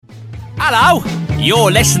Hello,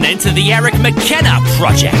 you're listening to the Eric McKenna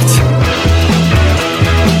Project.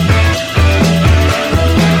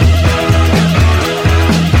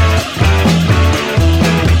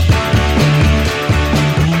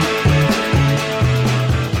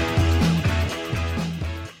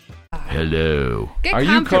 Hello. Get Are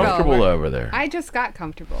you comfortable over there? I just got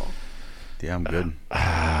comfortable. Yeah, I'm good.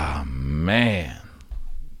 Man.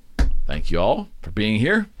 Thank you all for being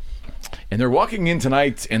here. And they're walking in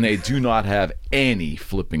tonight, and they do not have any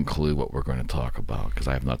flipping clue what we're going to talk about because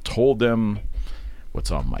I have not told them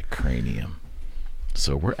what's on my cranium.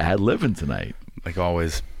 So we're ad-libbing tonight. Like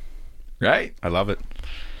always. Right? I love it.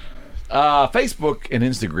 Facebook and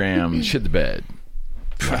Instagram shit the bed.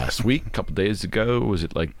 Last week, a couple days ago, was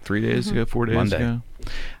it like 3 days ago, 4 days Monday. ago?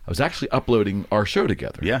 I was actually uploading our show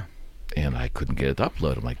together. Yeah. And I couldn't get it to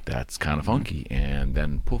upload. I'm like, that's kind of funky. And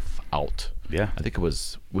then poof, out. Yeah. I think it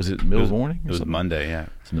was it middle of the morning? It was Monday, yeah.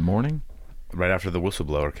 It's in the morning? Right after the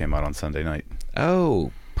Whistleblower came out on Sunday night.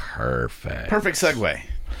 Oh, perfect. Perfect segue.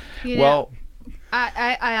 You know, Well,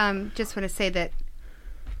 I just want to say that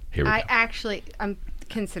here we go. I'm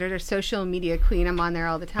considered a social media queen. I'm on there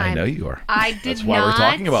all the time. I know you are. I did That's why we're not-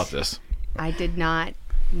 talking about this. I did not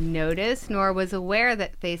notice nor was aware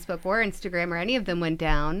that Facebook or Instagram or any of them went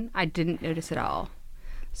down. I didn't notice at all.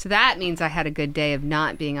 So that means I had a good day of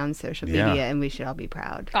not being on social media, Yeah. and we should all be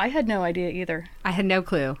proud. I had no idea either. I had no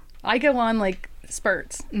clue. I go on like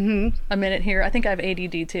spurts. Mm-hmm. A minute here. I think I have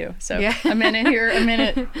ADD too. So Yeah. a minute here, a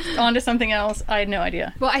minute on to something else. I had no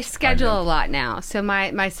idea. Well, I schedule a lot now, so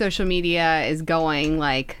my social media is going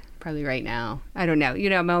like probably right now. I don't know. You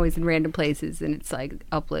know, I'm always in random places, and it's like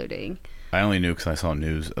uploading. I only knew because I saw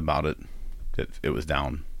news about it that it was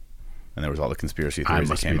down. And there was all the conspiracy theories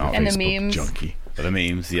that came out. And the Facebook memes. junkie. The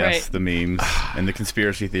memes, yes, Right. the memes. And the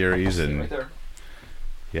conspiracy theories. And there.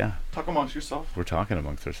 yeah, Talk amongst yourself. we're talking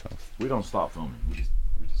amongst ourselves. We don't stop filming. We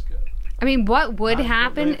just go. I mean, what would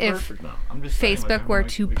happen if Facebook were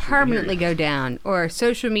to permanently go down, or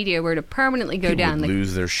social media were to permanently go People down? would Like,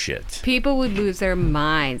 lose their shit. people would lose their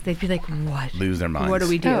minds. They'd be like, "What? Lose their minds. What do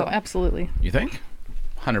we do?" Oh, absolutely. You think?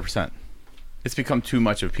 100%. It's become too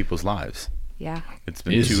much of people's lives. Yeah, It's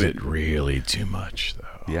been Is too... it really too much,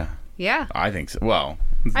 though? Yeah. yeah. I think so. Well,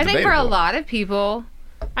 it's I think for a debatable. lot of people,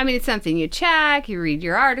 I mean, it's something you check, you read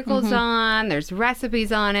your articles on. There's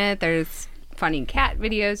recipes on it. There's funny cat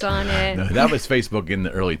videos on it. No, that was Facebook in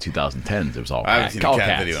the early 2010s. It was all I haven't cat, seen a all cat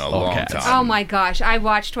cats, video in a all long cats. time. Oh my gosh, I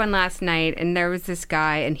watched one last night, and there was this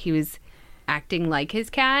guy, and he was acting like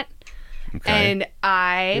his cat. Okay. And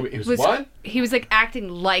I He was what? He was like acting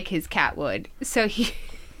like his cat would. So he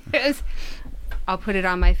it was. I'll put it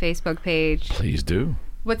on my Facebook page. Please do.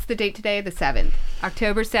 What's the date today? The 7th,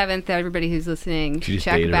 October 7th. Everybody who's listening, She just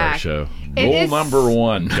check dated back. our show. It Rule is- number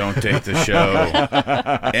one. Don't take the show.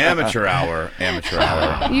 Amateur hour. Amateur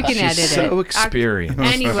hour. You can She's edit so it. experienced.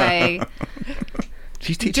 Anyway,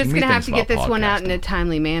 She's teaching just me gonna have things to get about this one out in a podcasting.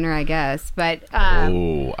 timely manner, I guess. But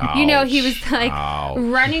Oh, you know, he ouch. was like Ouch.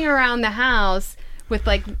 running around the house with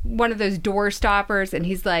like one of those door stoppers, and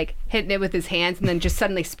he's like hitting it with his hands, and then just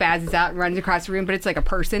suddenly spazzes out and runs across the room, but it's like a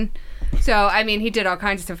person. So I mean, he did all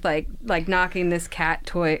kinds of stuff, like knocking this cat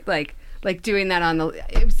toy, like doing that on the.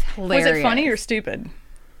 It was hilarious. Was it funny or stupid?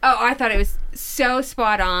 Oh, I thought it was so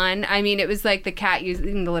spot on. I mean, it was like the cat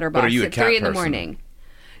using the litter But are box you a at cat 3 in the person? morning.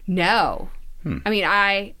 No. I mean,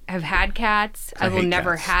 I have had cats. I will hate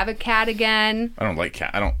never cats. have a cat again. I don't like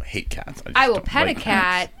cat. I don't hate cats. I will don't pet like a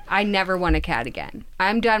cat. I never want a cat again.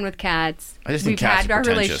 I'm done with cats. I just think We've cats had are our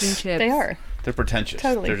pretentious. relationships. They are. They're pretentious.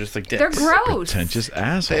 Totally. They're just like dicks. They're gross. Pretentious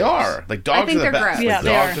assholes. They are. Like dogs think are the they're best. gross. Like, Yeah,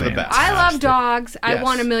 they dogs are. are the best. I love dogs. I Yes.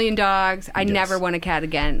 want a million dogs. I Yes. never want a cat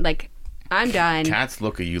again. Like, I'm done. Cats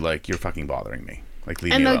look at you like you're fucking bothering me. Like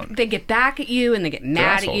leave And me like, alone. they get back at you and they get mad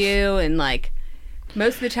at assholes. you, and like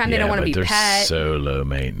most of the time they don't want to be they're pet. so low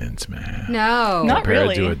maintenance, man. No. Not Compared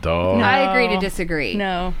really. to a dog. No. I agree to disagree.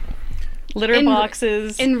 No. Litter In-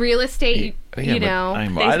 boxes. In real estate, Yeah, you but know,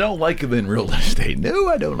 I don't like them in real estate. No,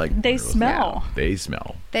 I don't like them They in real estate. smell. They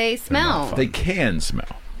smell. they smell. They can smell.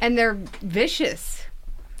 And they're vicious.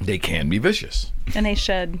 They can be vicious. And they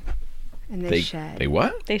shed. And they, They shed. They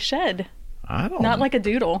what? They shed. I don't. Not like a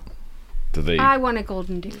doodle. Do they? I want a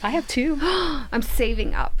golden doodle. I have two. I'm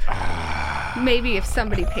saving up. Maybe if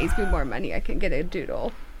somebody pays me more money, I can get a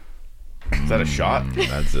doodle. Is that a shot?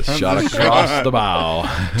 That's a shot across the bow.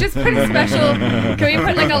 Just put a special. Can we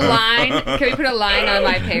put like a line? Can we put a line on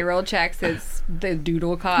my payroll checks that's the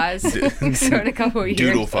doodle cause? So in a couple of years.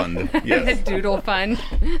 Doodle fund. The Yes. doodle fund.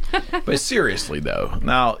 But seriously, though,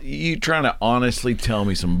 now you trying to honestly tell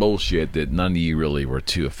me some bullshit that none of you really were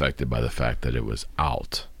too affected by the fact that it was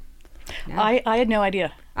out. I had no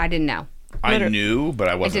idea. I didn't know. I knew, but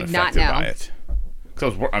I wasn't did not affected know. by it.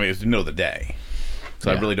 Because it was the middle of the day. So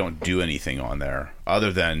I really don't do anything on there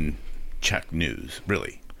other than check news,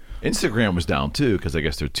 really. Instagram was down too because I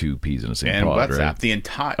guess they're two peas in the same And pod, WhatsApp, right? the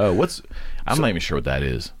entire... I'm not even sure what that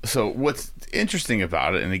is. So what's interesting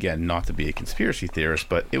about it, and again, not to be a conspiracy theorist,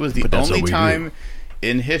 but it was the But that's only what we time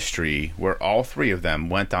in history where all three of them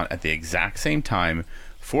went down at the exact same time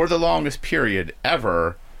for the longest period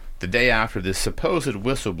ever, the day after this supposed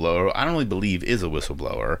whistleblower, I don't really believe is a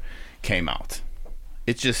whistleblower, came out.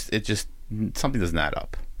 It just something doesn't add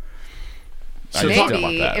up. So talk about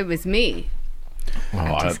Maybe that. it was me.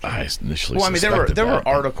 Well, I initially Well, I mean, there suspected were that, but-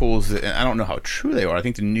 articles, that, and I don't know how true they are. I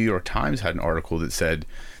think the New York Times had an article that said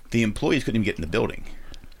the employees couldn't even get in the building.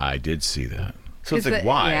 I did see that. So it's 'Cause like, the-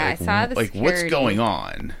 why? yeah, I like, saw the like what's security. going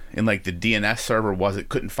on? And like the DNS server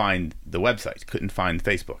couldn't find the website, couldn't find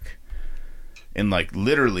Facebook. And like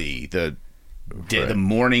literally the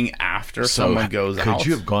morning after someone goes could out.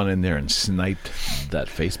 you have gone in there and sniped that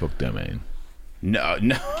Facebook domain? No.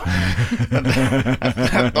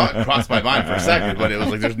 That thought crossed my mind for a second, but it was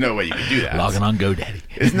like, there's no way you could do that. Logging on GoDaddy.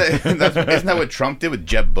 Isn't that what Trump did with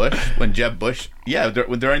Jeb Bush? When Jeb Bush,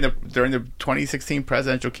 during the 2016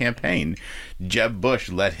 presidential campaign, Jeb Bush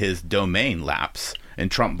let his domain lapse, and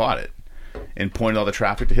Trump bought it and pointed all the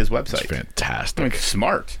traffic to his website. It's fantastic. I mean, it's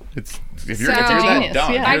smart. If you're So- that Genius,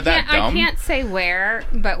 dumb, yeah. if you're that I dumb. can't say where,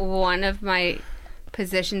 but one of my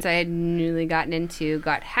positions I had newly gotten into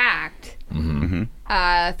got hacked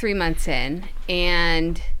 3 months in,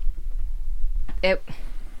 and it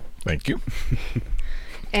Thank you.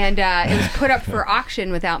 it was put up for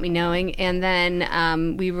auction without me knowing, and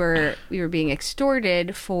then we were being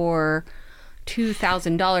extorted for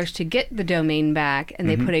 $2,000 to get the domain back, and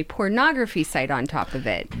they put a pornography site on top of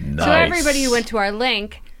it. So Nice. everybody who went to our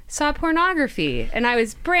link saw pornography, and I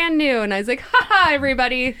was brand new, and I was like, haha,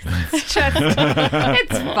 everybody, it's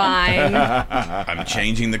fine. I'm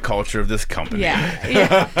changing the culture of this company.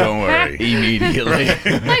 Yeah. Don't worry. Immediately.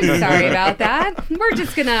 I'm sorry about that. We're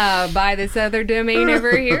just gonna buy this other domain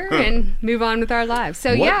over here and move on with our lives.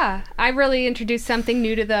 So What? yeah, I really introduced something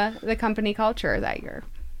new to the company culture that year.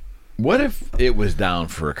 What if it was down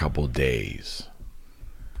for a couple of days?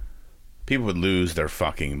 People would lose their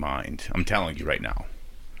fucking mind. I'm telling you right now.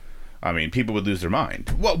 I mean, people would lose their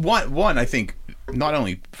mind. Well, one, I think, not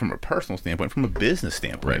only from a personal standpoint, from a business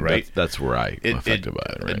standpoint, right? That's where I'm affected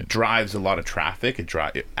by it, right? It drives a lot of traffic. It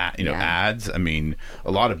drives, Yeah. ads. I mean, a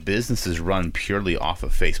lot of businesses run purely off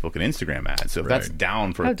of Facebook and Instagram ads. So if that's Right.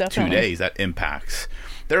 down for 2 definitely. days, that impacts.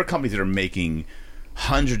 There are companies that are making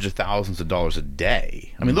hundreds of thousands of dollars a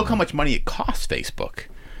day. I mean, look how much money it costs Facebook.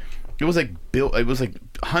 It was like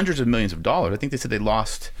hundreds of millions of dollars. I think they said they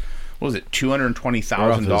lost. What was it?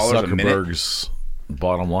 $220,000 a minute. Zuckerberg's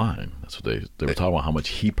bottom line. That's what they were talking about. How much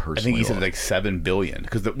he personally. I think he said lost. like $7 billion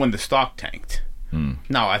because when the stock tanked.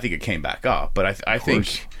 Now I think it came back up, but I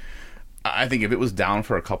think if it was down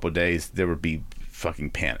for a couple of days, there would be fucking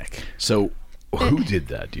panic. So, who did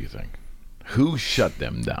that? Do you think? Who shut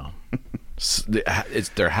them down?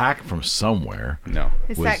 They're hacked from somewhere. No,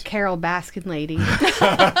 It's Was- that Carol Baskin lady. It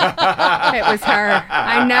was her.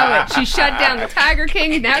 I know it. She shut down the Tiger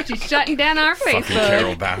King, and now she's shutting down our fucking Facebook.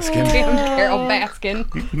 Carol Baskin, Damn Carol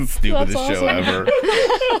Baskin. stupidest That's show awesome. ever.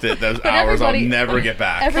 Those hours I'll everybody- never get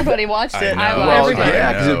back. Everybody watched I it. know. I Well, love Everybody.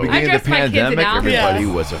 yeah, because at the I beginning of dressed the my kids in pandemic, outfits. everybody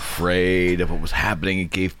Yes. was afraid of what was happening. It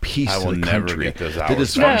gave peace I to will the never country. get those The hours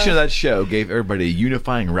dysfunction back. of that show gave everybody a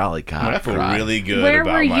unifying rally cry. I feel really good. Where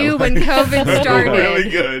about were my you life. when COVID started? really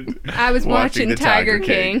good. I was watching the Tiger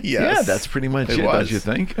King. Yes. Yeah, that's pretty much it. was. Don't you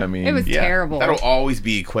think? I mean, It was Yeah. terrible. That'll always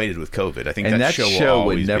be equated with COVID. I think and that show will show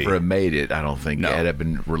would always never be. have made it. I don't think No. it had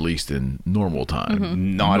been released in normal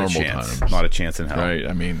time. Not a normal chance. times. Not a chance in hell. Right?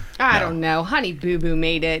 I mean, I don't know. Honey Boo Boo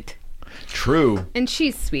made it. true. And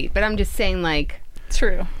she's sweet, but I'm just saying, like,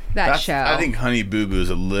 True. that show. I think Honey Boo Boo is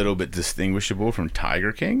a little bit distinguishable from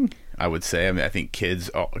Tiger King. I would say. I mean, I think kids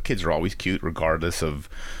are always cute, regardless of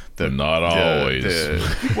the. Not always.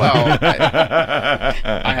 Well,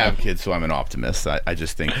 I have kids, so I'm an optimist. I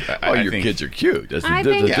just think. Oh, I your think, kids are cute. That's I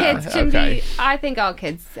think Yeah, kids can okay. be. I think all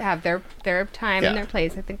kids have their time Yeah. and their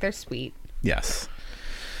place. I think they're sweet, Yes.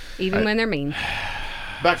 even when they're mean.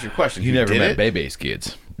 Back to your question. You who never did met it? Bebe's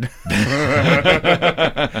kids. God,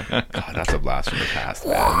 that's a blast from the past,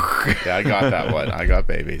 man. Yeah, I got that one. I got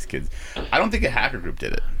Baby's kids. I don't think a hacker group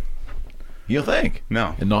did it. You think?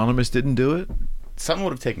 No. Anonymous didn't do it? Someone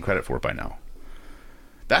would have taken credit for it by now.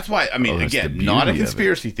 That's why, I mean, that's the again, not a beauty of it.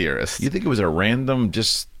 conspiracy theorist. You think it was a random,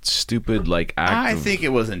 just stupid, like, act I of- think it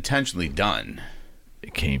was intentionally done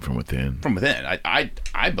it came from within. from within.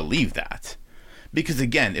 I believe that. Because,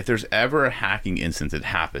 again, if there's ever a hacking incident that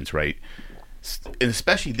happens, right, and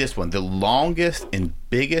especially this one, the longest and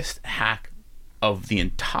biggest hack of the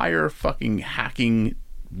entire fucking hacking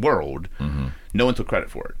world. No one took credit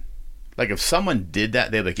for it. Like, if someone did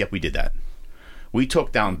that, they'd be like, yep, we did that. We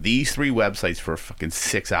took down these 3 websites for fucking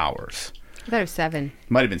 6 hours. I thought it was 7.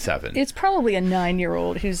 Might have been 7. It's probably a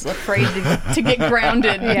 9-year-old who's afraid to get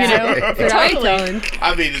grounded. Yeah. You know, That's what I totally. told him.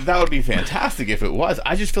 I mean, that would be fantastic if it was.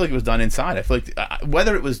 I just feel like it was done inside. I feel like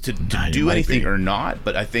whether it was to it do might anything be. or not,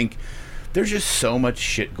 but I think there's just so much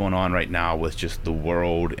shit going on right now with just the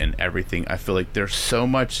world and everything. I feel like there's so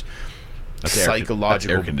much That's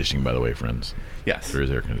psychological. air conditioning, by the way, friends. Yes. There is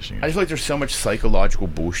air conditioning. I just feel like there's so much psychological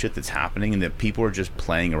bullshit that's happening, and that people are just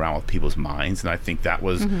playing around with people's minds. And I think that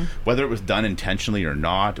was, whether it was done intentionally or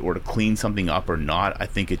not, or to clean something up or not, I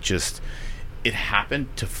think it happened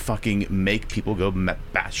to fucking make people go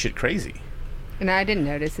batshit crazy. And I didn't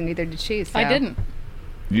notice, and neither did she. So. I didn't.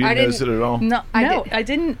 You I didn't notice it didn't- at all? No, I I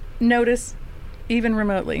didn't notice even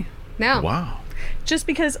remotely. No. Wow. Just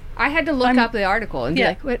because I had to look I'm- up the article and be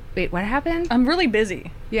Yeah. like, wait, what happened? I'm really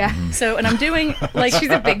busy. Yeah. So, and I'm doing like She's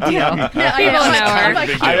a big deal. Yeah, I People am. know her. I'm like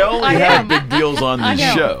you. I only I have am. big deals on I this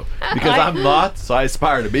know. show because I'm not, so I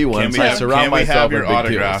aspire to be one. Can we So I have, surround can we myself have your with big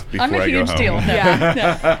autograph deals. before I'm a I huge go deal. home? No,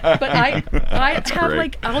 Yeah. no. But I have great.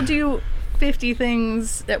 like I'll do 50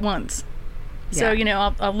 things at once. So Yeah. you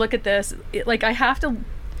know I'll look at this. Like I have to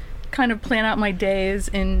kind of plan out my days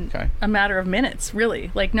in Okay. a matter of minutes, really.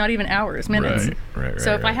 Like not even hours, minutes. Right.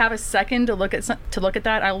 So if I have a second to look at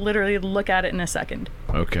that, I'll literally look at it in a second.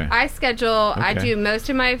 Okay. I schedule, I Okay. do most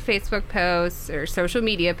of my Facebook posts or social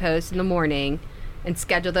media posts in the morning and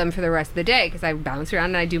schedule them for the rest of the day because I bounce around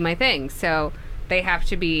and I do my things. So they have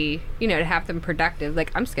to be, to have them productive.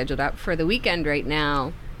 Like I'm scheduled out for the weekend right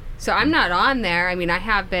now. So I'm not on there. I mean,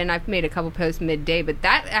 I've made a couple posts midday, but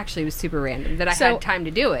that actually was super random that I So- had time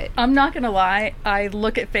to do it. I'm not gonna lie, I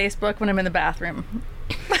look at Facebook when I'm in the bathroom.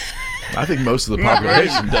 I think most of the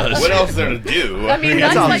population does. What else is there to do? I mean,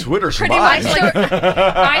 That's that's how like Twitter pretty survives. much like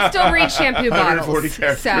I still read shampoo 140 bottles.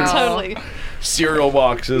 characters. So totally. Cereal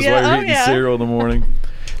boxes Yeah, while you're oh, eating yeah. cereal in the morning.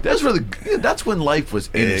 That's when life was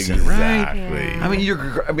innocent, right? Exactly. I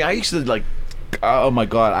mean, I used to like. Oh my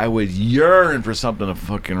God! I would yearn for something to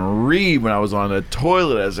fucking read when I was on the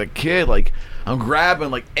toilet as a kid. Like I'm grabbing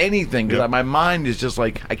like anything because Yep. my mind is just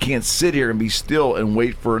like I can't sit here and be still and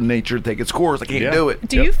wait for nature to take its course. I can't Yeah. do it.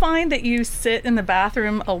 Do you find that you sit in the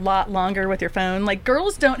bathroom a lot longer with your phone? Like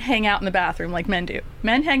girls don't hang out in the bathroom like men do.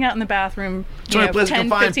 Men hang out in the bathroom, the only place you can 10,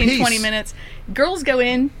 find 15, peace. 20 minutes. Girls go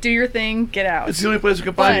in, do your thing, get out. It's the only place we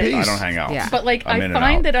can find But- peace. I don't hang out. Yeah. But like I'm I in and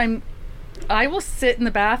find out. that I will sit in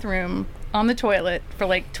the bathroom on the toilet for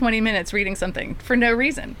like 20 minutes reading something for no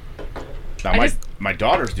reason. Now, I my, just- my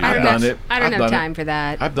daughters do I that. don't done have, it. I don't I've have done it. time for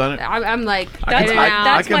that. I've done it. I'm like, I in and can- out.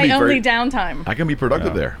 That's can my be only very- downtime. I can be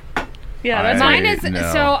productive there. Yeah, that's I- Mine is No.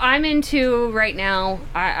 so I'm into right now.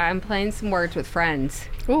 I'm playing some Words with Friends,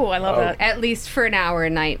 Ooh, I love that. at least for an hour a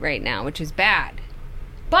night right now, which is bad.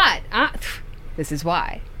 But this is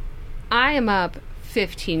why I am up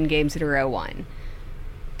 15 games in a row.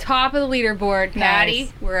 Top of the leaderboard, Patty,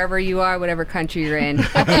 Nice. wherever you are, whatever country you're in.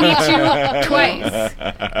 I beat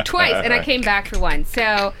you twice, and I came back for one.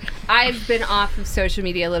 So I've been off of social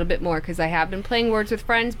media a little bit more because I have been playing Words with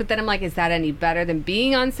Friends. But then I'm like, is that any better than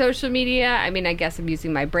being on social media? I mean, I guess I'm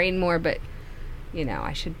using my brain more, but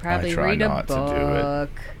I should probably try read a not to book.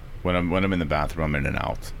 do it. When I'm in the bathroom, I'm in and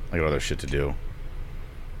out. I got other shit to do.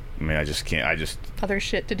 I mean, I just can't. Other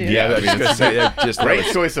shit to do. Yeah, I was just gonna say that. Just Great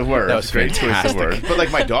choice of words. that was Great choice of fantastic. words. But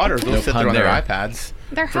like my daughters, they'll No sit there pun on their there. iPads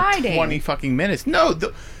They're for hiding. 20 fucking minutes. No,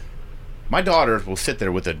 my daughters will sit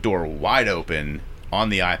there with the door wide open on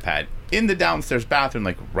the iPad in the downstairs bathroom,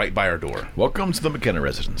 like right by our door. Welcome to the McKenna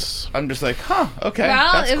residence. I'm just like, okay,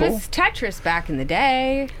 Well, that's it cool. was Tetris back in the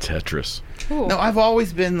day. Tetris. No, I've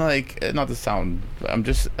always been like, not to sound, I'm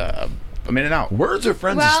just, I'm in and out. Words of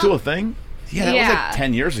Friends is Well- still a thing. Yeah, that was Yeah. like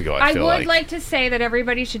 10 years ago, I feel would like to say that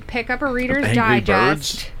everybody should pick up a Reader's Angry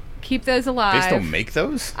Digest. Birds? Keep those They alive. still make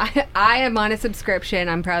those? I am on a subscription.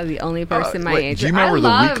 I'm probably the only person my Wait, age. do you remember I the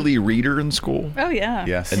love, weekly reader in school? Oh yeah.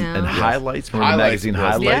 Yes. Yeah. And Yes. highlights? Remember the Highlights magazine was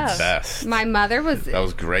highlights? the best. My mother was. That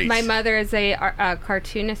was great. My mother is a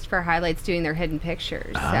cartoonist for Highlights, doing their hidden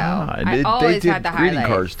pictures. So And I they always did had the greeting highlights.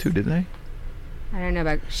 cards too, didn't they? I don't know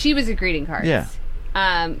about. She was a greeting cards. Yeah.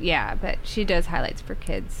 Yeah, but she does highlights for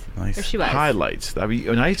kids. Nice. Or she was. Highlights. I mean,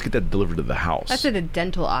 and I used to get that delivered to the house. That's at a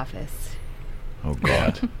dental office. Oh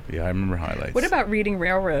God. Yeah, I remember highlights. What about Reading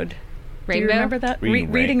Railroad? Do Rainbow? you remember that?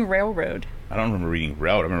 Reading Reading Railroad. I don't remember reading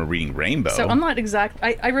Railroad. I remember reading Rainbow. So I'm not exact.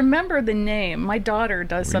 I remember the name. My daughter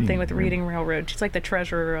does something with Railroad. Reading Railroad. She's like the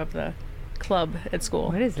treasurer of the club at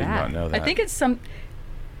school. What is Did that? not know that. I think it's some.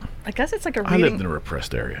 I guess it's like a I lived in reading a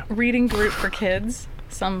repressed area. group for kids,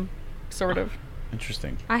 some sort of.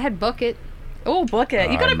 Interesting. I had Book It. Oh, book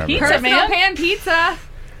it! You I got a remember pizza, that. Personal man. pan pizza.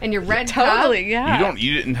 And your red Totally, cup. yeah.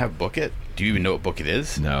 You didn't have Book It? Do you even know what Book It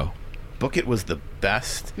is? No. Book It was the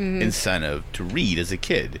best incentive to read as a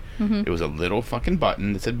kid. Mm-hmm. It was a little fucking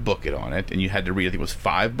button that said Book It on it, and you had to read, I think it was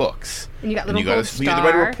 5 books. And you got little you gold you had to write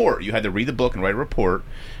a star. report. You had to read the book and write a report,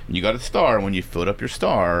 and you got a star, and when you filled up your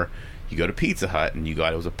star, you go to Pizza Hut, and it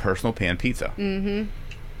was a personal pan pizza.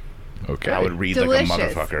 Okay. I would read Delicious. like a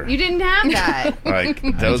motherfucker. You didn't have that.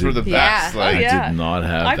 Like, those were the Yeah. best. Oh, Like, I yeah. did not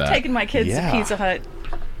have I've that. taken my kids Yeah. to Pizza Hut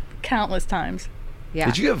countless times. Yeah.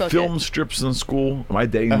 Did you have Book film it. strips in school? Am I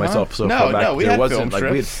dating Uh-huh. myself so No, far back? no, we there had wasn't film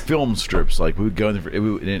like we had strips. film strips. Like we would go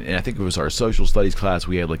in, and I think it was our social studies class.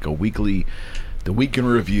 We had like a weekly, the week in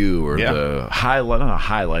review or Yeah. the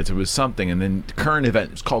highlights. It was something, and then current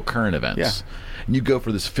event. It's called current events. Yeah. And you go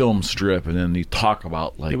for this film strip, and then you talk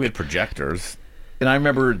about like. we had projectors. And I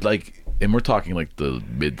remember like, and we're talking like the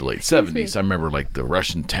mid to late '70s. I remember like the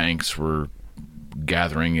Russian tanks were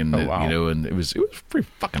gathering, and wow. and it was pretty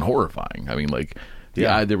fucking horrifying. I mean, like,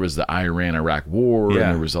 Yeah. there was the Iran-Iraq War, Yeah.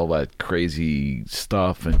 and there was all that crazy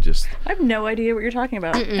stuff, and just I have no idea what you're talking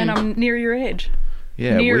about, and I'm near your age.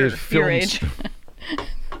 yeah, near we had your films. age.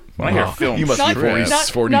 When I hear Oh, film you must be strips,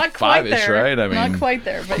 40. not quite 45-ish, there, right? I mean, not quite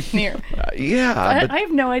there, but near. yeah, but I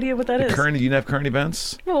have no idea what that is. current. You didn't have current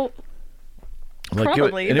events. Well, Like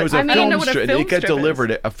Probably, and it but was a I don't film know what a strip. film It got strip is.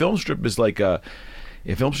 delivered. A film strip is like a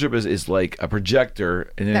film strip is like a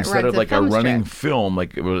projector, and then That instead runs of a like a film running strip. film,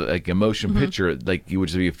 like it was like a motion picture, like you would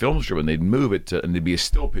just be a film strip, and they'd move it to, and there'd be a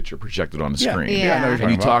still picture projected on the Yeah. screen. Yeah, I know what Yeah. you're And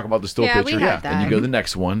you talking talk about. about the still Yeah, we picture, had and you that. go to the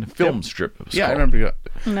next one, film strip. it was Yeah, I called. remember.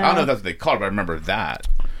 No. I don't know if that's what they called it, but I remember that.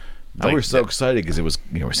 We were so excited because it was,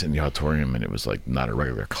 we're sitting in the auditorium, and it was like not a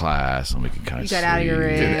regular class, and we could kind of You got out of your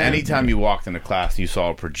Dude, Yeah. anytime you walked into class and you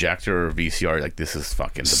saw a projector or VCR, you're like, this is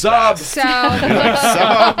fucking the Sub. best. So,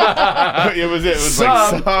 Sub. It was Sub.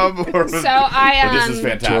 like sub. Or, So I, but this is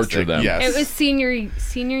fantastic. Torture them. Yes. it was senior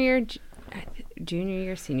year, junior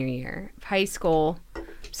year, senior year of high school.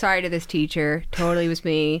 Sorry to this teacher. Totally was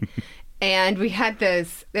me. And we had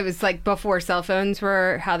this, it was like before cell phones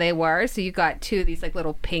were how they were. So you got 2 of these like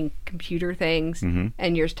little pink computer things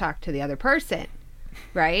and yours talked to the other person.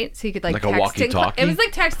 Right? So you could like, Like a text in walkie-talkie? It was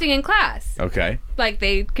like texting in class. Okay. Like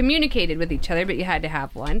they communicated with each other, but you had to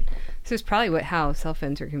have one. So it's probably how cell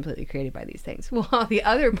phones were completely created by these things. Well, the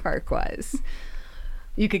other part was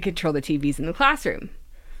you could control the TVs in the classroom.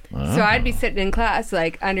 So I'd be sitting in class,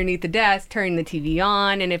 like underneath the desk, turning the TV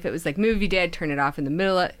on, and if it was like movie day, I'd turn it off in the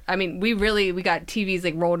middle. We got TVs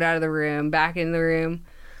like rolled out of the room, back in the room.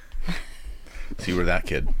 So you were that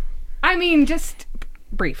kid. I mean, just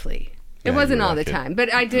briefly. It Yeah, wasn't you were all the that kid. time,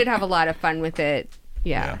 but I did have a lot of fun with it.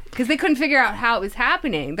 Yeah. Yeah, because they couldn't figure out how it was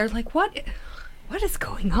happening. They're like, "What is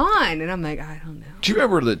going on?" And I'm like, "I don't know." Do you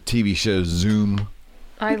remember the TV show Zoom?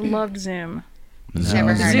 I loved Zoom.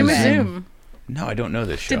 Never heard Zoom of it. Zoom. No, I don't know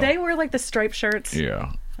this show. Did they wear like the striped shirts?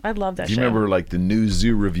 Yeah. I love that Do you show. remember like the new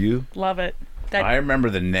Zoo review? Love it. That I remember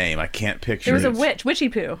the name. I can't picture there was it. a witch, Witchy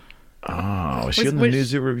Poo. Oh, was she Was- on the was- new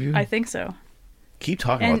Zoo review? I think so. Keep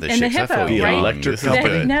talking And- about this and shit. the 'cause I feel hippo, young. right? Electric This is Company.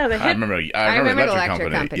 good. No, the I remember the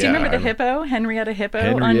Electric Company. Do you remember the I hippo, Henrietta Hippo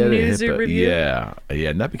on Henrietta New Zoo Hippo. Review? Yeah,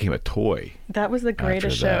 and that became a toy. That was the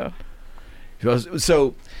greatest After show. that.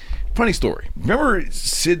 So, funny story. Remember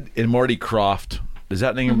Sid and Marty Krofft? Is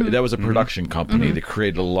that name? Mm-hmm. That was a production company that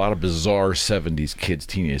created a lot of bizarre '70s kids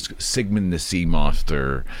teenagers. Sigmund the Sea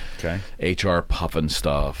Monster, Okay. HR Puffin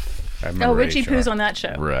stuff. I Oh, remember Witchy HR. Poo's on that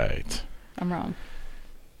show. Right. I'm wrong.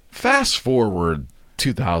 Fast forward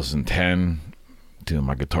 2010, doing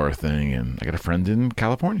my guitar thing, and I got a friend in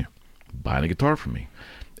California buying a guitar for me,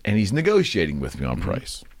 and he's negotiating with me on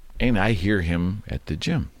price, and I hear him at the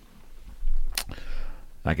gym.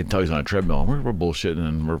 I can tell he's on a treadmill. We're bullshitting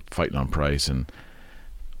and we're fighting on price, and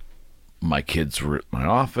my kids were at my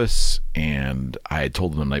office, and I had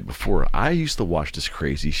told them the night before I used to watch this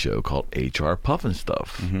crazy show called HR Puffin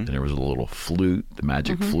Stuff, and there was a little flute, the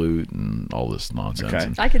magic flute, and all this nonsense. Okay.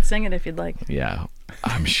 And I could sing it if you'd like. yeah,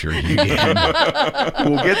 I'm sure you can.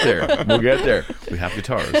 We'll get there. We'll get there. We have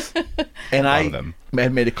guitars. And lot I of them.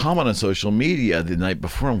 had made a comment on social media the night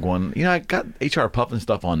before. I'm going, I got HR Puffin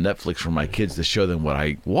Stuff on Netflix for my kids to show them what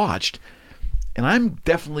I watched. And I'm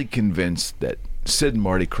definitely convinced that Sid and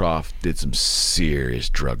Marty Krofft did some serious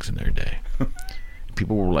drugs in their day.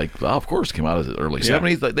 People were like, well, of course, it came out of the early Yeah.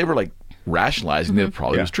 70s. Like, they were like rationalizing that it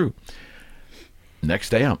probably Yeah. was true. Next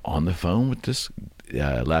day, I'm on the phone with this.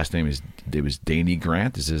 Last name it was Danny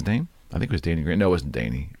Grant is his name. I think it was Danny Grant. No, it wasn't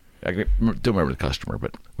Danny. I don't remember the customer,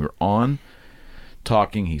 but we were on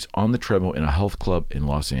talking. He's on the treadmill in a health club in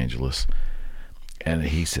Los Angeles. And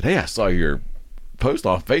he said, hey, I saw your post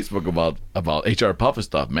on Facebook about HR Puffin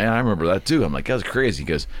stuff. Man, I remember that too. I'm like, that's crazy. He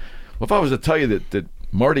goes, well, if I was to tell you that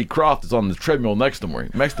Marty Krofft is on the treadmill next to me.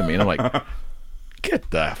 And I'm like,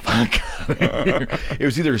 get the fuck out of here. It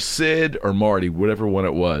was either Sid or Marty, whatever one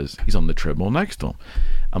it was. He's on the treadmill next to him.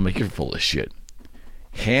 I'm like, you're full of shit.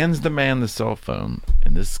 Hands the man the cell phone,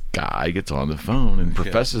 and this guy gets on the phone and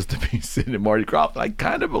professes to be Sid and Marty Krofft. I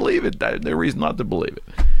kind of believe it. There's no reason not to believe it.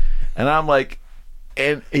 And I'm like,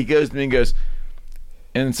 and he goes to me and goes,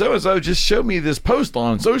 and so just showed me this post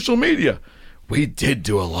on social media. We did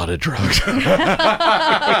do a lot of drugs.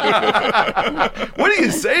 What do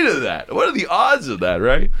you say to that? What are the odds of that,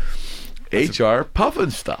 right? HR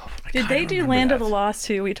Puffin stuff. Did they do Land of the Lost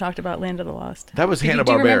too? We talked about Land of the Lost. That was Do you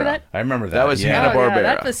Hanna-Barbera. remember that? I remember that. That was yeah. Hanna-Barbera. Oh, yeah,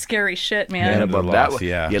 that was scary shit, man. Hanna-Barbera. Lost, That,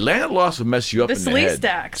 yeah. Yeah, Land of the Lost would mess you up The in the head.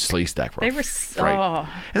 Sleestaks. Sleestack. They were right.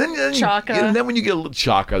 And then Chaka. And then when you get a little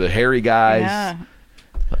Chaka, the hairy guys. Yeah.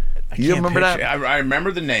 You don't remember that? I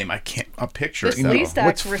remember the name. I can't picture The it. No. Sleestaks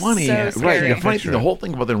What's were funny, so right? scary. The funny thing, the whole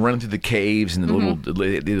thing about them running through the caves and the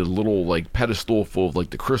little like pedestal full of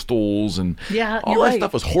like the crystals and Yeah, all you're that right.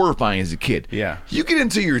 stuff was horrifying as a kid. Yeah. You get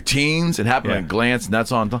into your teens and happen Yeah. to glance, and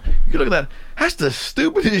that's on. You look at that. That's the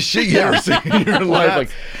stupidest shit you ever seen in your life. Like,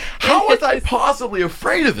 how was I possibly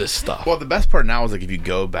afraid of this stuff? Well, the best part now is like if you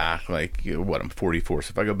go back, like I'm 44,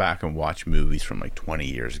 so if I go back and watch movies from like 20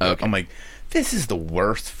 years ago, Okay. I'm like, this is the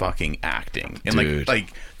worst fucking acting, and Dude.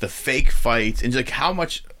 like the fake fights, and like how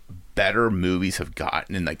much better movies have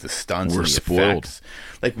gotten, and like the stunts We're and the spoiled. effects.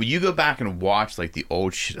 Like when you go back and watch like the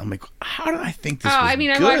old shit, I'm like, how did I think this? Oh, was I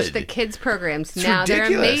mean, good? I watched the kids programs It's now. ridiculous.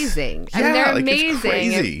 They're amazing. I mean, Yeah, they're like, it's amazing.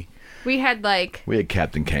 crazy. We had like We had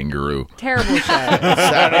Captain Kangaroo. terrible shows.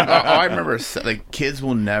 Saturday, I remember like kids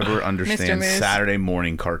will never understand Moose. Saturday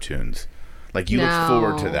morning cartoons. Like you look No.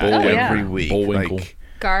 forward to that Bullwinkle. every week. Bullwinkle. Like,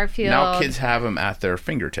 Garfield. now kids have them at their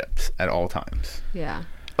fingertips at all times. Yeah.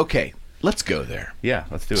 Okay, let's go there. Yeah,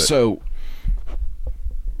 let's do it. So,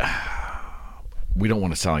 we don't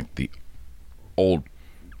want to sound like the old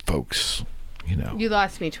folks, you know. You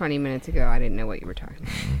lost me 20 minutes ago. I didn't know what you were talking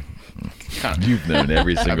about. You've known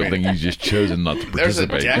every single thing. You've just chosen not to There's a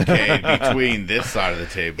participate. decade between this side of the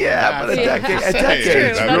table. Yeah, but a Yeah. decade. That's A decade. true,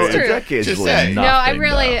 that's true. A decade's Just really saying. nothing. No, I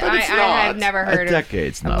really, though. I it's have not. never A heard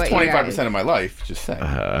decade's of not. what you 25% guys. of my life. Just saying.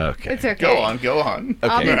 Okay. It's okay. Go on.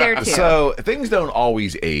 I'll be Okay. there too. So things don't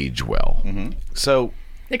always age well. So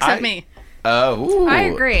Except I- me. ooh. I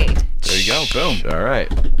agree. There you go. Boom. All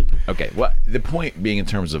right. Okay. Well, the point being, in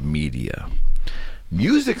terms of media,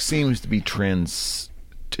 music seems to be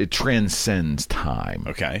it transcends time.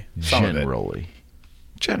 Okay. Some of it. Generally.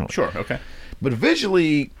 Sure. Okay. But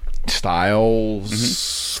visually,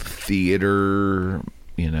 styles, theater,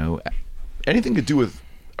 you know, anything to do with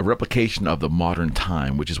a replication of the modern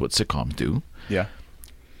time, which is what sitcoms do, Yeah.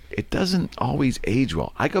 it doesn't always age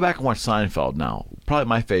well. I go back and watch Seinfeld now. Probably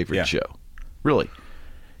my favorite Yeah. show. Really.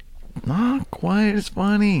 Not quite as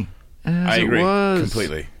funny as I agree it was.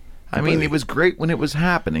 completely. I mean, it was great when it was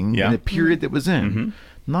happening Yeah. in the period that was in.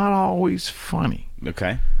 Not always funny.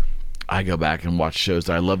 Okay. I go back and watch shows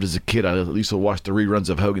that I loved as a kid. I used to watch the reruns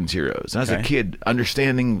of Hogan's Heroes. And as a Okay. kid,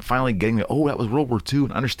 finally getting that was World War II,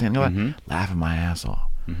 and understanding that, laughing my ass off.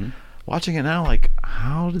 Watching it now, like,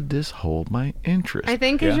 how did this hold my interest? I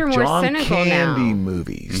think because Yeah. you're more John cynical Candy now.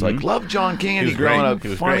 movies. Like, love John Candy was growing great. up. He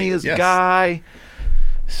was Funny great. as Yes. guy.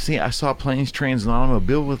 See, I saw Planes, Trains, and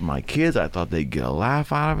Automobile with my kids. I thought they'd get a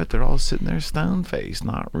laugh out of it. They're all sitting there stone-faced,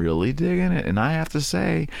 not really digging it. And I have to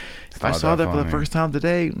say, if I not saw that that for the funny. first time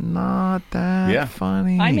today, not that Yeah.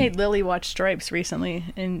 funny. I made Lily watch Stripes recently,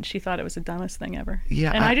 and she thought it was the dumbest thing ever.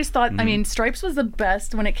 Yeah, And I- I just thought, I mean, Stripes was the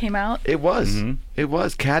best when it came out. It was. It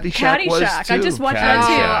was. Caddyshack was Caddyshack. too. I just watched Oh, that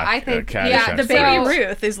too. I think Caddyshack's yeah, The So- Baby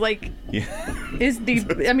Ruth is like, is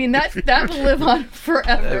the, I mean, that will live on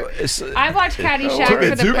forever. I watched Caddyshack Took a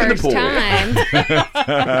for the Duke in the first pool. time.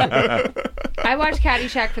 I watched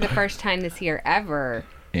Caddyshack for the first time this year ever.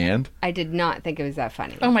 And I did not think it was that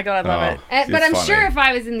funny. Oh my God, I love it. But it's I'm funny. sure if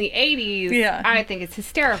I was in the 80s, Yeah. I would think it's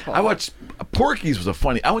hysterical. I watched Porky's was a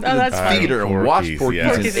funny. I went to Oh, the that's funny. theater and watched Porky's, Porky's yeah.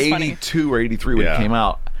 Porky's is in funny. 82 or 83 when it Yeah. came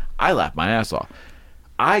out. I laughed my ass off.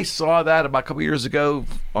 I saw that about a couple years ago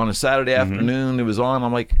on a Saturday afternoon. It was on.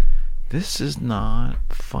 I'm like, this is not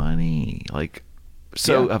funny. Like,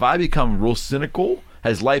 so Yeah. have I become real cynical?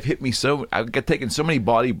 Has life hit me so? I've got taken so many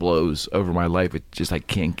body blows over my life. It just I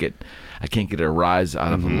can't get a rise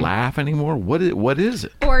out of a laugh anymore. What is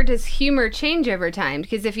it? Or does humor change over time?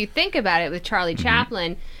 Because if you think about it with Charlie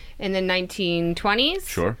Chaplin in the 1920s.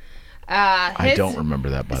 Sure. I don't remember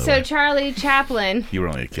that, by the So way. Charlie Chaplin, You were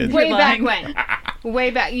only a kid. way You're back lying. when.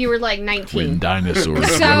 way back. You were like 19. When dinosaurs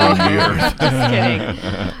So- roamed the earth. Just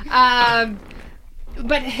kidding.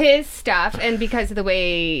 But his stuff, and because of the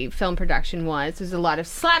way film production was a lot of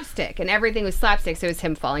slapstick, and everything was slapstick. So it was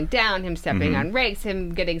him falling down, him stepping on rakes,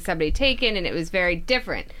 him getting somebody taken, and it was very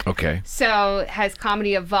different. Okay. So has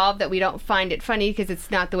comedy evolved that we don't find it funny because it's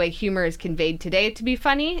not the way humor is conveyed today to be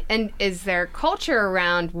funny? And is there culture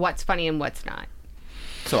around what's funny and what's not?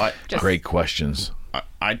 So Great questions.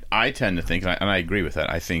 I tend to think, and I agree with that.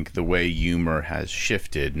 I think the way humor has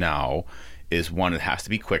shifted now is one, it has to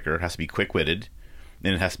be quicker, it has to be quick-witted,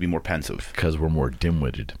 and it has to be more pensive. Because we're more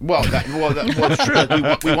dim-witted. Well, it's true.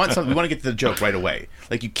 Like, we want something. We want to get to the joke right away.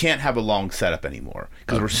 Like, you can't have a long setup anymore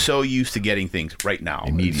because we're so used to getting things right now.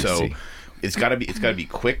 Immediacy. So it's got to be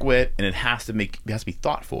quick wit, and it has to be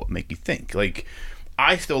thoughtful, make you think. Like,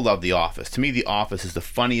 I still love The Office. To me, The Office is the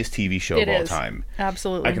funniest TV show of all time.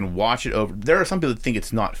 Absolutely. I can watch it over. There are some people that think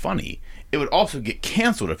it's not funny. It would also get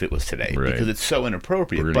canceled if it was today because it's so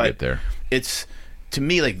inappropriate. We're gonna get there. It's, to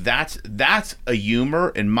me, like that's a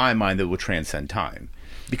humor in my mind that will transcend time.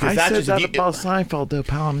 Because I that's said just that about Seinfeld, though,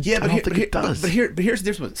 pal. yeah, I don't think it does. But here's the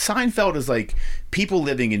difference. Seinfeld is like people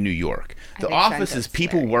living in New York. The think Office is Seinfeld's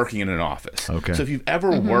people hilarious. working in an office. Okay. So if you've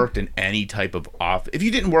ever worked in any type of office, if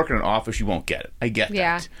you didn't work in an office, you won't get it. I get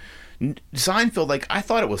Yeah. that. Seinfeld, like, I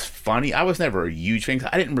thought it was funny. I was never a huge fan 'cause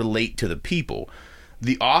I didn't relate to the people.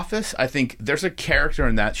 The Office, I think there's a character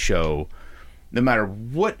in that show, no matter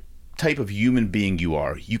what type of human being you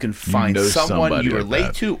are, you can find know someone somebody you like relate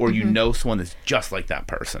that. to, or you know someone that's just like that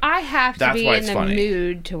person. I have to That's be why in it's the funny.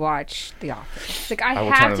 mood to watch The Office. Like I will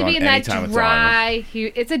turn have it to on be in that anytime it's on. dry.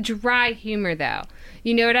 It's a dry humor, though.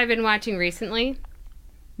 You know what I've been watching recently?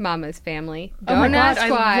 Mama's Family. Oh my Don't God, ask I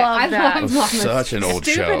why. love that. love Mama's Such an old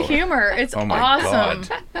Stupid show. humor. It's Oh my awesome.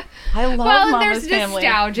 God. I love Well, and Mama's there's Family.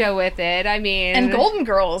 nostalgia with it. I mean, And Golden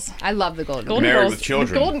Girls. I love the Golden. Golden Married Girls. with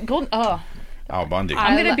Children. Golden. Oh, Al Bundy.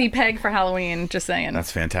 I'm gonna lo- be Peg for Halloween. Just saying.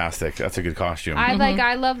 That's fantastic. That's a good costume. I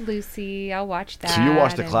love Lucy. I'll watch that. So you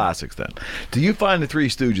watch the and- classics then. Do you find the Three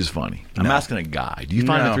Stooges funny? I'm asking a guy. Do you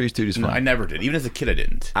find the Three Stooges No, funny? I never did. Even as a kid, I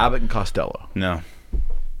didn't. Abbott and Costello. No,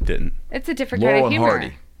 didn't. It's a different Laurel kind and of humor.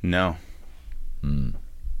 Hardy. No.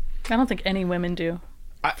 I don't think any women do.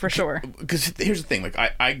 For sure. Because here's the thing. Like,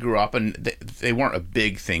 I grew up, and they weren't a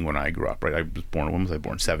big thing when I grew up, right? I was born, when was I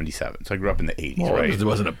born? 77. So I grew up in the 80s, Well, right? it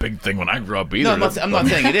wasn't a big thing when I grew up either. No, I'm not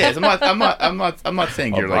saying it is. I'm not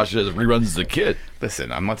saying you're I like. watched it as reruns as a kid.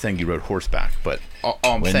 Listen, I'm not saying you rode horseback, but all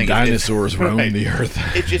I'm When saying dinosaurs is roamed right. the earth.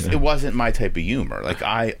 It wasn't my type of humor. Like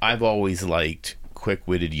I've always liked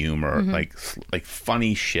quick-witted humor, like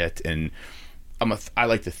funny shit, and I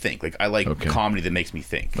like to think. Like I like Okay. comedy that makes me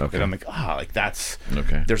think. Okay. Like I'm like, like that's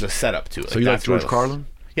Okay. There's a setup to it. So you like that's what George I Carlin?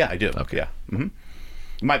 Yeah, I do. Okay. Yeah. hmm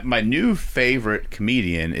My new favorite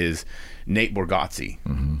comedian is Nate Bargatze.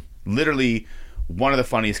 Literally one of the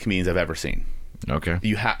funniest comedians I've ever seen. Okay.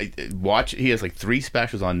 You watch. He has like 3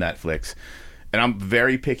 specials on Netflix, and I'm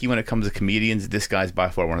very picky when it comes to comedians. This guy's by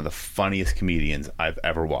far one of the funniest comedians I've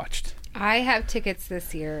ever watched. I have tickets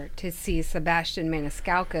this year to see Sebastian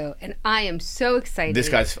Maniscalco, and I am so excited.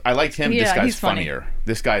 I liked him. This Yeah, guy's he's funny. funnier.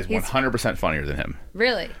 This guy's 100% funnier than him.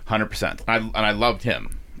 Really? 100%. And I loved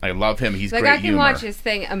him. I love him. He's Like, great I can humor. watch this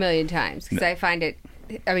thing a million times because I find it,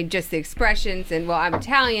 I mean, just the expressions, and well, I'm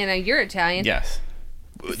Italian and you're Italian. Yes.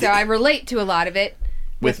 So I relate to a lot of it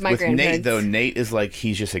with my Nate grandparents. though, Nate is like,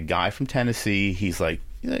 he's just a guy from Tennessee. He's like,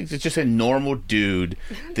 he's just a normal dude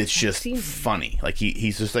that's just seen him. funny. Like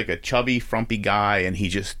he's just like a chubby, frumpy guy, and he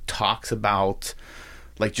just talks about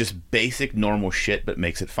like just basic normal shit, but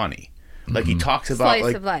makes it funny. Like he talks about Slice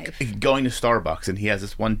like of life. going to Starbucks, and he has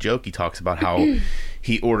this one joke. He talks about how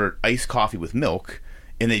he ordered iced coffee with milk,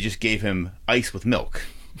 and they just gave him ice with milk.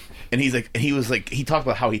 And he talked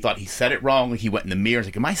about how he thought he said it wrong. Like he went in the mirror and was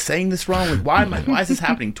like, am I saying this wrong? Like, why is this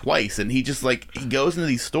happening twice? And he just like, he goes into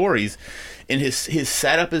these stories, and his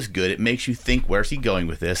setup is good. It makes you think, where's he going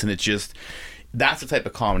with this? And it's just, that's the type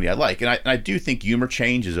of comedy I like. And I do think humor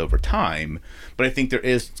changes over time, but I think there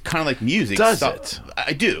is kind of like music. Does it?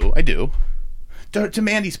 I do. To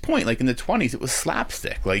Mandy's point, like in the 20s, it was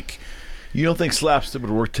slapstick. Like, You don't think slapstick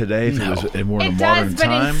would work today if No. it was in more in it a modern does, but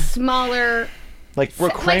time? in smaller. Like where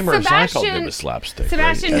like Kramer and Seinfeld Sebastian- did with slapstick.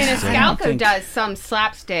 Sebastian right? Maniscalco does some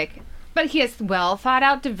slapstick, but he has well thought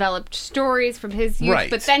out, developed stories from his youth. Right.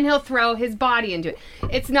 But then he'll throw his body into it.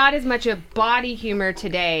 It's not as much a body humor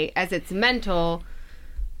today as it's mental.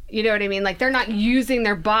 You know what I mean? Like they're not using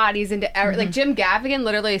their bodies into like Jim Gaffigan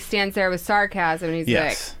literally stands there with sarcasm, and he's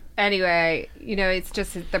Yes. like, anyway, you know, it's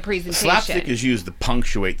just the presentation. slapstick is used to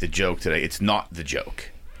punctuate the joke today. It's not the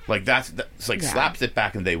joke. Like it's like Yeah. slapstick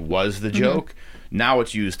back in the day was the joke. Now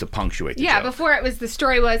it's used to punctuate the Yeah, joke. before it was the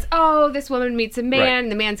story was, oh, this woman meets a man, Right.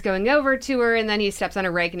 and the man's going over to her, and then he steps on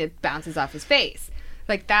a rake and it bounces off his face.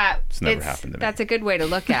 Like that. never happened to me. That's a good way to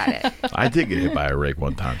look at it. I did get hit by a rake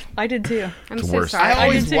one time. I did too. I'm It's so worse. sorry. I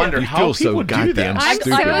always too. wonder You how feel so people do goddamn that. I'm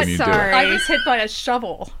stupid so when you do it. sorry. I was hit by a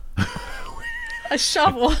shovel. A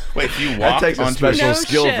shovel. Wait, you That walked takes a onto special No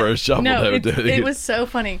skill shit. for a shovel No, to it, do it was so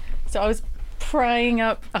funny. So I was prying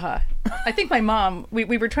up. I think my mom. We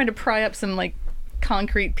were trying to pry up some like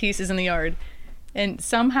concrete pieces in the yard, and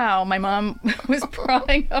somehow my mom was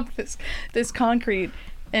prying up this concrete,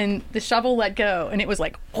 and the shovel let go, and it was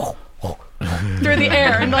like through the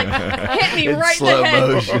air and like hit me In right in slow the head,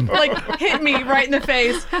 motion. like hit me right in the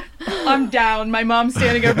face. I'm down. My mom's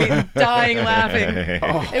standing over me, dying laughing.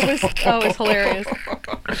 It was hilarious.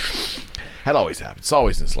 That always happens. It's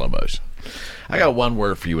always in slow motion. I got one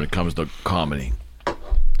word for you when it comes to comedy.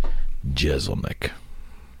 Jeselnik.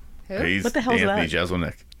 He's What the hell is Anthony that?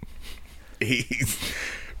 Jeselnik.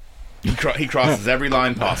 He crosses every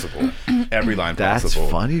line possible. Every line That's possible.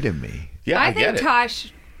 funny to me. Yeah, I, think get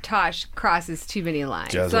it. Tosh crosses too many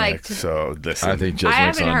lines. Jeselnik. Like, So listen, I think I Jeselnik's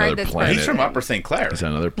haven't on heard another this planet. he's from Upper St. Clair. He's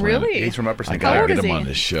on another planet. Really? He's from Upper I St. gotta Clair. get is him he? on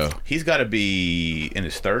this show. He's got to be in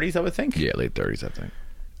his 30s, I would think. Yeah, late 30s, I think.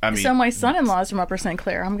 I mean, So my son-in-law's from Upper St.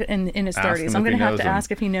 Clair. I'm in his Ask 30s. him I'm if going he to have knows to him.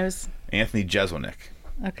 ask if he knows. Anthony Jeselnik.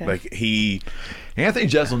 Okay. Like he, Anthony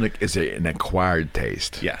Jeselnik is an acquired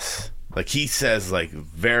taste. yes, like he says like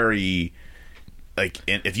very, like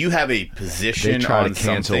if you have a They position try on to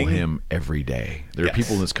cancel something, him every day. There are Yes.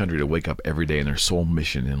 people in this country that wake up every day and their sole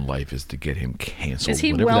mission in life is to get him canceled. Is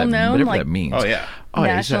he whatever well known, Whatever like- that means. Oh yeah, Oh,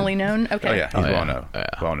 yeah, he's a- Nationally known? Okay. oh yeah, he's Oh, yeah. well known, Yeah.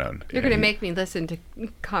 well known. you're going to make me listen to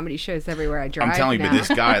comedy shows everywhere I drive. I'm telling you, now. but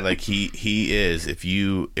this guy, like he is. If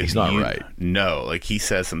He's not you right. No, like he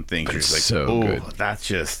says some things. You're It's just like, so oh, good. that's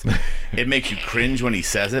just. It makes you cringe when he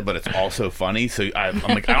says it, but it's also funny. So I'm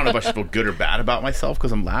like, I don't know if I should feel good or bad about myself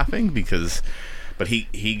because I'm laughing because. But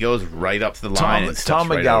he goes right up to the line. and steps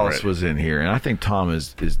Tom right over McGallis it. was in here, and I think Tom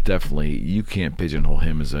is definitely, you can't pigeonhole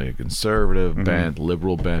him as a conservative Mm-hmm. bent,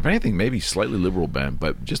 liberal bent. If anything, maybe slightly liberal bent,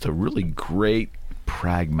 but just a really great,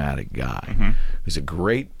 pragmatic guy. Mm-hmm. He's a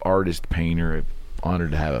great artist, painter.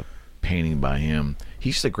 Honored to have a painting by him.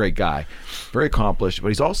 He's just a great guy, very accomplished, but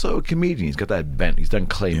he's also a comedian. He's got that bent. He's done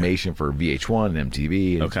claymation for VH1 and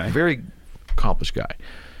MTV. And Okay. he's a very accomplished guy.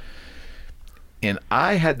 And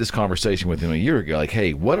I had this conversation with him a year ago, like,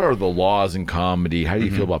 hey, what are the laws in comedy? How do you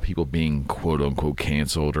feel about people being quote unquote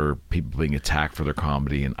canceled or people being attacked for their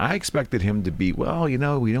comedy? And I expected him to be, well,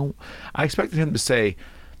 I expected him to say,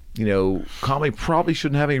 comedy probably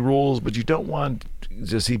shouldn't have any rules, but you don't want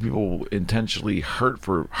to see people intentionally hurt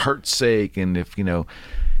for hurt's sake. And if,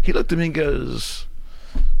 he looked at me and goes,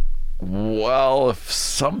 well, if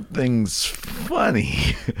something's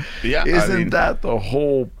funny, Yeah, I isn't mean- that the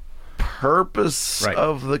whole purpose Right.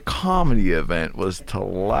 of the comedy event was to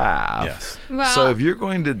laugh? Yes. Well- So if you're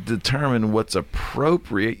going to determine what's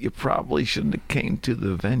appropriate, you probably shouldn't have came to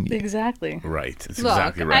the venue. Exactly. Right. It's Look,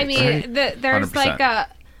 exactly right. I mean, there's 100%. like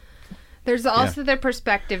there's also the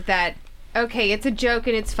perspective that okay, it's a joke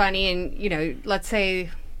and it's funny, and let's say,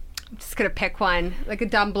 I'm just gonna pick one, like a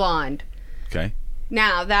dumb blonde. Okay.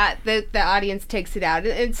 Now that the audience takes it out,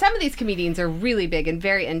 and some of these comedians are really big and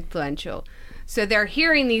very influential, so they're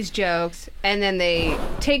hearing these jokes and then they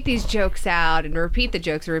take these jokes out and repeat the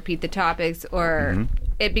jokes or repeat the topics, or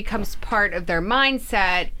it becomes part of their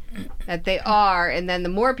mindset that they are, and then the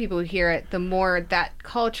more people who hear it, the more that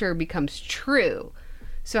culture becomes true.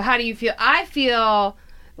 So how do you feel? I feel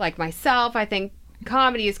like myself, I think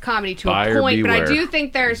comedy is comedy to Buyer a point, but I beware. do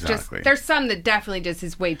think there's Exactly. there's some that definitely just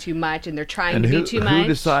is way too much, and they're trying And to who, be too who much.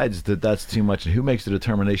 decides that that's too much, and who makes the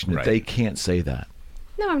determination that Right. they can't say that?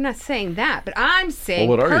 No, I'm not saying that, but I'm saying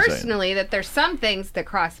Well, what are you saying? personally that there's some things that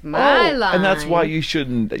cross my line. and that's why you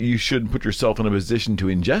shouldn't put yourself in a position to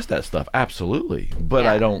ingest that stuff. Absolutely, but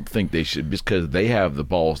Yeah. I don't think they should, because they have the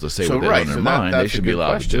balls to say So what they right. want in So their mind. They that's a should be good allowed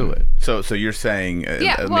question. to do it. So you're saying?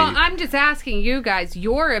 Yeah, well, I'm just asking you guys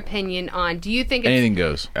your opinion on. Do you think it's Anything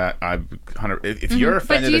goes. if you're But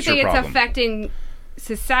offended, do you that's your think it's problem. affecting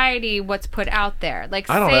society? What's put out there? Like,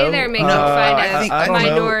 I don't say know. they're making I fun don't of know.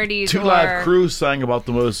 minorities Two or Live Crew sang about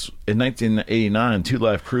the most in 1989. Two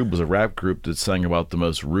Live Crew was a rap group that sang about the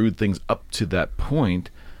most rude things up to that point.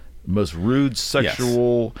 Most rude,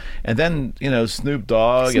 sexual, and then Snoop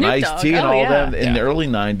Dogg and Snoop Ice Dogg, T and oh, all yeah. them in the Yeah. early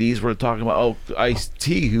 '90s. We're talking about Ice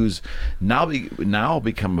T, who's now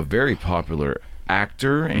become a very popular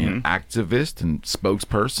actor and activist and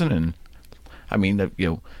spokesperson, and I mean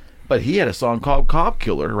but he had a song called "Cop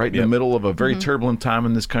Killer" right in the Yep. middle of a very turbulent time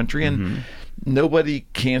in this country, and nobody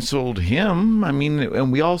canceled him. I mean,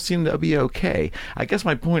 and we all seem to be okay. I guess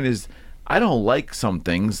my point is, I don't like some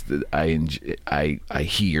things that I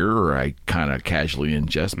hear or I kind of casually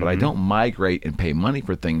ingest, but I don't migrate and pay money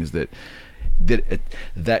for things that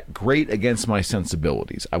grate against my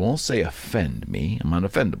sensibilities. I won't say offend me. I'm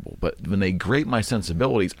unoffendable, but when they grate my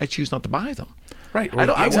sensibilities, I choose not to buy them. Right.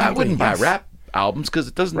 I wouldn't buy rap albums because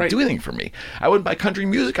it doesn't do anything for me. I wouldn't buy country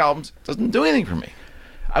music albums. It doesn't do anything for me.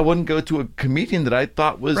 I wouldn't go to a comedian that I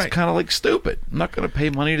thought was kind of like stupid. I'm not going to pay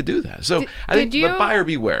money to do that. So I think the buyer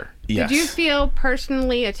beware. Yes. Did you feel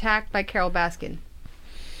personally attacked by Carol Baskin?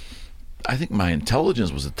 I think my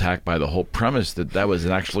intelligence was attacked by the whole premise that was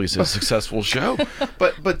actually a successful show.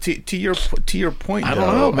 But to your point, I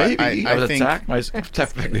don't know. Maybe I was think attacked.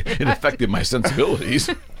 It affected my sensibilities.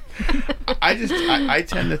 I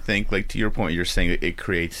tend to think, like, to your point, you're saying it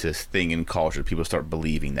creates this thing in culture. People start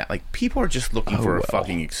believing that, like, people are just looking for a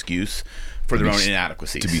fucking excuse for their own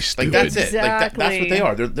inadequacies. To be stupid. Like, that's it. Like, that's what Exactly. they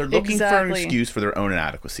are. They're looking for an Exactly. excuse for their own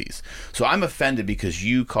inadequacies. So I'm offended because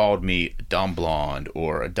you called me a dumb blonde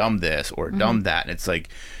or a dumb this or a dumb that, and it's like,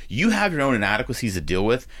 you have your own inadequacies to deal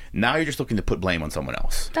with. Now you're just looking to put blame on someone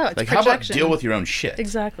else. Oh, it's like, how about projection. deal with your own shit?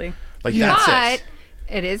 Exactly. Like, that's But it.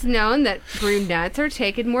 it is known that brunettes are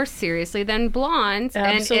taken more seriously than blondes.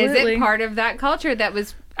 And is Absolutely. it part of that culture that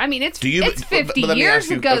was, I mean, it's Do you? it's 50 but let me years ask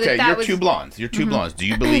you, ago okay, that you're was... two blondes. You're 2 blondes. Do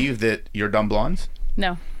you believe that you're dumb blondes?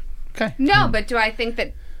 No. Okay. No, but do I think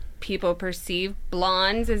that people perceive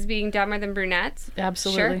blondes as being dumber than brunettes?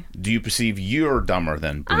 Absolutely. Sure. Do you perceive you're dumber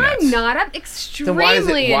than brunettes? I'm not. I'm Then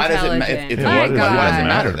extremely why does it intelligent. matter? If My why does it God.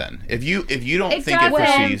 matter then? If you don't It think it doesn't,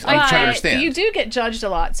 perceives, I'm trying to but understand. You do get judged a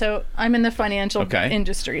lot. So I'm in the financial Okay.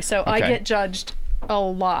 industry, so I Okay. get judged a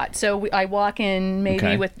lot. So I walk in maybe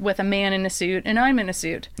Okay. with a man in a suit, and I'm in a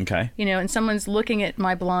suit. Okay. You know, and someone's looking at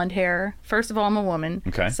my blonde hair. First of all, I'm a woman.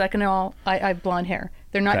 Okay. Second of all, I have blonde hair.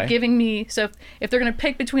 They're not Okay. giving me. So if they're going to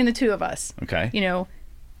pick between the two of us, Okay. you know,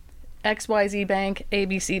 XYZ Bank,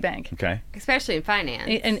 ABC Bank. Okay. Especially in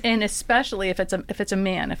finance. And especially if it's a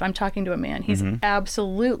man, if I'm talking to a man, he's Mm-hmm.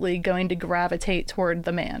 absolutely going to gravitate toward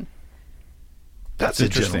the man. That's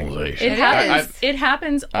interesting. generalization. It I- is. It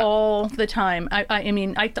happens all the time. I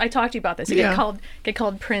mean, I talked to you about this. You Yeah. get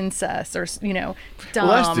called princess or dumb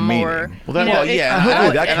Well, that's demeaning. or Well, that- you know, well, Yeah, hopefully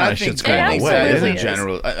and that and kind I of think shit's going that away, that is isn't in it?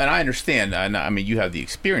 general, and I understand. And I mean, you have the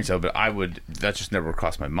experience of it. But that just never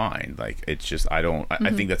crossed my mind. Like, it's just I don't.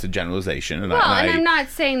 I think that's a generalization. And well, I, and I'm not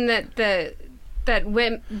saying that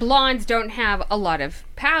blondes don't have a lot of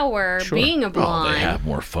power being a Oh, blonde. they have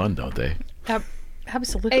more fun, don't they?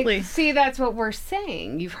 Absolutely. See, that's what we're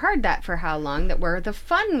saying. You've heard that for how long? That we're the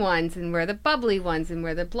fun ones, and we're the bubbly ones, and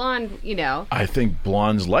we're the blonde, you know. I think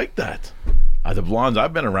blondes like that. The blondes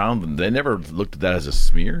I've been around, they never looked at that as a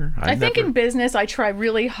smear. I think in business, I try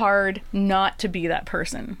really hard not to be that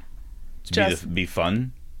person. to be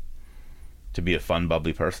fun. To be a fun,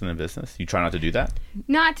 bubbly person in business, you try not to do that.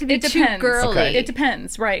 Not to be It too depends. girly. Okay. It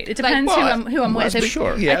depends, right? It Like, depends who I'm with. for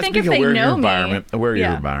sure. Yeah, I think it's if they aware of your know me, environment, aware of your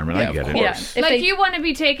yeah. environment. Yeah, I get of it. course. Yeah. If Like they- you want to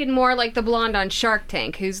be taken more like the blonde on Shark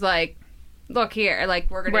Tank, who's like, "Look here, like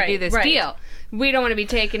we're going to do Right, this right. deal." We don't want to be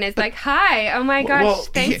taken as like, "Hi, oh my gosh,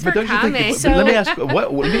 thanks for but don't you coming." think? But let me ask.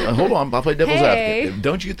 Hold on. I'll play devil's Hey. advocate.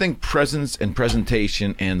 Don't you think presence and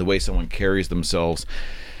presentation and the way someone carries themselves?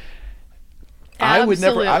 I would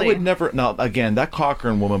Absolutely. never. Now, again, that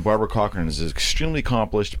Cochran woman, Barbara Cochran, is extremely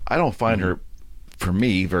accomplished. I don't find her, for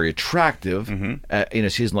me, very attractive.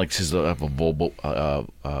 She's a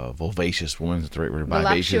volvacious woman. Is the right word?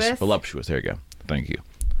 Voluptuous. Voluptuous. There you go. Thank you.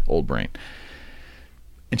 Old brain.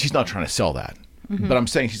 And she's not trying to sell that. But I'm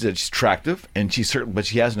saying she's attractive, and but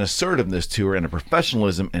she has an assertiveness to her and a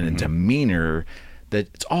professionalism and a demeanor that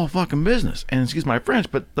it's all fucking business. And excuse my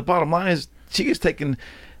French, but the bottom line is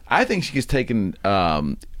I think she gets taken,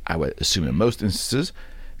 I would assume in most instances,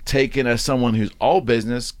 taken as someone who's all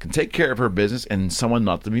business, can take care of her business, and someone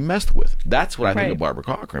not to be messed with. That's what I think Right. of Barbara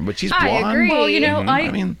Cochran. But she's I blonde. agree. Well,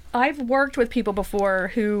 Mm-hmm. I've worked with people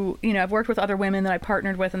before who, I've worked with other women that I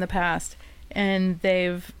partnered with in the past, and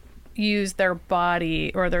they've used their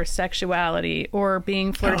body or their sexuality or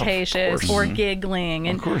being flirtatious course. or giggling,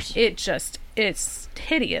 and Of course. it's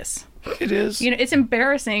hideous. It is. It's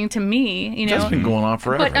embarrassing to me. That's been going on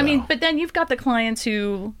forever. But I mean, though. but then you've got the clients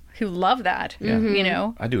who love that,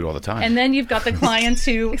 I do it all the time. and then you've got the clients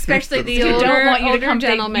who Especially the who older, don't want you to older come.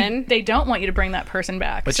 gentlemen. They don't want you to bring that person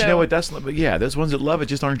back. But so, you know what? Those ones that love it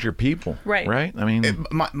just aren't your people. Right. Right? I mean,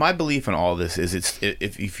 my belief in all this is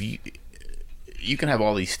if you you can have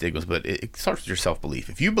all these stigmas, but it starts with your self-belief.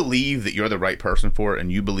 If you believe that you're the right person for it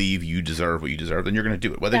and you believe you deserve what you deserve, then you're going to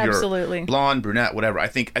do it. Whether Absolutely. you're blonde, brunette, whatever. I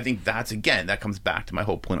think that's, again, that comes back to my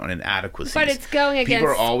whole point on inadequacy. But it's going against. People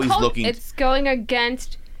are always looking. It's going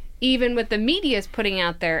against even what the media is putting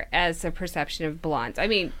out there as a perception of blondes. I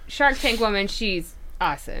mean, Shark Tank woman, she's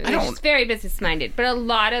awesome. She's very business minded. But a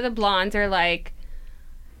lot of the blondes are like,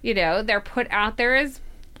 they're put out there as.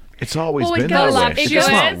 It's always Well, it been that goes way. up- It's it just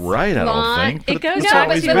goes not right, I don't blonde. think. It but goes it's up, No,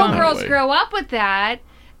 always but been little that girls way. grow up with that,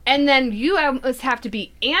 and then you almost have to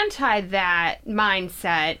be anti that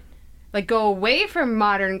mindset, like go away from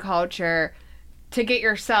modern culture to get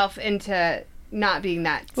yourself into not being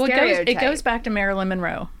that Well, stereotype. it goes back to Marilyn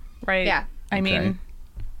Monroe, right? Yeah. I mean,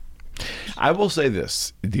 I will say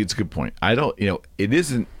this. It's a good point. I don't, it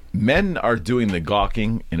isn't, men are doing the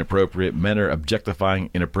gawking inappropriate, men are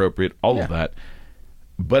objectifying inappropriate, all of that.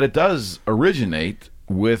 But it does originate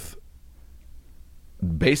with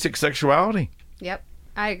basic sexuality. Yep,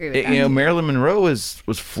 I agree with that. Marilyn Monroe was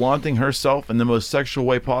flaunting herself in the most sexual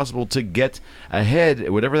way possible to get ahead,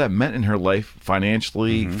 whatever that meant in her life,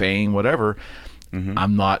 financially, fame, whatever.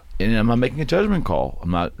 I'm not making a judgment call.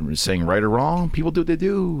 I'm not saying right or wrong. People do what they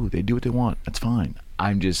do. They do what they want. That's fine.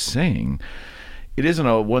 I'm just saying it isn't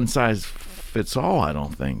a one size fits all, I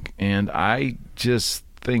don't think. And I just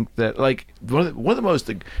think that, like, one of the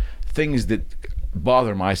most things that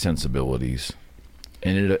bother my sensibilities,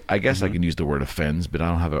 and I guess I can use the word offends, but I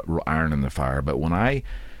don't have a iron in the fire. But when I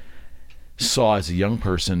saw as a young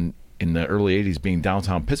person in the early 80s being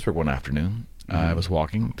downtown Pittsburgh one afternoon, I was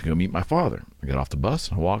walking to go meet my father. I got off the bus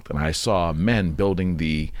and I walked, and I saw men building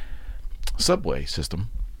the subway system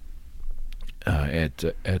at the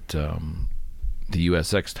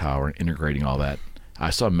USX tower, integrating all that.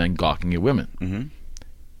 I saw men gawking at women.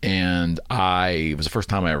 And it was the first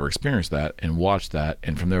time I ever experienced that and watched that.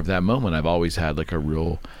 And from that moment, I've always had like a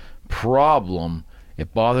real problem.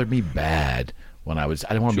 It bothered me bad when I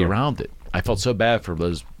didn't want to be around it. I felt so bad for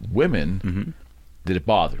those women that it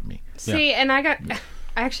bothered me. See, and I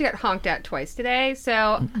actually got honked at twice today,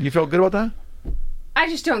 so You felt good about that? I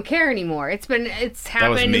just don't care anymore. It's was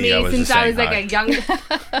happened to me. I me was since just I was saying like a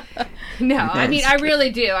young. No, I mean I really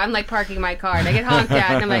do. I'm like parking my car and I get honked at,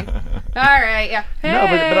 and I'm like, all right, yeah. Hey.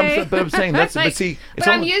 No, but I'm saying that's like, but see, it's but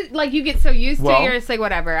I'm almost- used, like you get so used Well, to it, it's like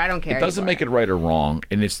whatever. I don't care. It doesn't make it right or wrong,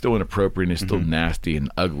 and it's still inappropriate, and it's still nasty and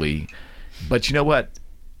ugly. But you know what?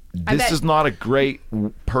 This bet- is not a great,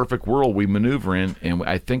 perfect world we maneuver in, and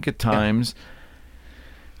I think at times,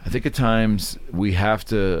 we have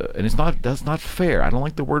to, and that's not fair. I don't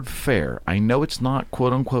like the word fair. I know it's not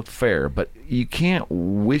quote unquote fair, but you can't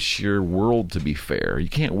wish your world to be fair. You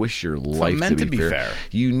can't wish your life meant to be fair.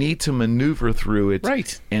 You need to maneuver through it,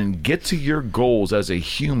 Right. and get to your goals as a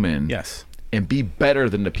human. Yes. And be better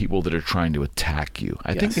than the people that are trying to attack you.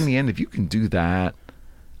 I think Yes. in the end, if you can do that,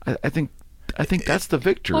 I think that's the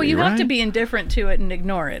victory. well, you right? have to be indifferent to it and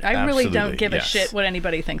ignore it. I really don't Absolutely, give a yes. shit what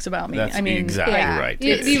anybody thinks about me. That's I mean, exactly Yeah. right.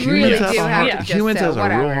 You It's- really Humans do have a have hard- to just humans say, has a real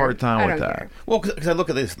whatever. hard time I with don't that. care. Well, because I look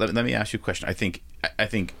at this. Let me ask you a question. I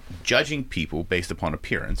think judging people based upon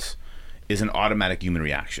appearance is an automatic human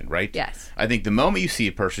reaction, right? Yes. I think the moment you see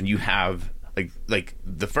a person, you have like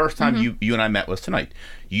the first time you and I met was tonight.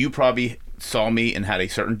 You probably saw me and had a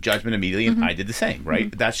certain judgment immediately, and I did the same,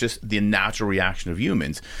 right? That's just the natural reaction of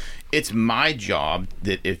humans. It's my job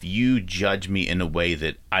that if you judge me in a way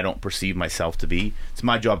that I don't perceive myself to be, it's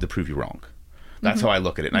my job to prove you wrong. That's how I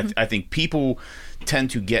look at it. And I think people tend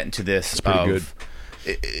to get into this. pretty good.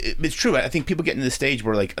 It's true. I think people get into the stage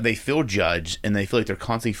where like they feel judged and they feel like they're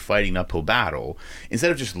constantly fighting an uphill battle instead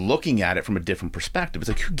of just looking at it from a different perspective. It's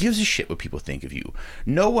like, who gives a shit what people think of you?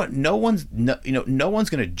 No one's going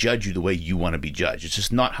to judge you the way you want to be judged. It's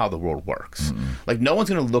just not how the world works. Like no one's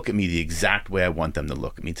going to look at me the exact way I want them to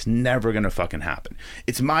look at me. It's never going to fucking happen.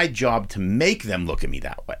 It's my job to make them look at me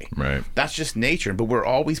that way. Right. That's just nature. But we're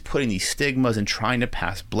always putting these stigmas and trying to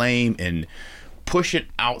pass blame and push it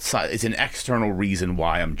outside. It's an external reason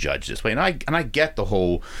why I'm judged this way, and I get the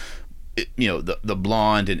whole, the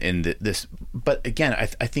blonde and this, but again, I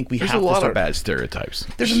think we There's have a lot to start. of bad stereotypes.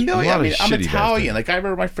 There's a million. lot I of mean, I'm shitty bad Italian. Like I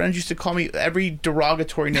remember my friends used to call me every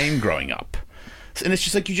derogatory name growing up, and it's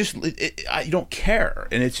just like you don't care,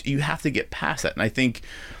 and you have to get past that. And I think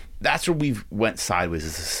that's where we've went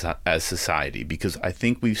sideways as society, because I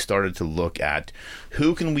think we've started to look at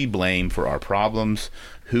who can we blame for our problems,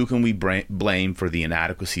 who can we blame for the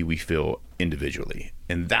inadequacy we feel individually,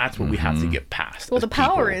 and that's what we have to get past. well, as the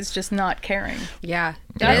power people. is just not caring. Yeah,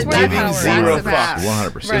 That's It- where the that's power what is. it's Zero about. fucks.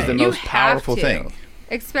 100%. Is the Right. most You have powerful to. thing.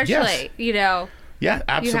 Especially, Yes. Yeah, Yeah,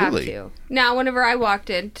 absolutely. you have to. Now, whenever I walked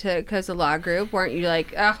into Koza Law Group, weren't you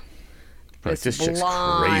like, oh, Like, this this chick's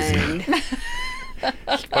blonde. crazy.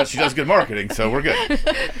 But she does good marketing, so we're good.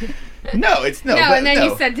 No, it's no. No, but and then no.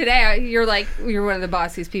 you said today you're one of the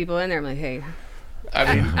bossiest people in there. I'm like, hey,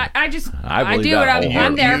 I mean, I believe do that what I'm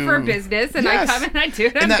wholeheartedly. there for business, and Yes. I come and I do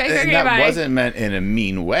it. I'm and that, like, and okay, that bye. wasn't meant in a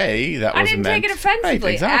mean way. That I was didn't meant take it offensively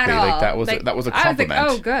right, exactly. at all. Like that was Like, that was a I was like, compliment.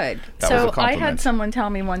 oh, good. That was a So I compliment. had someone tell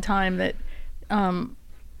me one time that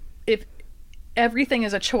if everything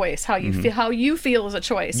is a choice, how you feel, how you feel is a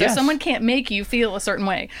choice. So Yes. someone can't make you feel a certain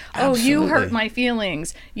way. Oh, you hurt Absolutely. my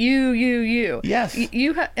feelings. You. Yes.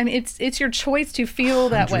 You. I mean, it's your choice to feel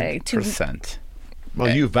that way. To Percent.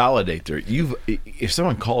 Well, you validate their. If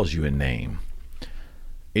someone calls you a name,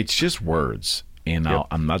 it's just words. And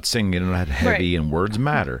I'm not saying you're not heavy, Right. and words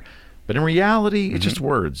matter. But in reality, it's just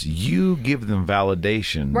words. You give them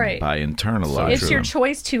validation Right. by internalizing it's your them.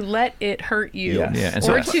 choice to let it hurt you, Yes. Yeah,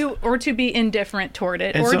 and or to be indifferent toward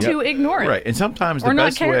it, And or some- to ignore it. Right, and sometimes the Or not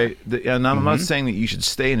best care. way. And I'm not saying that you should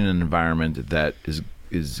stay in an environment that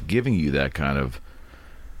is giving you that kind of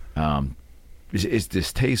is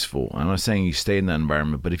distasteful. I'm not saying you stay in that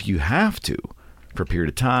environment, but if you have to for a period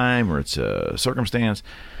of time or it's a circumstance,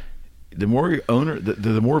 the more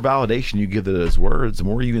the more validation you give to those words, the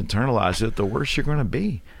more you internalize it, the worse you're going to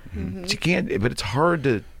be. But you can't. But it's hard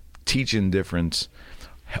to teach indifference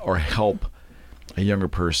or help a younger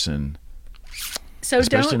person, So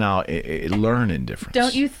especially don't now, learn indifference.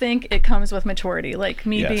 don't you think it comes with maturity? Like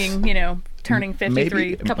me Yes. being, turning 53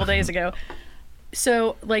 Maybe- a couple days ago.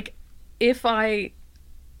 So like, if I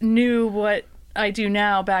knew what I do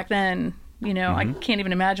now back then, I can't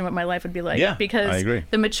even imagine what my life would be like. Yeah, because I agree.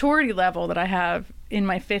 the maturity level that I have in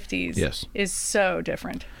my 50s Yes. is so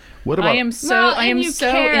different. What about I am so Well, I and am you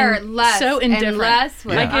so care in, less so and indifferent. less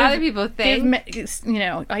what other people think.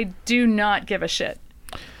 I do not give a shit.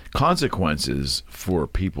 consequences for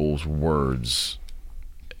people's words,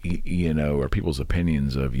 or people's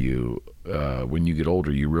opinions of you? When you get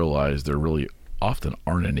older, you realize there really often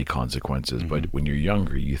aren't any consequences. But when you're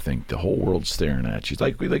younger, you think the whole world's staring at you. It's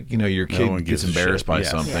like your one kid gives gets a embarrassed shit. by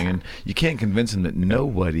Yes. something, Yeah. and you can't convince them that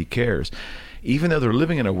nobody cares. Even though they're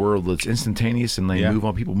living in a world that's instantaneous and they Yeah. move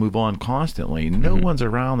on, people move on constantly. No one's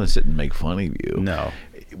around to sit and make fun of you. No.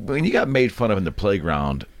 When you got made fun of in the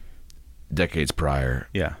playground decades prior,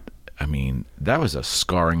 Yeah. I mean, that was a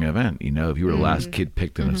scarring event. If you were the last kid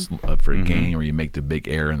picked in for a game, or you make the big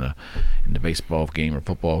error in the baseball game or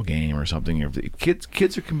football game or something. Kids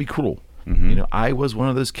can be cruel. I was one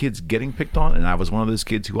of those kids getting picked on, and I was one of those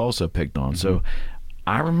kids who also picked on. So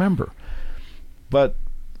I remember. But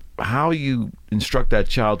how you instruct that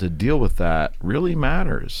child to deal with that really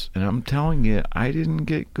matters. And I'm telling you, I didn't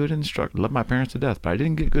get good instruction. Love my parents to death, but I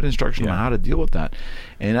didn't get good instruction on how to deal with that.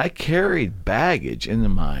 And I carried baggage into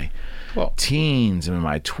my teens and in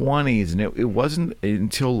my 20s, and it wasn't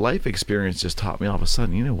until life experience just taught me all of a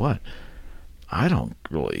sudden, you know what? I don't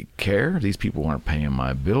really care. These people aren't paying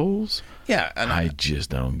my bills. Yeah. And I just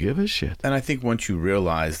don't give a shit. And I think once you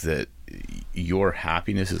realize that your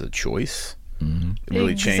happiness is a choice, it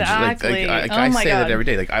really changes. Exactly. I Oh my say that God. every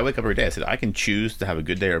day. Like, I wake up every day. I said, I can choose to have a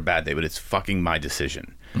good day or a bad day, but it's fucking my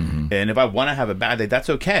decision. And if I want to have a bad day, that's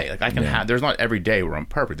okay. Like, I can have. There's not every day where I'm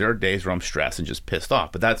perfect. There are days where I'm stressed and just pissed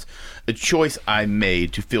off. But that's a choice I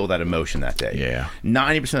made to feel that emotion that day. Yeah.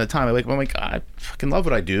 90% of the time, I wake up. I'm like, I fucking love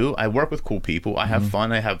what I do. I work with cool people. I have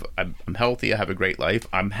fun. I'm healthy. I have a great life.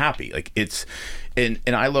 I'm happy. Like, it's. And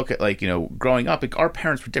I look at, growing up, like, our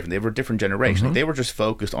parents were different. They were a different generation. Like, they were just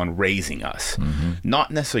focused on raising us,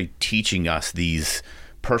 not necessarily teaching us these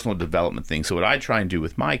personal development things. So what I try and do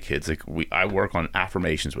with my kids, I work on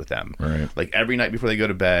affirmations with them. Right. Like, every night before they go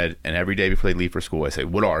to bed and every day before they leave for school, I say,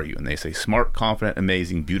 what are you? And they say, smart, confident,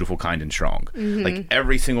 amazing, beautiful, kind, and strong. Like,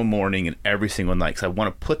 every single morning and every single night. Because I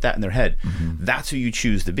want to put that in their head. That's who you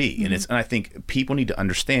choose to be. And I think people need to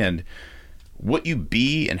understand what you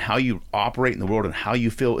be and how you operate in the world and how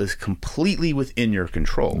you feel is completely within your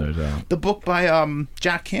control. No doubt. The book by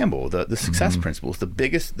Jack Campbell, the Success Principles, the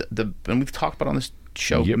biggest, and we've talked about on this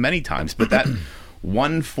show many times, but that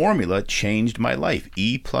one formula changed my life.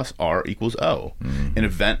 E plus R equals O. An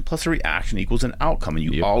event plus a reaction equals an outcome, and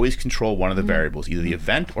you always control one of the variables, either the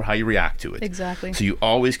event or how you react to it. Exactly. So you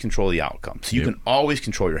always control the outcome. So you can always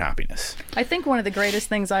control your happiness. I think one of the greatest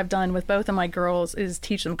things I've done with both of my girls is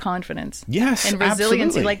teach them confidence. Yes, And resiliency.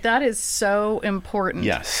 absolutely. Like, that is so important.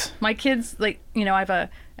 Yes. My kids, I have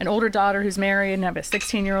an older daughter who's married, and I have a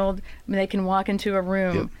 16-year-old. They can walk into a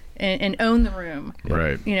room and own the room.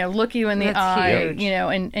 Right. Look you in the That's eye. huge.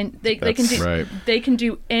 And they can do Right. they can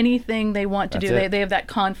do anything they want to That's do. it. They have that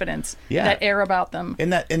confidence, Yeah. that air about them.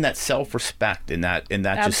 In that self-respect, in that just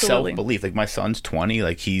Absolutely. self-belief. Like, my son's 20,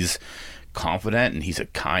 like, he's confident and he's a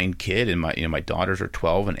kind kid, and my daughters are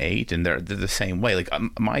 12 and 8, and they're the same way. Like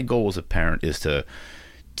my goal as a parent is to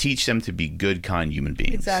teach them to be good, kind human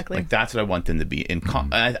beings. Exactly. Like that's what I want them to be. And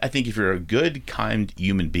I think if you're a good, kind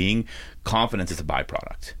human being, confidence is a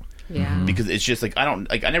byproduct. Yeah. Because it's just like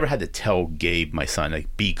I never had to tell Gabe, my son,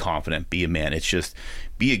 like, be confident, be a man. It's just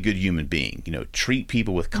be a good human being. Treat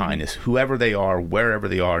people with kindness, whoever they are, wherever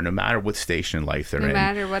they are, no matter what station in life they're in. No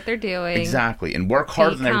matter what they're doing. Exactly. And work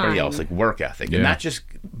harder than everybody kind. else, like work ethic. Yeah. And that just,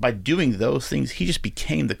 by doing those things, he just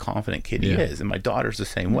became the confident kid he is. And my daughter's the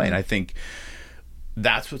same way. And I think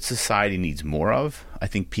that's what society needs more of. I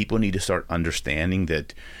think people need to start understanding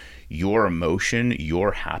that your emotion,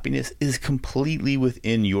 your happiness is completely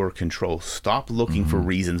within your control. Stop looking for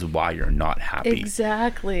reasons why you're not happy.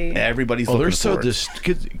 Exactly. Everybody's Oh, looking they're so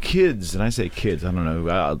for it. kids, and I say kids, I don't know,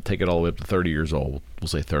 I'll take it all the way up to 30 years old. We'll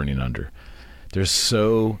say 30 and under. There's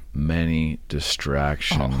so many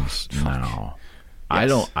distractions now.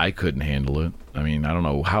 Yes. I couldn't handle it. I mean, I don't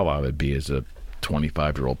know how I would be as a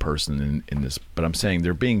 25-year-old person in this, but I'm saying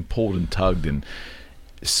they're being pulled and tugged, and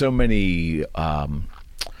so many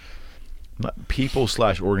people /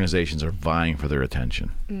 organizations are vying for their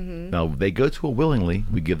attention. Now they go to it willingly.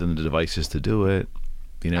 We give them the devices to do it.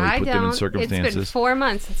 We I put don't. them in It's circumstances. been 4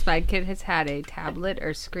 months since my kid has had a tablet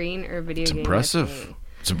or screen or video It's game. impressive. with me.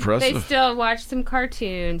 It's impressive. They still watch some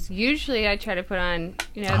cartoons. Usually I try to put on,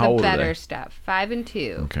 How old the are they? better stuff. 5 and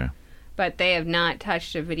 2. Okay. But they have not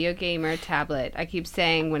touched a video game or a tablet. I keep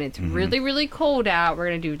saying when it's really, really cold out, we're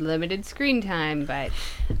going to do limited screen time. But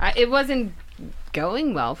it wasn't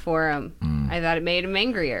going well for them. I thought it made them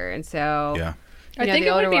angrier. And so... Yeah. I think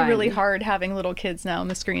the it would older be really one- hard having little kids now in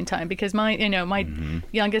the screen time because my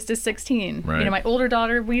youngest is 16. Right. My older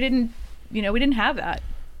daughter, we didn't have that.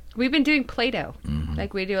 We've been doing Play-Doh.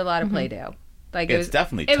 Like, we do a lot of Play-Doh. Like, It's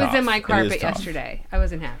definitely It was tough. in my It is carpet tough. yesterday. I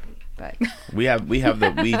wasn't happy, but... We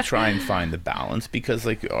try and find the balance because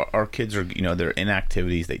like our kids are, they're in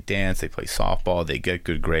activities, they dance, they play softball, they get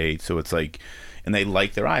good grades. So it's like, and they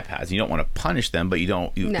like their iPads. You don't want to punish them, but you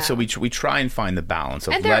don't. No. So we try and find the balance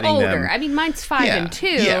of And they're letting older. them. I mean, mine's 5 and 2.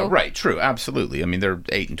 Yeah, right, true, absolutely. I mean, they're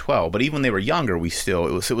 8 and 12, but even when they were younger, it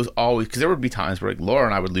was always, because there would be times where like Laura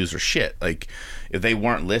and I would lose her shit. Like if they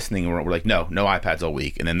weren't listening, we're like, no iPads all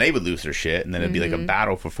week, and then they would lose their shit, and then it'd be like a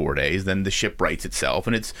battle for 4 days. Then the ship rights itself,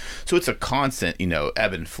 and it's a constant,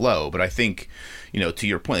 ebb and flow. But I think, to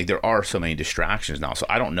your point, like there are so many distractions now. So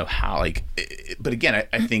I don't know how, but again,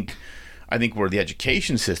 I think where the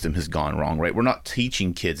education system has gone wrong, right? We're not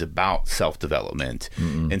teaching kids about self-development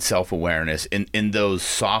and self-awareness and those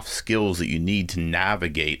soft skills that you need to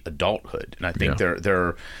navigate adulthood. And I think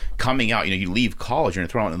they're coming out, you leave college, you're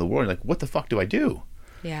thrown out in the world, you're like, what the fuck do I do?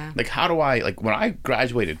 Yeah. Like, how do I, like, when I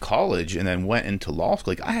graduated college and then went into law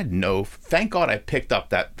school, like, I had thank God I picked up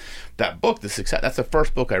that book, The Success. That's the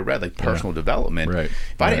first book I read, like, personal development. Right.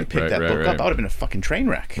 If I didn't pick that book up, I would have been a fucking train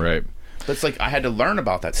wreck. Right. But it's like, I had to learn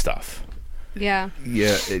about that stuff. Yeah.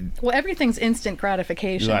 Yeah. Well, everything's instant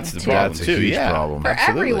gratification. That's the too. problem, That's a too. huge Yeah. problem. For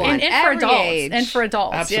Absolutely. everyone. And for Every adults. age. And for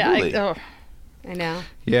adults. Absolutely. Yeah. I know.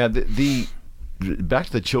 Yeah, the back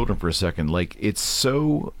to the children for a second. Like, it's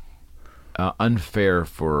so unfair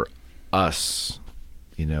for us,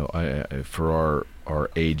 for our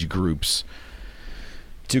age groups,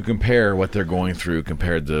 to compare what they're going through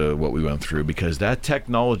compared to what we went through, because that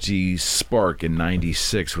technology spark in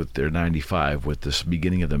 96 with their 95 with this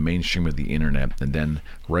beginning of the mainstream of the internet, and then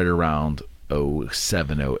right around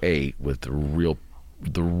 07, 08 with the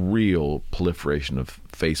real proliferation of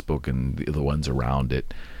Facebook and the ones around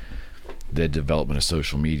it, the development of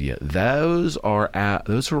social media, those are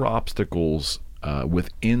obstacles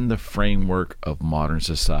within the framework of modern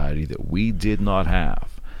society that we did not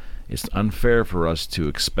have. It's unfair for us to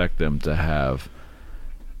expect them to have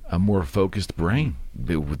a more focused brain.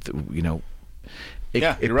 It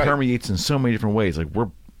You're right. permeates in so many different ways. Like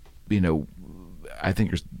I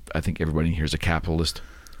think everybody here is a capitalist.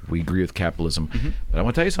 We agree with capitalism, but I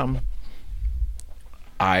want to tell you something.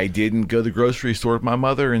 I didn't go to the grocery store with my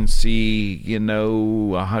mother and see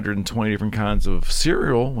 120 different kinds of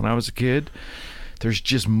cereal when I was a kid. There's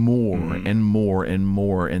just more and more and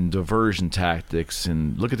more, and diversion tactics,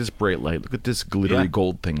 and look at this bright light, look at this glittery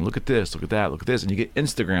gold thing, look at this, look at that, look at this. And you get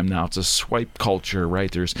Instagram now, it's a swipe culture,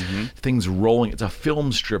 right? There's things rolling, it's a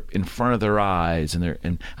film strip in front of their eyes,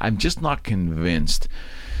 and I'm just not convinced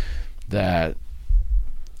that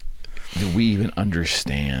we even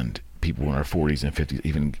understand, people in our 40s and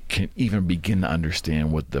 50s can even begin to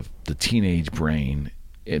understand what the teenage brain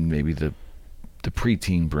and maybe the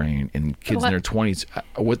preteen brain and kids in their 20s,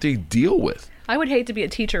 what they deal with. I would hate to be a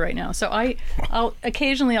teacher right now. So I'll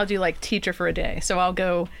occasionally do like teacher for a day. So I'll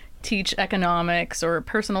go teach economics or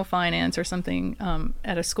personal finance or something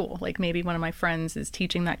at a school. Like maybe one of my friends is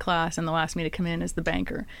teaching that class and they'll ask me to come in as the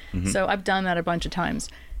banker. So I've done that a bunch of times.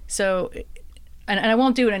 So, and I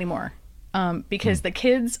won't do it anymore because the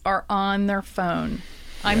kids are on their phone.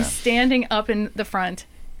 I'm standing up in the front.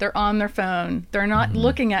 They're on their phone. They're not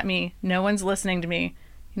looking at me. No one's listening to me.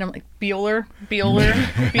 You know, I'm like, Bueller.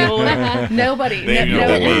 Nobody. They have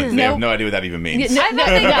no words. They have no idea what that even means. None.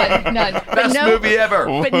 But Best movie ever.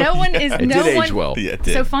 But no one is. It no did one, age well. Yeah, it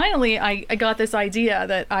did. So finally, I got this idea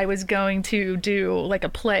that I was going to do like a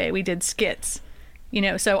play. We did skits, you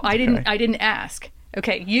know. So I didn't ask.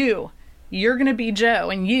 Okay, you're gonna be Joe,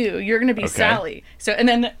 and you're gonna be Sally. So and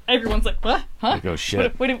then everyone's like, what? Huh? Like, oh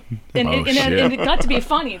shit. And shit. it got to be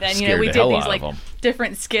funny. Then you know Scared we the did hell these out like of 'em.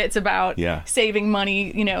 different skits about saving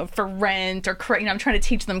money, you know, for rent or you know, I'm trying to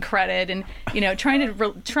teach them credit and you know trying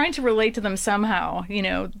to relate to them somehow, you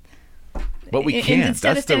know. But we can't.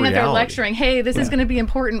 Instead That's of standing the up there reality. lecturing, hey, this is going to be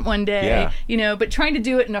important one day, Yeah. you know, but trying to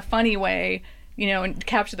do it in a funny way, you know, and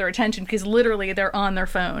capture their attention because literally they're on their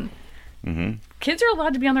phone. Kids are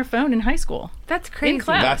allowed to be on their phone in high school. That's crazy. In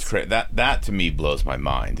class. That's crazy. That to me blows my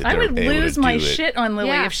mind. That I they're would able to lose do my it. shit on Lily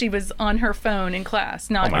Yeah. if she was on her phone in class,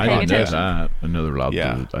 not my I paying didn't know attention. that. I know they're allowed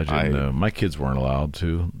Yeah, to. I didn't know. My kids weren't allowed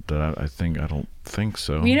to. That I don't think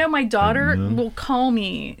so. You know, my daughter will call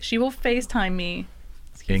me. She will FaceTime me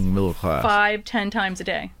in middle class. 5-10 times a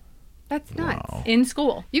day That's nuts. Wow. in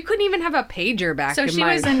school. You couldn't even have a pager back So in she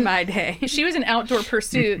my, was in my day. She was in outdoor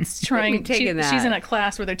pursuits trying. taking that. She's in a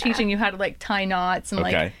class where they're teaching you how to like tie knots and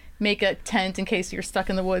Okay. like make a tent in case you're stuck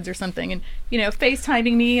in the woods or something. And you know,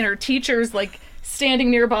 FaceTiming me and her teachers like standing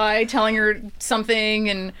nearby telling her something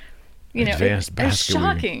and you know, Advanced it's basket weaving.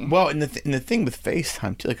 shocking. Well, and the thing with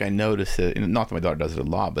FaceTime too, like I notice it. And not that my daughter does it a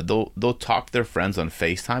lot, but they'll talk to their friends on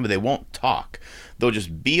FaceTime, but they won't talk. They'll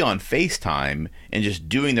just be on FaceTime and just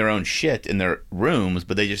doing their own shit in their rooms,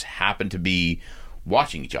 but they just happen to be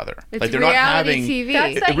watching each other. It's like they're not having. reality TV.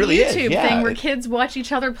 That's It that really is, YouTube yeah. thing where kids watch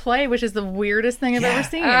each other play, which is the weirdest thing I've ever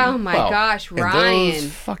seen. Oh my Well, gosh, and Ryan.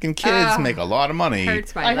 those fucking kids make a lot of money.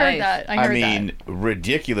 Hurts my I life. heard that. I I heard mean,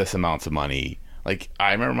 ridiculous amounts of money. Like,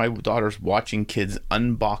 I remember my daughters watching kids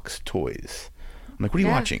unbox toys. I'm like, what are you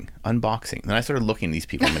Yeah. watching? Unboxing. And then I started looking at these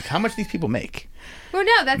people. I'm like, how much do these people make? Well,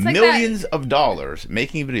 no, that's like Millions of dollars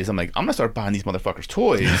making videos. I'm like, I'm going to start buying these motherfuckers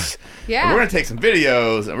toys. Yeah. And we're going to take some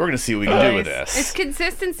videos and we're going to see what we can do with this. It's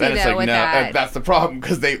consistency, Then it's though, like, with no, that. that's the problem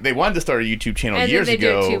because they wanted to start a YouTube channel And then years they do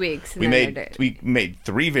it ago. 2 weeks, and We then they're made dead. we made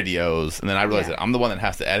 3 videos, and then I realized Yeah. that I'm the one that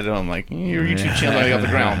has to edit them. I'm like, your YouTube channel's already off the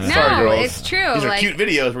ground. No, Sorry, girls. it's true, These are like- cute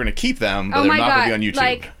videos. We're gonna keep them, but Oh they're my not god! gonna be on YouTube.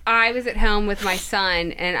 Like I was at home with my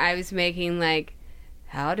son, and I was making like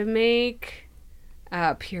how to make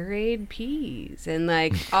pureed peas and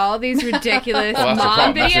like all these ridiculous Well, that's the mom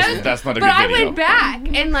problem. That's videos. just- that's not a but good I video. went back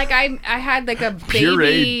and like I had like a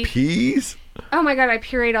baby. Pureed peas. Oh my god! I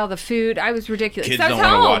pureed all the food. I was ridiculous. Kids So I was don't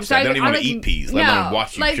wanna home, watch so that. They don't even I, wanna like, eat peas, let alone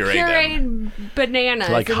watch you like puree them. pureed bananas.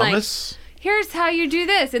 Like and, hummus. here's how you do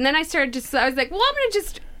this. And then I started just, I was like, well, I'm going to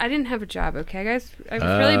just, I didn't have a job, okay, guys? I was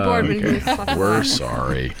really bored when Okay. this stuff We're was on.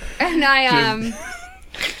 sorry. And I,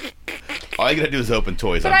 All you gotta do is open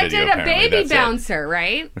toys but on I video. did a apparently. baby That's it. bouncer,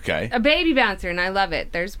 right? Okay. A baby bouncer, and I love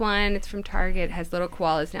it. There's one, it's from Target, it has little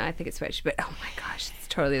koalas now. I think it's switched, but oh my gosh, it's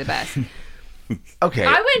totally the best. Okay.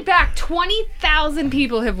 I went back, 20,000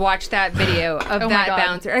 people have watched that video of Oh my that God.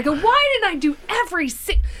 bouncer. I go, why didn't I do every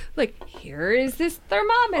like, here is this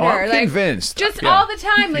thermometer. Oh, I'm like, convinced. Just Yeah. all the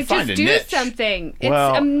time, like, find just a do niche. something. It's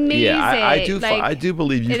well, amazing. Yeah, I do. Like, I do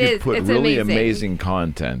believe you it could is. put It's really amazing. amazing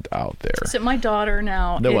content out there. So my daughter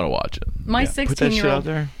now. They want to watch it. My Put that shit 16-year-old out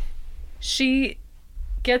there. She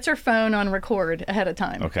gets her phone on record ahead of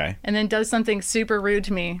time. Okay. And then does something super rude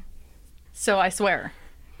to me. So I swear.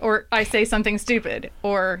 Or I say something stupid.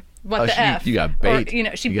 Or what Oh, the F. you got Or, bait. you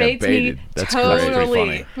know, she You got baits baited. me That's great. That's pretty totally.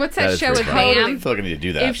 funny. What's That that is show pretty with funny. Pam? I feel like I need to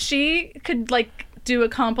do that. If she could like do a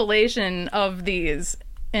compilation of these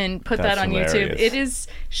and put That's that on YouTube, hilarious. it is.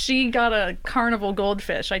 She got a carnival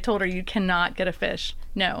goldfish. I told her you cannot get a fish.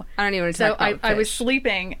 No. I don't even want to So talk about I was fish.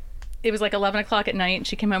 sleeping. It was like 11 o'clock at night, and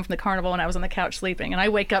she came home from the carnival, and I was on the couch sleeping. And I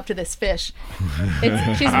wake up to this fish. She's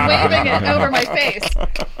waving it over my face.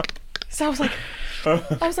 So I was like,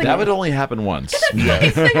 That would only happen once. thing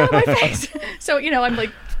on my face. So, you know, I'm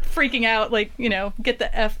like freaking out, like, you know, get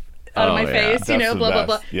the F out of Oh, my yeah. face, you That's know, the blah, blah,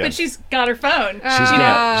 blah. best. Yes. But she's got her phone. She's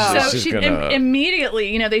gonna. So she's she gonna.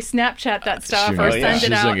 immediately, you know, they Snapchat that stuff she's or gonna- send she's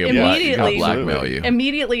it out gonna immediately. blackmail you.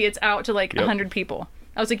 Immediately, it's out to like 100 people.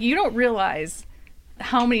 I was like, you don't realize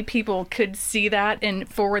how many people could see that and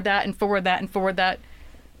forward that and forward that and forward that.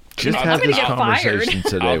 Just I'm had gonna this get fired. conversation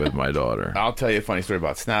today with my daughter. I'll tell you a funny story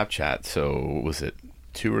about Snapchat. So what was it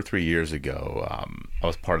 2 or 3 years ago, I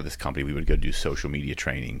was part of this company. We would go do social media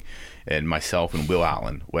training, and myself and Will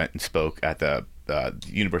Allen went and spoke at the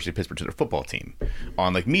University of Pittsburgh to their football team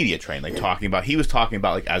on like media training, like he was talking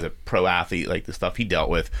about like as a pro athlete, like the stuff he dealt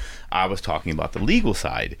with. I was talking about the legal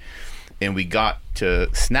side, and we got to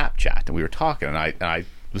Snapchat and we were talking, and I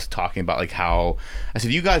was talking about like how I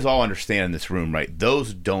said, you guys all understand in this room, right?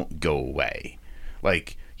 Those don't go away.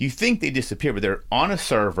 Like, you think they disappear, but they're on a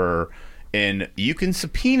server, and you can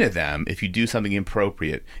subpoena them if you do something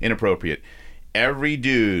inappropriate. Every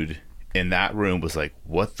dude in that room was like,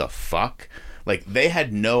 what the fuck? Like, they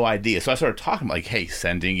had no idea. So I started talking about, like, hey,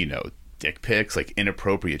 sending, dick pics, like,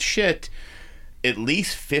 inappropriate shit. At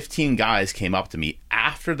least 15 guys came up to me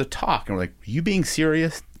after the talk and were like, are you being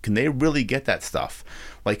serious? Can they really get that stuff?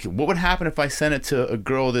 Like, what would happen if I sent it to a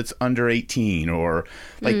girl that's under 18? Or,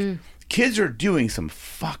 like, kids are doing some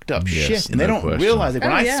fucked up shit, and they don't realize it.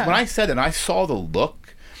 When I said that, and I saw the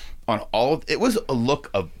look on all of it, was a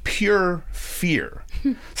look of pure fear.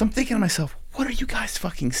 So I'm thinking to myself, what are you guys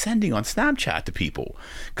fucking sending on Snapchat to people?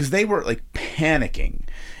 Because they were like panicking.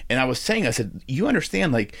 And I said, you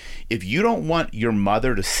understand, like, if you don't want your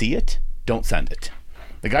mother to see it, don't send it.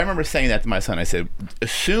 Like, I remember saying that to my son. I said,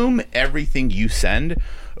 assume everything you send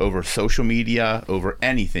over social media, over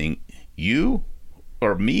anything, you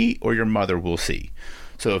or me or your mother will see.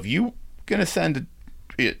 So if you're going to send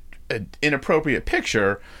an inappropriate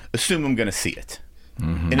picture, assume I'm going to see it.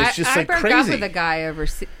 Mm-hmm. And it's just like crazy. I broke up with a guy over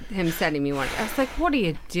him sending me one. I was like, what are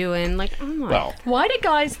you doing? Like, oh my. Well, why do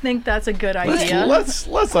guys think that's a good idea? Let's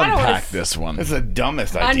unpack this one. It's the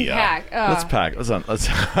dumbest idea. Unpack. Let's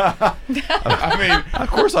I mean, of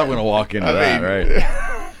course I'm going to walk into that, right?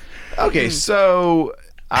 Yeah. Okay, so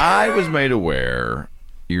I was made aware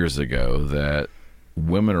years ago that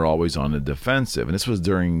women are always on the defensive, and this was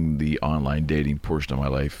during the online dating portion of my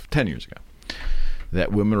life 10 years ago,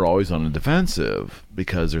 that women are always on the defensive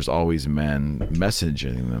because there's always men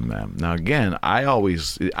messaging them. Now, again,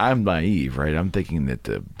 I'm naive, right? I'm thinking that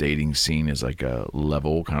the dating scene is like a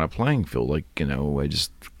level kind of playing field. Like, I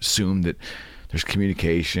just assumed that there's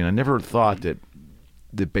communication. I never thought that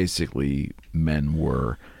basically men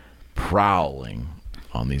were prowling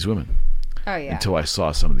on these women. Oh, yeah. Until I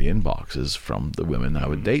saw some of the inboxes from the women I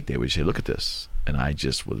would date. They would say, look at this. And I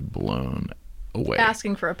just was blown away.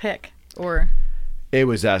 Asking for a pic, or... It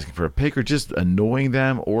was asking for a pic, or just annoying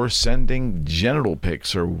them, or sending genital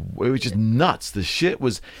pics, or it was just nuts. The shit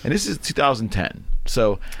was, and this is 2010.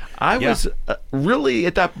 So I was really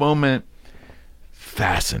at that moment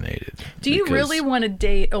fascinated. Do you really want to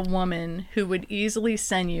date a woman who would easily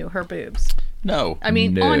send you her boobs? No. I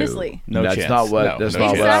mean, No. honestly. No that's chance. not what. No, That's no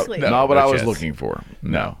not chance. what. Exactly. Not what No I was chance. looking for.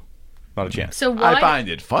 No. Not a chance. So why? I find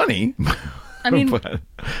it funny. I mean, but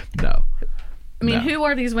no. No. who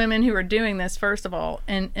are these women who are doing this, first of all?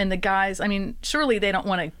 And the guys, I mean, surely they don't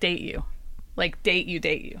want to date you. Like, date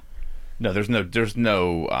you. No, there's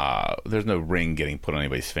no ring getting put on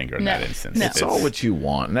anybody's finger in that instance. No. It's all what you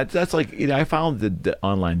want, and that's like, I found the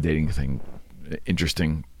online dating thing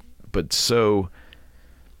interesting, but so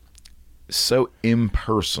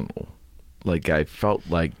impersonal. Like, I felt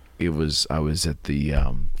like I was at the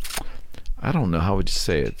I don't know, how would you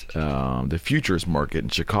say it, the futures market in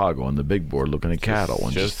Chicago on the big board looking at cattle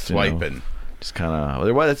and just swiping. Just kind of,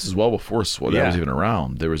 this is well before that was even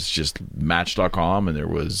around. There was just Match.com, and there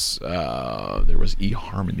was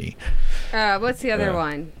eHarmony. What's the other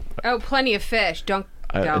one? Oh, Plenty of Fish. Don't.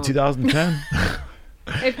 2010.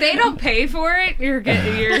 If they don't pay for it, you're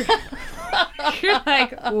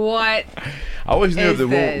like, what? I always knew if the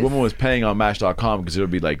this? woman was paying on Match.com, because it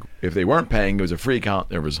would be like, if they weren't paying, it was a free account.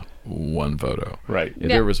 There was one photo. Right. If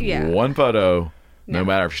there was one photo, no No.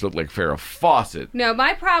 matter if she looked like Farrah Fawcett, No,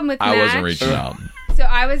 my problem with I Match. wasn't reaching out. So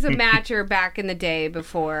I was a matcher back in the day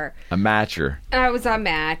before. A matcher. And I was on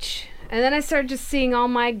Match. And then I started just seeing all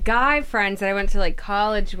my guy friends that I went to like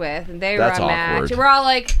college with, and they That's were on awkward. Match. And we're all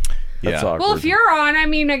like, That's Yeah. awkward. well, if you're on, I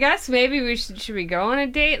mean, I guess maybe we should we go on a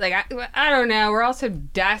date? Like, I don't know. We're all so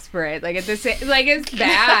desperate. Like, at this, like, it's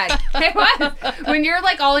bad. It was. When you're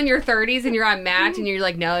like all in your 30s and you're on Match and you're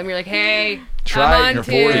like, no, and you're like, hey, Try it I'm in on your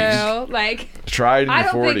too. 40s. Like, Try it in I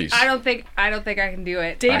your don't 40s. think I don't think I can do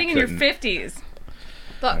it. Dating in your couldn't. 50s.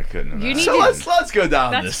 Look, I couldn't have you that. need So to. let's go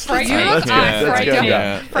down That's this. frightening. You Let's look go down. frightening.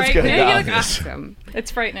 Let's go Frightening. You down look this. awesome.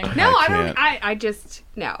 It's frightening. No, I can't. don't. I just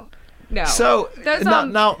no. So Those,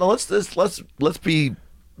 now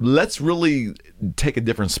let's really take a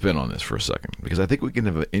different spin on this for a second, because I think we can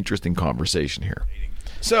have an interesting conversation here.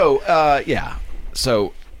 So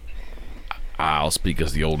so I'll speak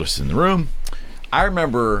as the oldest in the room. I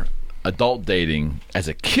remember adult dating as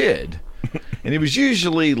a kid And it was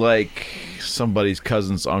usually like somebody's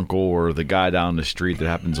cousin's uncle or the guy down the street that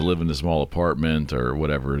happens to live in a small apartment or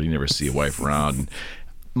whatever. You never see a wife around. And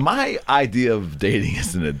my idea of dating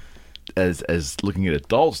as looking at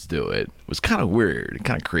adults do it was kind of weird and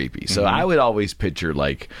kind of creepy. So I would always picture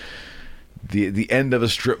like the end of a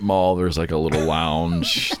strip mall. There's like a little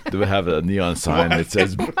lounge that would have a neon sign that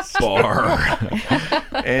says bar,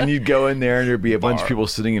 and you'd go in there and there'd be a bunch of people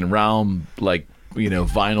sitting in round like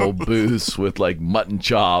vinyl booths with like mutton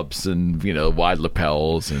chops and wide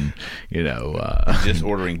lapels and Just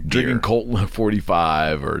ordering beer. drinking Colt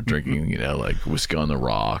 45 or drinking like whiskey on the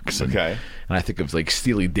rocks. And, Okay. and I think of like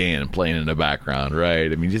Steely Dan playing in the background,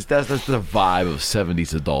 right? I mean, just that's the vibe of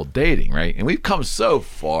 70s adult dating, right? And we've come so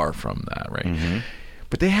far from that, right?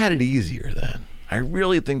 But they had it easier then. I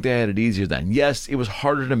really think they had it easier then. Yes, it was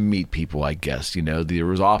harder to meet people, I guess. There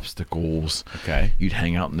was obstacles. Okay. You'd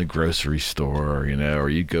hang out in the grocery store, or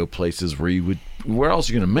you'd go places where where else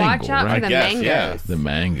are you going to mingle, Watch out right? for the guess, mangoes. yeah. The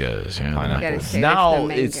mangoes, yeah. Pineapples. Gotta stay Now away from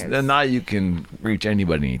the it's mangoes. now you can reach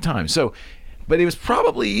anybody anytime. So, but it was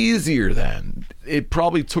probably easier then. It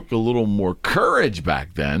probably took a little more courage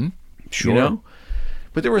back then. Sure.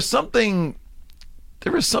 But there was something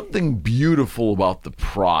beautiful about the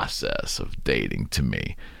process of dating to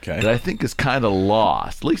me Okay. that I think is kind of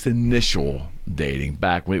lost. At least initial dating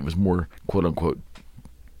back when it was more quote unquote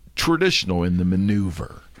traditional in the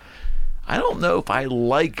maneuver. I don't know if I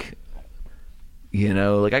like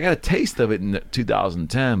I got a taste of it in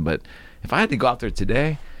 2010, but if I had to go out there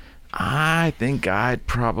today, I think I'd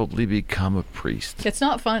probably become a priest. It's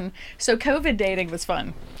not fun. So COVID dating was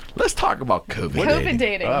fun. Let's talk about COVID COVID dating.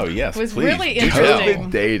 dating Oh, yes, was please. really Do tell. interesting.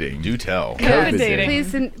 COVID dating. Do tell. COVID COVID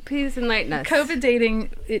dating. Please enlighten us. COVID dating,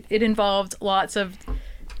 it involved lots of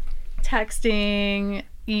texting,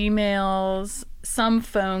 emails, some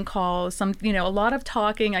phone calls, some a lot of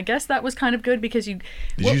talking. I guess that was kind of good because Did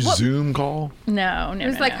you Zoom call? No, It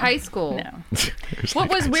was like high school. No. What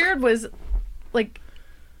was weird was, like,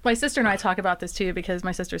 my sister and I talk about this too because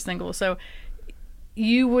my sister's single. So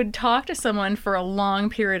you would talk to someone for a long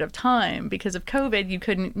period of time because of COVID. You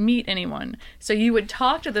couldn't meet anyone. So you would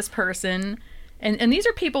talk to this person. And these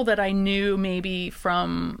are people that I knew maybe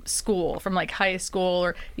from school, from like high school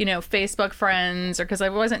or, Facebook friends, or because I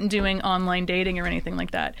wasn't doing online dating or anything like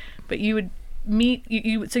that. But you would meet,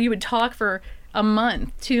 so you would talk for a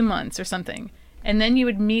month, 2 months or something. And then you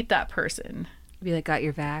would meet that person. Be like, got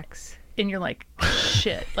your vax. And you're like,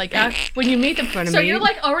 shit. Like, when you meet them, Wanna so meet? you're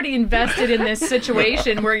like already invested in this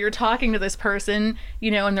situation where you're talking to this person,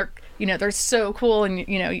 and they're so cool, and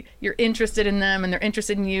you're interested in them, and they're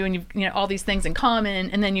interested in you, and you've all these things in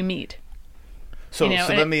common, and then you meet. So,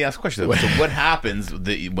 and let me ask a question. So what happens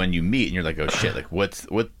when you meet and you're like, oh shit? Like, what's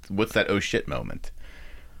that oh shit moment?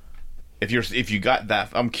 If you got that,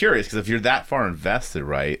 I'm curious because if you're that far invested,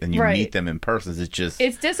 right, and you Right. meet them in person, it's just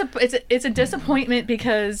It's a disappointment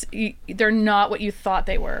because they're not what you thought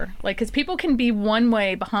they were. Like, because people can be one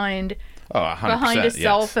way behind 100%, a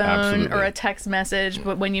cell yes, phone absolutely. or a text message,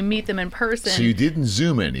 but when you meet them in person, So you didn't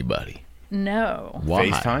Zoom anybody? no, Why?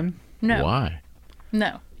 FaceTime. no, Why?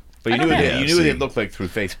 no. But I you knew don't what know. it, you knew what it looked like through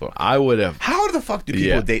Facebook. I would have. How the fuck do people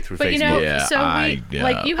Yeah. date through But Facebook? Yeah, so I-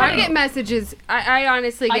 like you I have get messages. I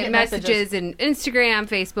honestly I get, get messages in Instagram,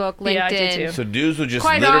 Facebook, LinkedIn. Yeah, I do too. So dudes would just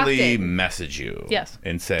Quite literally often. message you, Yes.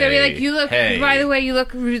 and say, They'll be like, "You look. hey. By the way, you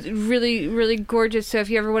look really, really gorgeous. So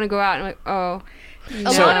if you ever want to go out," I'm like, "Oh."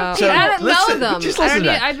 No. lot of people- I don't listen, know them. Just I listen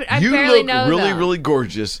don't to that. even- I you barely look know really, them. really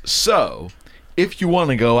gorgeous. So, if you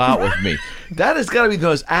want to go out with me, that has got to be the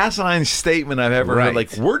most asinine statement I've ever Right. heard.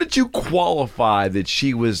 Like, where did you qualify that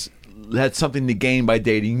she had something to gain by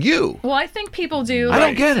dating you? Well, I think people do. I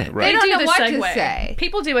don't get it. Right. They don't do know the what to segue. say.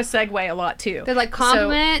 People do a segue a lot too. They like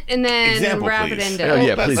compliment and then Example, wrap please. it into. Oh,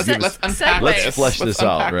 yeah, Let's- please let's, give let's us- unpack Let's this. flesh Let's this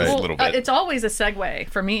out, unpack right. this a Well, little bit. it's always a segue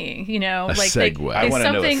for me, A like segue. I it's wanna know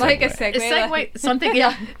a something segue. Like a a segue. segue, something,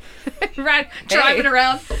 yeah, Right. driving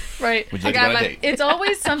around, right? Would you like to go on a date? It's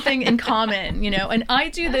always something in common, and I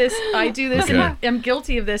do this, Okay. and I'm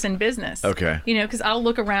guilty of this in business. Okay. Because I'll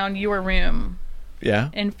look around your room Yeah.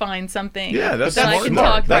 and find something Yeah, that's that I smart. can Smart.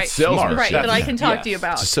 talk That's salesmanship. right, that I Yes. can talk to you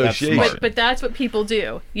about. It's association. That's smart. But that's what people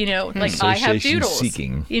do, like I have Association doodles,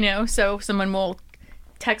 seeking. so someone will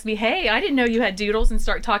text me, hey, I didn't know you had doodles, and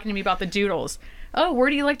start talking to me about the doodles. Oh, where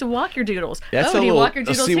do you like to walk your doodles? That's oh, a do you little. walk your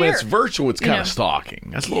doodles See, here? when it's virtual, it's kind know. of stalking.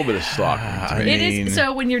 That's a little bit of stalking. To me. It is.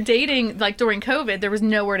 So when you're dating, like during COVID, there was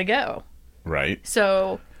nowhere to go. right.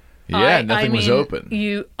 So Yeah, nothing was open.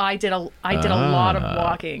 I did a lot of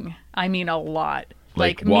walking. I mean, a lot.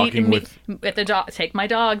 Like walking meet at the dog. Take my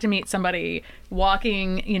dog to meet somebody.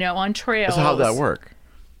 Walking, on trails. So how'd that work?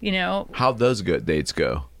 You know, How'd those dates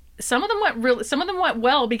go? some of them went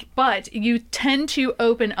well, but you tend to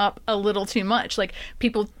open up a little too much. Like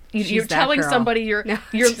people, you're that telling girl. somebody you're No,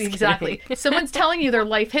 just exactly. kidding. Someone's telling you their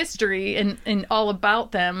life history and all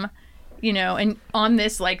about them. And on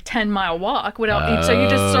this like 10-mile walk without, so you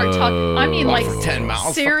just start talking. I mean, like for 10 miles,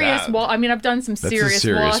 fuck serious that. walk. I mean, I've done some That's serious a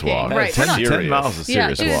serious walking, walk. right? 10, We're not- 10 miles is a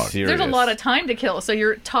serious dude, walk. Serious. there's a lot of time to kill, so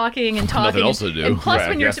you're talking and talking. Nothing else to do. And plus, Right,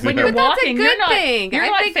 when you're yes. when you're But that's a walking, good you're not thing. you're I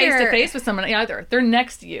not think face to you're- face with someone either. They're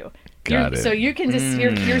next to you. Got it. So you can just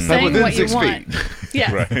you're But saying within what you 6 want. feet.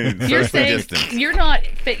 Yeah, Right. you're Social saying distance. you're not.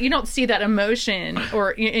 You don't see that emotion,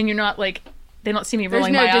 and you're not like. They don't see me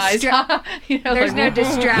rolling no my eyes. There's no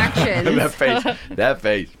distractions. that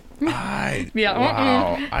face. Yeah.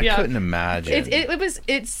 Wow. I Yeah. couldn't imagine.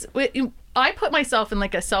 I put myself in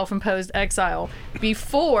like a self-imposed exile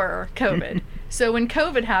before COVID. So when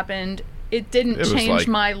COVID happened, it didn't was change like-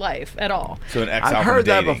 my life at all. So an exile I've from heard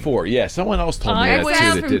that dating. before. Yeah, someone else told me I that was too.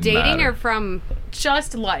 Exile That from didn't dating matter. or from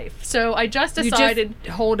Just life. So I just you decided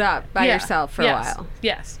just hold up by Yeah. yourself for Yes. a while.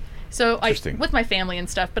 Yes. So Interesting. with my family and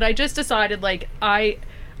stuff, but I just decided like I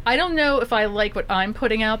don't know if I like what I'm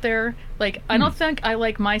putting out there. Like I don't think I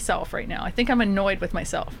like myself right now. I think I'm annoyed with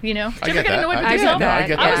myself. Do you I ever get get that. annoyed with I get yourself? that. I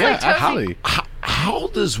get I that. was Yeah, like, totally- absolutely. How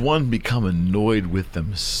does one become annoyed with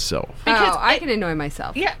themselves? Because I can annoy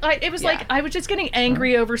myself. Yeah, it was Yeah. like I was just getting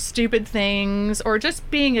angry over stupid things or just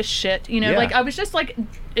being a shit. Yeah. Like I was just like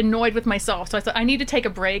annoyed with myself. So I thought I need to take a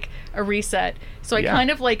break, a reset. So I Yeah. kind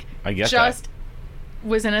of like I get just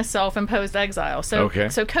was in a self-imposed exile. So Okay.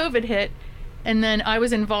 so COVID hit, and then I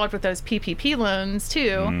was involved with those PPP loans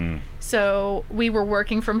too. So we were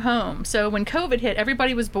working from home. So when COVID hit,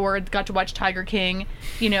 everybody was bored, got to watch Tiger King,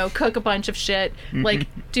 cook a bunch of shit, like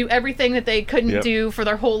do everything that they couldn't Yep. do for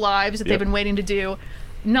their whole lives that Yep. they've been waiting to do.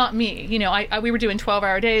 Not me. We were doing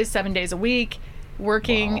 12-hour days, 7 days a week,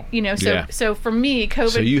 working, so Yeah. so for me, COVID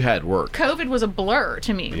So you had work. COVID was a blur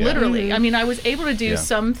to me, Yeah. literally. I mean, I was able to do Yeah.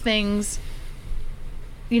 some things,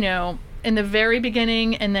 in the very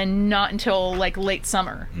beginning, and then not until like late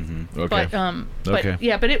summer. Okay.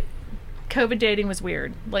 Okay. COVID dating was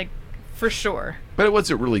weird, like for sure. But it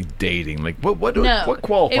wasn't really dating. Like what No,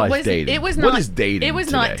 qualifies dating? It was What not is dating? It was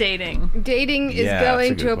today? not dating. Dating is Yeah, that's a going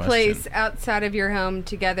good to a question. place outside of your home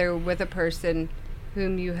together with a person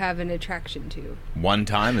whom you have an attraction to. One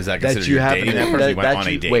time, is that That considered you you have dating that person? You went on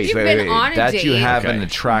a date. Wait, You've wait, been wait. on a That you date. have an Okay.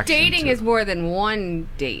 attraction. Dating to. is more than one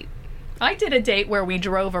date. I did a date where we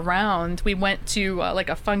drove around. We went to like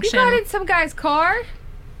a You function. got in some guy's car?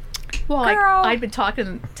 Well, Girl. I'd been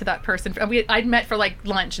talking to that person. I'd met for like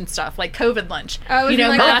lunch and stuff, like COVID lunch. Oh, was it like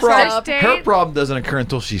Her a mask first problem, date? her problem doesn't occur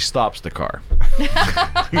until she stops the car.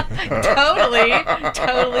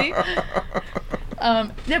 totally.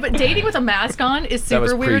 No, but dating with a mask on is That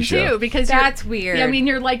was super weird pre-show. too because That's you're, weird. Yeah, I mean,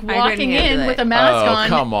 you're like couldn't walking handle in it. with a mask Oh, on.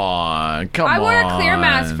 come on. I wore a clear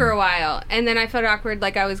mask for a while, and then I felt awkward,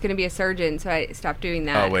 like I was going to be a surgeon, so I stopped doing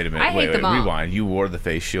that. Oh, wait a minute. I hate wait, them all. Rewind. You wore the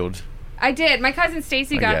face shield? I did. My cousin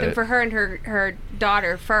Stacy I got get them it. for her and her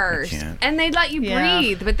daughter first, can't. and they let you Yeah.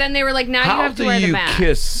 breathe. But then they were like, "Now you How have to do wear the you mask."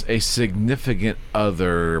 kiss a significant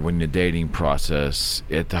other when the dating process?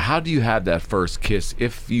 How do you have that first kiss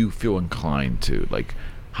if you feel inclined to? Like,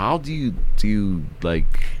 how do you like?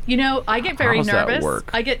 I get very How does that nervous.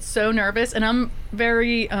 work? I get so nervous, and I'm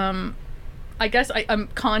very, I guess I'm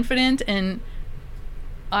confident, and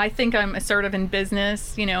I think I'm assertive in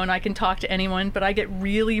business, and I can talk to anyone, but I get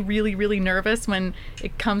really, really, really nervous when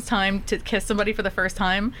it comes time to kiss somebody for the first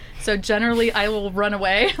time. So generally I will run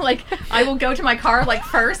away. Like I will go to my car like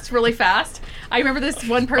first really fast. I remember this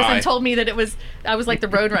one person Bye. told me that I was like the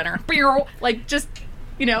road runner. Like just,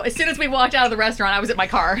 as soon as we walked out of the restaurant, I was at my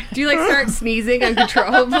car. Do you like start sneezing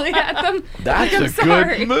uncontrollably at them? That's I'm a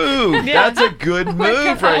sorry. good move. Yeah. That's a good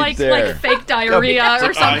move right like there. fake diarrhea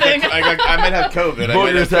or something. I might have COVID. I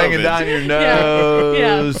might Boogers have hanging COVID. down your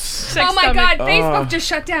Yeah. nose. Sick Oh my stomach. God! Facebook just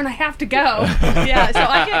shut down. I have to go. Yeah, so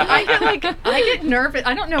I get nervous.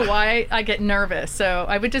 I don't know why I get nervous. So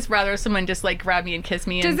I would just rather someone just like grab me and kiss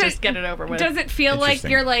me and just get it over with. Does it feel like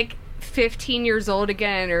Interesting. you're like 15 years old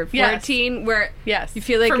again or Yes. 14 where Yes. you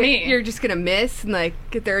feel like For me. you're just gonna miss and like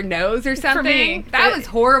get their nose or something? me. That was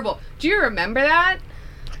horrible. Do you remember that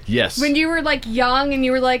Yes. when you were like young and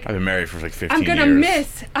you were like, I've been married for like 15 I'm gonna years.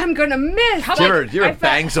 miss. I'm gonna miss. Do you ever I felt-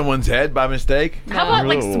 bang someone's head by mistake? How about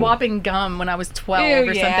like No. swapping gum when I was 12 Ew, or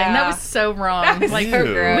something? yeah. That was so wrong. That was like so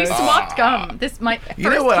Ew. gross. we swapped gum. This my You know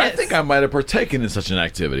first what? I kiss. think I might have partaken in such an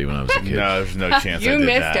activity when I was a kid. No, there's no chance You I did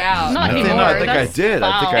missed that. out. Not I think, anymore. no, I think I That's did.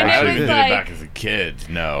 I think foul. I And it actually was did did. like- it back as a kid.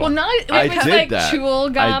 No. Well, not I it was did like that. Chewel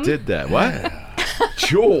gum. I did that. What?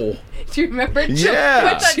 Chewel. Do you remember?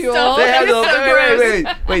 Yeah. With that Jewel. stuff. They had It was the, so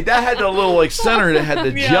gross. wait, that had the little like center that had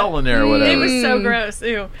the Yeah. gel in there or It whatever. was so gross.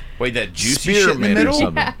 Ew. Wait, that juicy shit in the Spearmint or middle?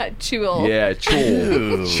 something. Yeah, Jewel. Yeah,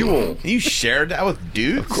 Chul. Chul. You shared that with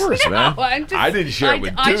dudes? Of course, man. I'm just- I didn't share it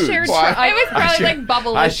with dudes. It was probably like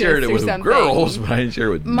Bubblicious I shared it or with something. girls, but I didn't share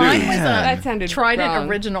it with Mine dudes. was That sounded Trident wrong.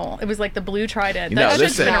 original. It was like the blue Trident. You That know,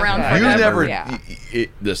 shit's listen, been around you forever. you never. Yeah.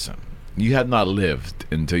 Listen, you have not lived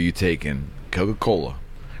until you taken Coca-Cola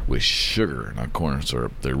with sugar, not corn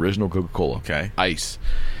syrup, the original Coca-Cola, Okay. ice,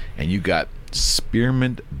 and you got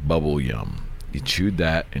spearmint bubble yum. You chewed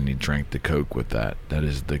that and you drank the Coke with that. That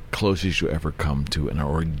is the closest you ever come to an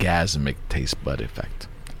orgasmic taste bud effect.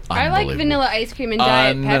 I like Unbelievable. vanilla ice cream and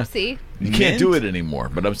Diet Un- Pepsi. You can't do it anymore,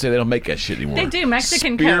 but I'm saying they don't make that shit anymore. They do,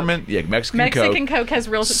 Mexican Coke. Spearmint, yeah, Mexican Coke has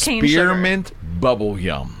real cane sugar. Spearmint bubble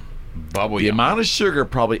yum. Bubble The yum. amount of sugar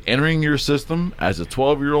probably entering your system as a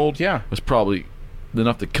 12-year-old Yeah. was probably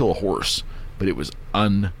enough to kill a horse, but it was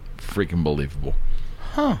unfreaking believable.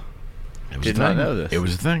 Huh. It was Did a not thing. know this. It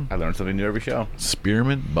was a thing. I learned something new every show.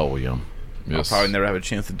 Spearmint bubble yum. I'll Yes. probably never have a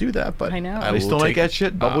chance to do that, but I know. They will still make take that it.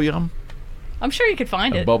 shit? Bubble yum? I'm sure you could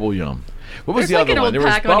find it. Bubble yum. What was There's the like other an one? old There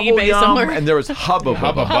was pack on bubble eBay yum somewhere. and there was Hubba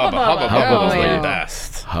Hubba Bubba. Bubba. Hubba Hubba Bubba was Bubba. like Yeah. the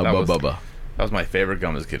best. Hubba Bubba. That was my favorite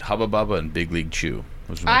gum as a kid. Hubba Bubba and Big League Chew.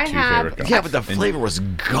 Those were my I two have- favorite gums. Yeah, but the flavor was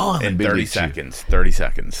gone in Big 30 League Chew. seconds. 30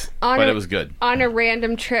 seconds. On But a- it was good. On a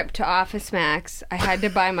random trip to Office Max, I had to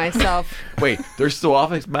buy myself. Wait, there's still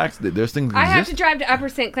Office Max? Those things I have to exist? drive to Upper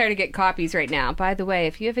St. Clair to get copies right now. By the way,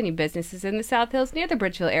 if you have any businesses in the South Hills near the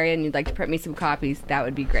Bridgeville area and you'd like to print me some copies, that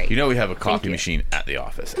would be great. You know we have a coffee you. machine at the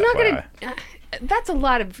office. I'm not FYI. gonna. That's a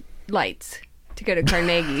lot of lights to go to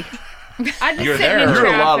Carnegie. I just You're sit in there. You're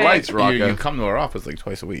a lot of traffic. lights, Rocco. You come to our office like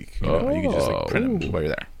twice a week. You know, you can just like print them while you're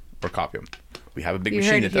there or copy them. We have a big You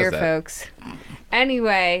machine heard that it does here, that. folks.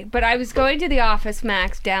 Anyway, but I was going to the Office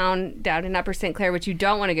Max down in Upper St. Clair, which you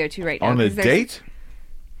don't want to go to right now. On a 'cause there's- date?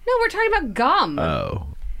 No, we're talking about gum. Oh.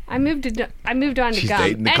 I moved on to She's gum.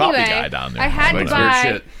 dating the anyway, coffee guy down there. I had to Makes weird buy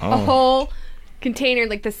shit. a whole container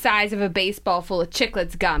like the size of a baseball full of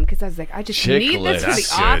Chiclets gum because I was like, I just need this for the Chiclets.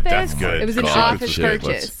 That's office. good. That's good. It was an Chiclets office are Chiclets.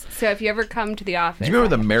 purchase. So if you ever come to the office, Do you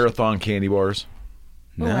remember the marathon candy bars?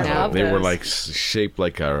 No. They were those. like shaped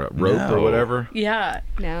like a rope or No. whatever. Yeah.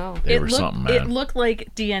 No. They were looked, something, man. It looked like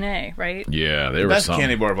DNA, right? Yeah, they The were best something.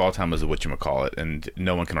 candy bar of all time was the whatchamacallit, and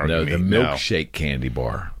no one can argue No, me. the milkshake candy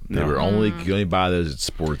bar. They No. were only you can only buy those at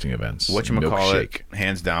sporting events. Whatchamacallit,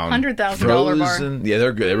 hands down. $100,000 bar. Frozen. Yeah,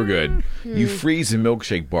 they're good. They were good. You freeze a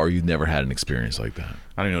milkshake bar, you've never had an experience like that.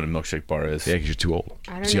 I don't even know what a milkshake bar is. Yeah, because you're too old.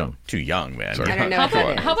 don't It's know. young. Too young, man. Sorry. I don't know How what that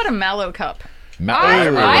about, is. how about a mallow cup? I had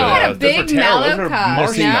a Those are big terrible. mallow Those are cup.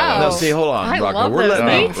 marshmallows. No, see, hold on, I Rocco. love We're those. letting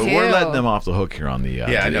Me them, we're too. letting them off the hook here on the Yeah,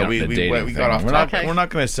 I know. the We dating got thing. off We're not, topic. we're not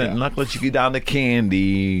going to send. Not let you get down to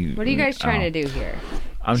candy. What are you guys trying to do here?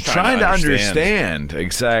 I'm trying to understand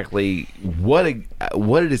exactly what it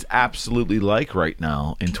is absolutely like right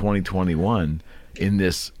now in 2021 in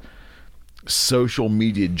this social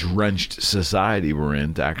media drenched society we're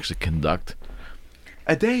in to actually conduct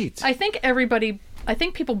a date. I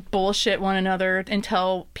think people bullshit one another and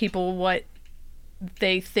tell people what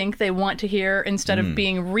they think they want to hear instead of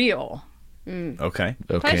being real. Okay. Okay,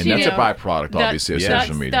 Plus, and you that's a know, byproduct, obviously, of that's,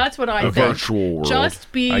 social media. That's what I A think. virtual world.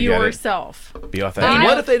 Just be I get it. yourself. Be authentic. And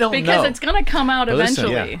what if they don't because know? it's going to come out But listen,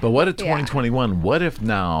 eventually. but what if 2021? What if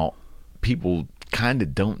now people kind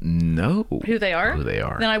of don't know Who they are? Who they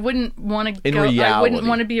are. Then I wouldn't want to In go. I reality. wouldn't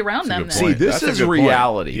want to be around them. good Then. See, point. this That's a is good point.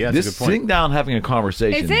 reality. Yeah, that's a this good point. sitting down having a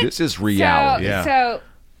conversation. Is it? This is reality. Yeah. So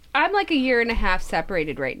I'm like a year and a half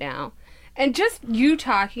separated right now. And just you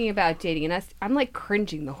talking about dating and us, I'm like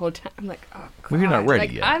cringing the whole time. I'm like, oh, God. Well, you're not ready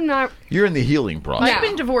like, yet. I'm not. You're in the healing process. I've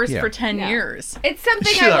been divorced Yeah. for 10 Yeah. years. It's something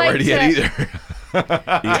She's I not like ready to. yet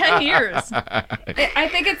either. 10 years. I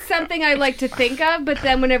think it's something I like to think of, but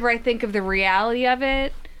then whenever I think of the reality of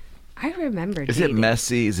it, I remember. Is it dating.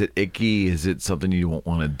 messy? Is it icky? Is it something you don't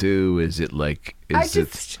want to do? Is it like? I Is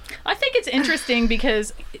it? just. I think it's interesting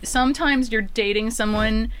because sometimes you're dating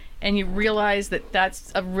someone and you realize that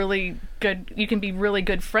that's a really good, you can be really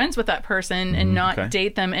good friends with that person and not Okay.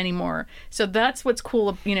 date them anymore. So that's what's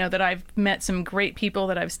cool, that I've met some great people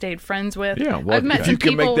that I've stayed friends with. Yeah, well, I've met if some you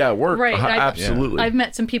can make people- that work, right? absolutely. I've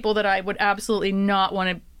met some people that I would absolutely not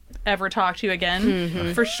want to ever talk to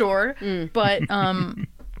again, for sure. But,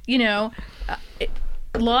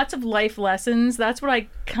 lots of life lessons. That's what I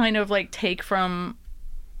kind of like take from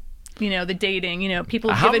the dating.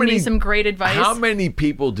 People have given me some great advice. How many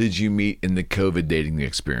people did you meet in the COVID dating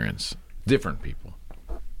experience? Different people.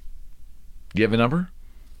 Do you have a number?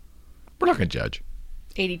 We're not going to judge.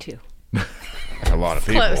 82. A lot of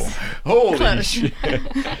people. Close. Holy Close. shit.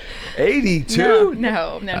 82?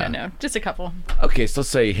 No. Just a couple. Okay, so let's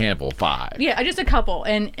say handful, 5. Yeah, just a couple.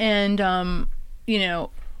 And you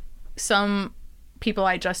know, some people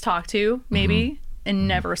I just talked to, maybe, and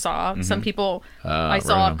never saw. Some people I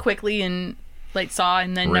saw right on. quickly and saw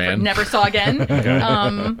and then Ran. never saw again.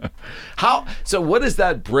 How? So what is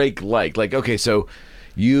that break like? Like, okay, so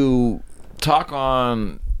you talk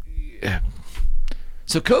on.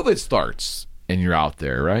 So COVID starts and you're out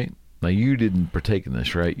there, right? Like you didn't partake in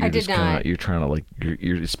this, right? You're I did just kinda, not. You're trying to like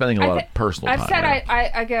you're spending a lot of personal I've time. said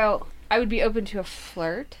right? I go. I would be open to a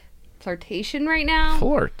flirtation right now.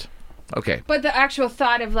 Flirt. Okay. But the actual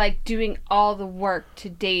thought of like doing all the work to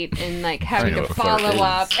date and like having know to what a flirt follow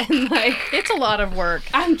up and like It's a lot of work.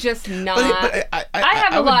 I'm just not. But I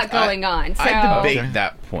have a lot going on. So I debate Okay.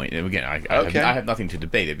 that point, and again, Okay. I have nothing to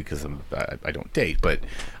debate it because I don't date. But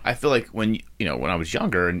I feel like when when I was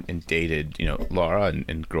younger and dated Laura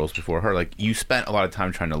and girls before her, like you spent a lot of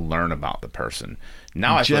time trying to learn about the person.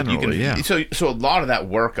 Now I feel like you can. Generally, yeah. So a lot of that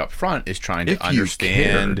work up front is trying to If you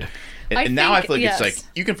understand. cared. And now I think, feel like yes. it's like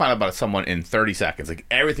you can find out about someone in 30 seconds, like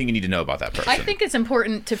everything you need to know about that person. I think it's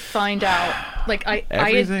important to find out. Like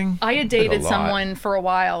Everything? I had dated lot. someone for a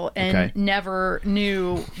while and Okay. never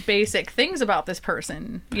knew basic things about this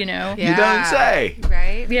person. You know? yeah, You don't say.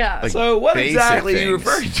 right? Yeah. Like, So what basic exactly are you things.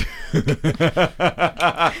 referring to?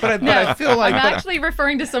 but I feel like I'm actually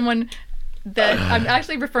referring to someone that I'm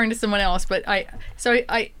actually referring to someone else, but I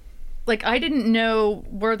didn't know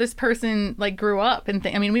where this person like grew up and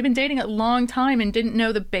I mean we've been dating a long time and didn't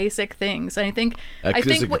know the basic things. And I think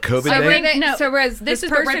Is it what- COVID I thing? think- no, So was this this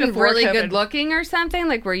is right person before really COVID. good looking or something?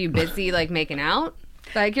 Like were you busy like making out?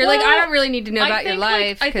 Like you're like Well, I don't really need to know I about your think, like,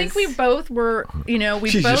 life. I think 'cause- we both were, we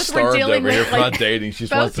She's both just were starved dealing over here with for not like dating. She's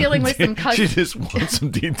both wants dealing with some She just wants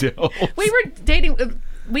some details. we were dating.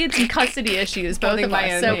 We had some custody issues, both Holding of my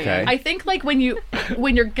us. own So hand. I think like when you're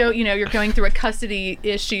going through a custody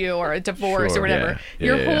issue or a divorce Sure, or whatever, yeah.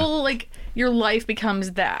 your Yeah. whole like your life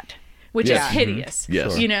becomes that, which Yes. is hideous. Mhm.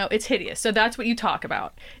 Yes. You know, it's hideous. So that's what you talk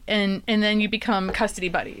about, and then you become custody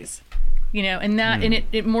buddies. And that and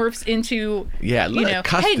it morphs into Yeah, hey,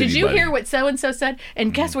 custody did you buddy. hear what so and so said?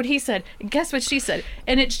 And guess what he said? And guess what she said?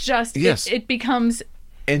 And it's just Yes. it becomes.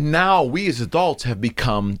 And now we as adults have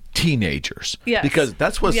become teenagers. Yes. Because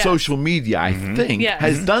that's what Yes. social media, I think, Yes.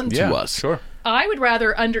 has done to yeah, us. sure. I would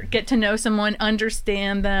rather get to know someone,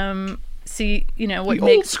 understand them, see, what The old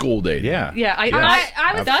makes. school dating. Yeah. Yeah,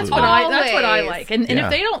 I was that's what I always- like. And Yeah. if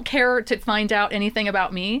they don't care to find out anything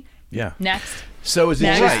about me, Yeah. next. So is it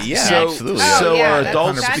Next. just Right, yeah, so, absolutely. so Oh, yeah, are that's-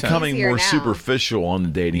 adults that's becoming easier more now. superficial on the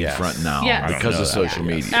dating Yes. front now Yes. I don't because know of that. social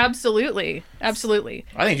Yeah, media? Absolutely. Absolutely.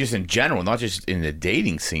 I think just in general, not just in the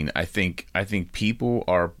dating scene. I think people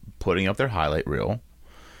are putting up their highlight reel,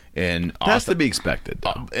 and That's to be expected.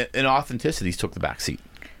 and authenticities took the back seat.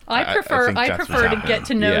 I I prefer think I that's what's prefer to happening. get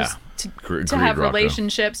to know Yeah. to, Agreed, to have Rocco.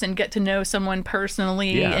 relationships and get to know someone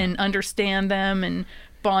personally Yeah. and understand them and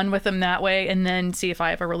bond with them that way, and then see if I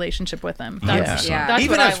have a relationship with them. That's, Yeah. that's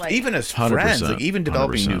even what as I like. even as 100%, friends, like even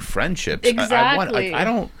developing 100%. new friendships. Exactly. I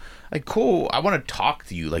don't like cool. I want to talk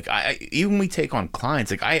to you. Like even when we take on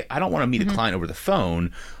clients, like I don't want to meet a client over the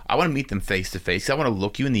phone. I want to meet them face to face. I want to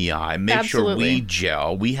look you in the eye, make sure Absolutely. we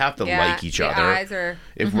gel. We have to Yeah, like each the other eyes are-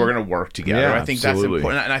 if we're going to work together. Yeah, I think absolutely. that's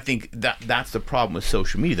important, and I think that's the problem with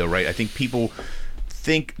social media, though, right? I think people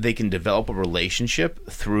think they can develop a relationship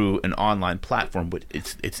through an online platform, but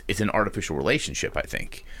it's an artificial relationship. I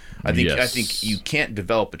think Yes. you can't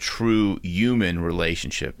develop a true human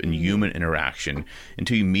relationship and human interaction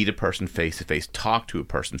until you meet a person face to face, talk to a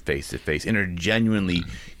person face to face, and are genuinely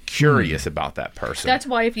curious about that person. That's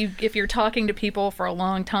why if you're talking to people for a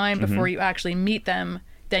long time before you actually meet them,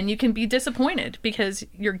 then you can be disappointed because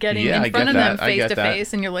you're getting Yeah, I in front get of them that. I face get to that.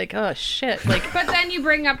 face, and you're like, oh shit, like. But then you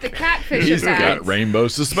bring up the catfish He's effect. got rainbow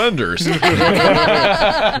suspenders. and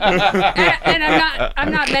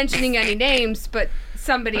I'm not mentioning any names, but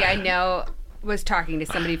somebody I know was talking to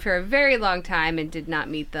somebody for a very long time and did not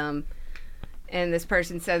meet them. And this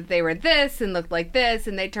person said they were this and looked like this,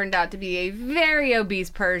 and they turned out to be a very obese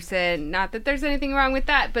person. Not that there's anything wrong with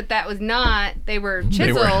that, but that was not. They were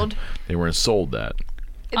chiseled. They weren't sold that.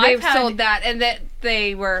 They I've had- sold that, and that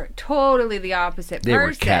they were totally the opposite They were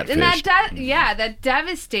person. And that, catfished. that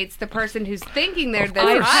devastates the person who's thinking they're this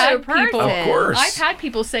I've other had person. people. Of course. I've had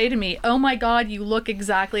people say to me, "Oh my God, you look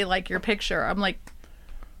exactly like your picture." I'm like,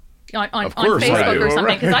 on Of course I Facebook do. or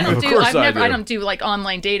something, because I don't Of do. course I've I never. do. I don't do like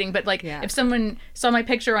online dating, but like Yeah. if someone saw my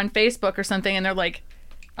picture on Facebook or something and they're like,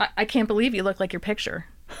 "I can't believe you look like your picture."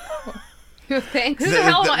 Thanks. Who the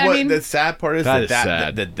hell? I mean, the sad part is That is that,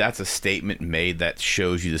 sad. that's a statement made that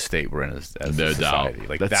shows you the state we're in as No a doubt. society.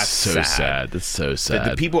 Like That's so sad. That's so That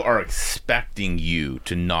sad. the people are expecting you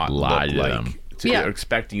to not Lie look to like. them. Yeah. They're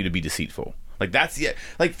expecting you to be deceitful. Like that's the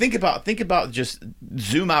like think about just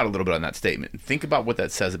zoom out a little bit on that statement. Think about what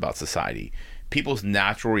that says about society. People's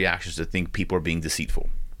natural reactions to think people are being deceitful.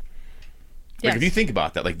 Like yes. if you think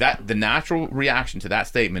about that, like that, the natural reaction to that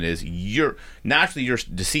statement is you're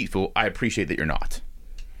deceitful. I appreciate that you're not.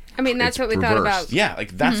 I mean, that's It's what we thought reversed. about. Yeah,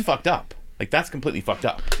 like that's fucked up. Like that's completely fucked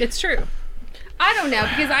up. it's true. I don't know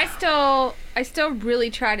because I still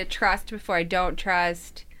really try to trust before I don't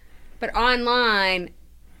trust, but online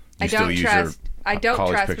I You still don't use trust. your I don't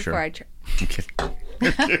college trust picture? before I trust.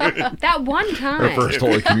 That one time, First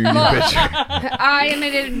Holy Communion picture. I am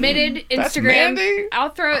an admitted That's Instagram. Mandy? I'll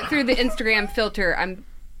throw it through the Instagram filter. I'm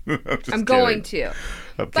I'm going to,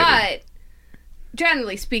 I'm kidding. but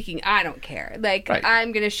generally speaking, I don't care. Like Right.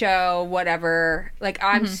 I'm gonna show whatever. Like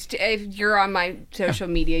I'm. If you're on my social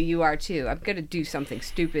media, you are too. I'm gonna do something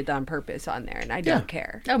stupid on purpose on there, and I don't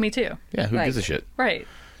care. Oh, me too. Yeah, who Like- gives a shit? Right.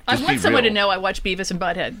 Just I be want someone to real. know I watch Beavis and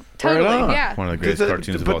Butthead. Right Totally. on. Yeah. One of the greatest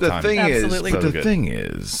cartoons of all but time. the thing Absolutely. is, but So the good. thing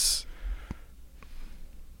is,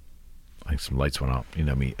 I think some lights went out. You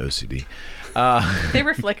know me, OCD. They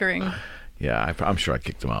were flickering. Yeah, I'm sure I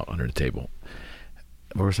kicked them out under the table.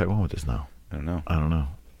 Where was I going with this now? I don't know. I don't know.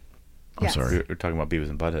 I'm Yes. sorry. We're talking about Beavis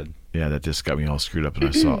and Butthead. Yeah, that just got me all screwed up, and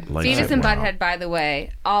I saw lights. Beavis that and went out. Butthead, by the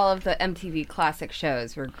way, all of the MTV classic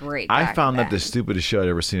shows were great. I back found that then. the stupidest show I'd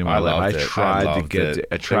ever seen in my I life. loved I it. I tried to loved get it.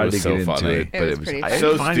 to, I It tried was to so get into funny. it, It but was it was pretty I funny.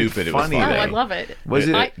 didn't So find stupid, It it was funny. funny. Oh, I though. love it. Was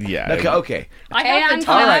it? I- Yeah. Okay. Okay. I Hey, have the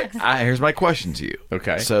Anton. All time. right. Here's my question to you.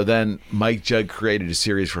 Okay. So then Mike Judd created a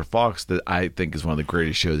series for Fox that I think is one of the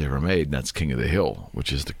greatest shows ever made, and that's King of the Hill,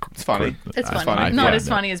 which is the. It's funny. It's That's funny. funny. Not Yeah. as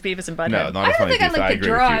funny as Beavis and Butthead. No, not I as don't funny. think I Beavis. like I the agree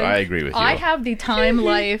with you. drive. I agree with you. I have the Time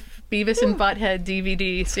Life Beavis and Butthead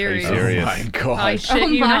DVD series. Are you serious? Oh my god! I shit Oh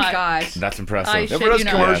you my not. gosh. That's impressive. I shit Remember those you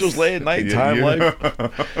not. commercials Yes. late at night, You- Time you-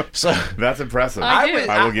 Life. So That's impressive. I do.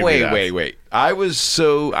 I will give you that. wait.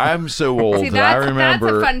 I'm so old See, that I that's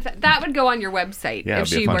remember. a fun. That would go on your website Yeah, if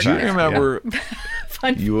it'd be a she fun were. Do you fact. remember?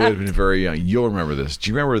 Fun You would have been very young. You'll remember this. Do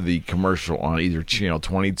you remember the commercial on either channel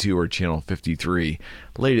 22 or channel 53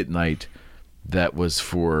 late at night that was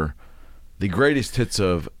for the greatest hits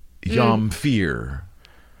of Yom Fear,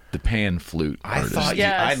 the pan flute I artist? thought you,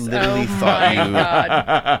 Yes. I literally Oh thought my you.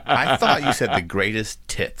 God. I thought you said the greatest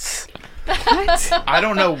tits. I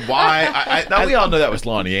don't know why. Now we all know that was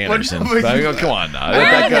Lonnie Anderson. but- I mean, come on now. Where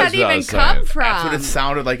That did that goes without even saying. come That's what from? it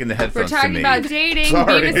sounded like in the We're headphones to talking me. about dating,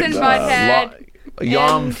 Sorry. Beavis and Butthead,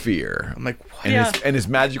 Yom And- Fear. I'm like, and, Yeah. his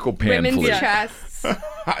magical pan women's flute. chests.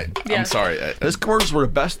 I'm Yes. sorry. Those commercials were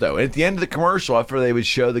the best, though. And at the end of the commercial, after they would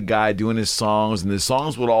show the guy doing his songs, and the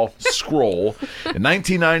songs would all scroll in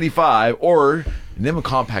 1995, or and then when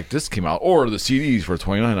compact disc came out, or the CDs for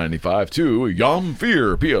 $29.95 to Yom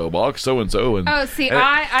Fear PO Box so and so. Oh, see,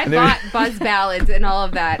 I bought Buzz Ballads and all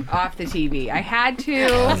of that off the TV. I had to.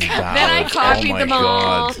 Then I Ballads. copied Oh my them all.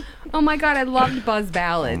 God. Oh my god, I loved Buzz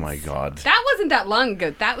Ballads. Oh my god. That wasn't that long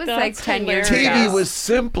ago. That was like That's 10 years hilarious. TV ago. was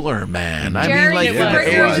simpler, man. I Jerry mean, like in the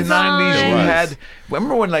Springer 80s and was 90s, you on. had.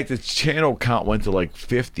 Remember when like the channel count went to like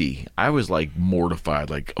 50? I was like mortified.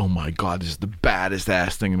 Like, oh my god, this is the baddest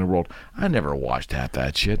ass thing in the world. I never watched half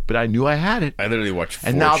that shit, but I knew I had it. I literally watched 4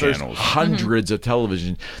 And now channels. there's hundreds of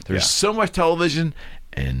television. There's Yeah. so much television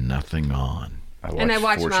and nothing on. And I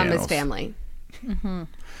watched 4 Mama's channels. Family.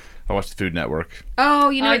 I watched the Food Network. Oh,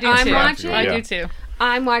 you know I what do I'm too. watching? I Yeah. do too.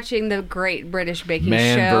 I'm watching the Great British Baking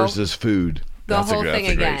Man Show. versus food. the whole thing That's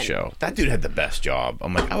a again. great show. That dude had the best job.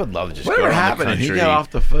 I'm like, I would love to just Whatever go around happened? the And he country. got off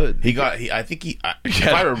the foot. I think he. If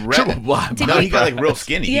I read, triple blind. no, he got like real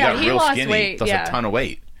skinny. Yeah, he got he real lost skinny. weight, Lost yeah. a ton of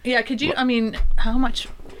weight. Yeah, could you? I mean, how much?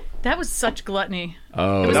 That was such gluttony.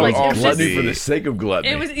 Oh, It was that like- was it was gluttony just- for the sake of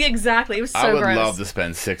gluttony. It was exactly. It was so I would gross. love to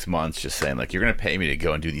spend 6 months just saying, like, you're gonna pay me to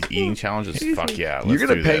go and do these eating challenges. Fuck yeah, let's You're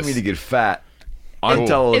gonna do pay this. me to get fat on Cool.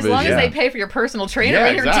 television. As long Yeah. as they pay for your personal trainer Yeah,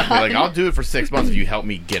 when you're exactly. done. Like, I'll do it for 6 months if you help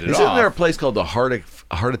me get it Isn't off. there a place called the Heart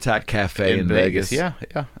Attack Cafe in Vegas? Yeah,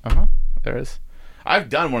 there is. I've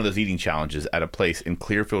done one of those eating challenges at a place in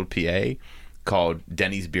Clearfield, PA, called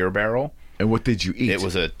Denny's Beer Barrel. And what did you eat? It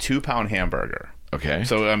was a 2-pound hamburger. Okay.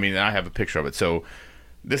 So I mean, I have a picture of it. So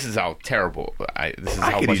this is how terrible. This is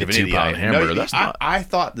I how could much eat of a an idiot 2-pound I am. hamburger. No, That's not- I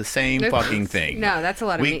thought the same fucking thing. No, that's a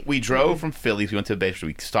lot of meat. We drove from Philly. We went to the base.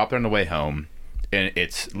 We stopped there on the way home, and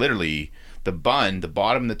it's literally the bun. The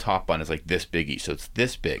bottom and the top bun is like this big each. So it's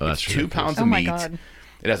this big. Oh, it's that's 2 ridiculous. pounds Oh of my meat. God.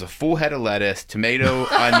 It has a full head of lettuce, tomato,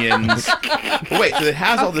 onions. Wait, so it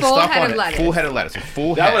has all this full stuff head on of it. lettuce. Full head of lettuce. A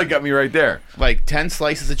full that would head. have got me right there. Like 10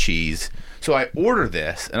 slices of cheese, So I order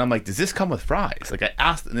this, and I'm like, does this come with fries? Like, I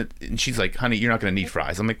asked, and she's like, honey, you're not going to need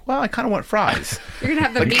fries. I'm like, well, I kind of want fries. You're gonna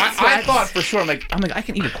have the Like, meat I sweats. thought for sure, I'm like, I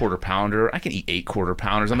can eat a quarter pounder. I can eat 8 quarter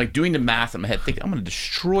pounders. I'm like doing the math in my head, thinking, I'm going to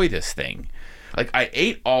destroy this thing. Like, I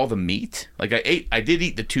ate all the meat. Like, I did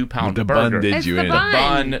eat the 2-pound The burger. bun did It's you the in. bun.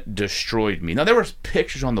 Bun destroyed me. Now, there was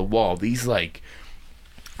pictures on the wall. These, like,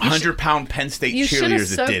 100-pound Penn State You should have cheerleaders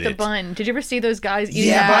that soaked did the it. bun. Did you ever see those guys eating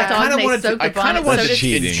Yeah, a but I hot dog kinda and they wanted to- soak I the bun? kinda It's wanted so to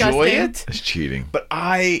cheat. enjoy disgusting. it. It's cheating. But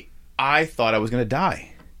I thought I was going to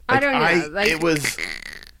die. I don't know, like- it was.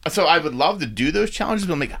 So I would love to do those challenges,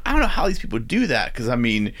 but I'm like, I don't know how these people do that, because I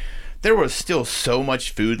mean, there was still so much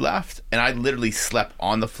food left, and I literally slept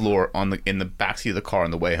on the floor in the backseat of the car on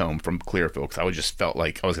the way home from Clearfield, because I just felt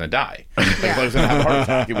like I was going to die. Like, I was going to have a heart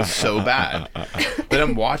attack. It was so bad. Then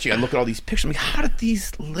I'm watching. I look at all these pictures. I'm like, how did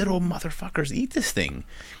these little motherfuckers eat this thing?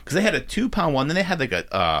 Because they had a 2-pound one, then they had like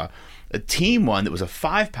a team one that was a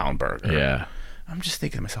 5-pound burger. Yeah. I'm just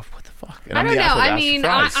thinking to myself, what the fuck? And I I'm don't the know. asshole that I asked for mean,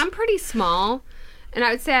 fries. I'm pretty small, and I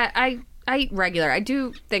would say I eat regular. I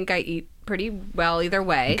do think I eat pretty well either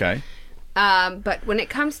way. Okay. But when it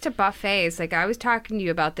comes to buffets, like I was talking to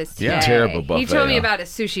you about this today. Yeah. Terrible You buffet, told me huh? about a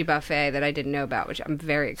sushi buffet that I didn't know about, which I'm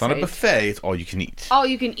very It's not a excited. buffet. It's all you can eat. All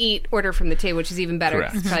you can eat, order from the table, which is even better.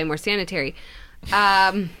 'cause Correct. It's probably more sanitary.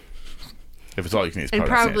 If it's all you can eat, it's And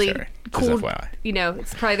probably, probably not sanitary. Just cool. FYI. You know,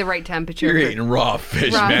 it's probably the right temperature. You're for- eating raw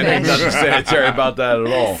fish, Raw man. Ain't fish. nothing sanitary about that at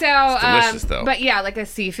all. So, delicious, though. But yeah, like a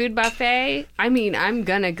seafood buffet. I mean, I'm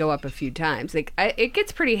gonna go up a few times. Like, it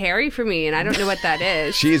gets pretty hairy for me, and I don't know what that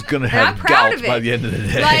is. She's gonna And I'm have proud gout of it. by the end of the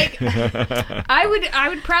day. Like, I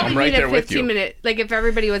would probably I'm right need there a with you. 15-minute. Like, if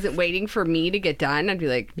everybody wasn't waiting for me to get done, I'd be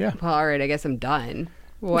like, Yeah. well, all right, I guess I'm done.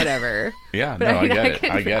 Whatever. Yeah, But no, I mean, get it.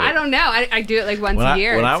 could- I get it. I don't know. I do it like once when a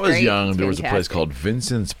year. when I It's was great. young, It's there was a place fantastic. called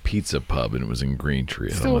Vincent's Pizza Pub, and it was in Green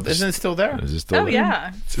Tree. I don't know if Isn't it still there? Is it still Oh, there?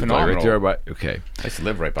 yeah. It's Phenomenal. right there by, okay. I used to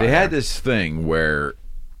live right by They there. had this thing where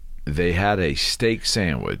they had a steak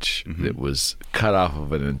sandwich Mm-hmm. that was cut off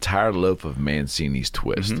of an entire loaf of Mancini's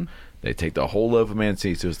twist. Mm-hmm. They take the whole loaf of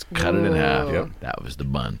Mancini's twist, cut it in half. Ooh. Yep. That was the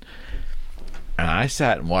bun. And I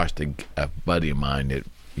sat and watched a buddy of mine that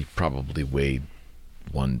he probably weighed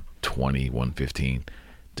 120, 115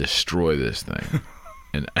 destroy this thing.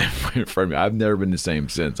 And in front of me, I've never been the same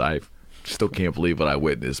since. I still can't believe what I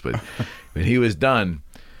witnessed. But when he was done,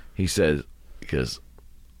 he says, because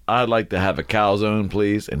I'd like to have a calzone,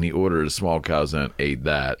 please. And he ordered a small calzone, ate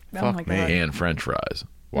that, Oh my God. and French fries.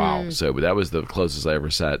 Wow. So, but that was the closest I ever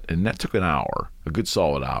sat, and that took an hour, a good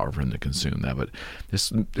solid hour for him to consume that. But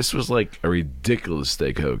this was like a ridiculous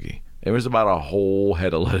steak hoagie. There was about a whole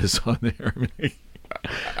head of lettuce on there. I mean,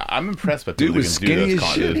 I'm impressed by Dude people was who can skinny do as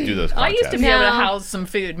those, shit. do those I contests. used to be able to No. house some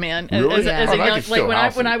food, man. Really? As Yeah. a Oh, I young, could like still when I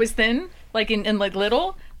house when it. I was thin, like in like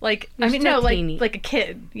little, like You're I mean still no, teeny. like a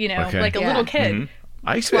kid, you know, Okay. like a Yeah. little kid.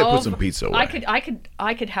 I used to put 12, some pizza away.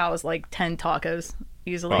 I could house like 10 tacos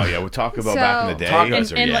easily. Oh yeah, we'll talk about back in the day. Tacos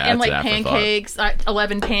And, are- and, yeah, and that's like an afterthought. pancakes,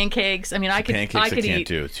 11 pancakes. I mean, I could pancakes I I could can't eat.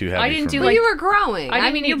 do. Too heavy I didn't for do me. Well, you were growing. I I,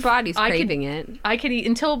 didn't mean, your eat- body's I could- craving it. I could eat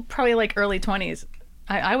until probably like early 20s.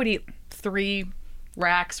 I would eat 3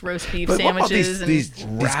 racks roast beef But what about sandwiches these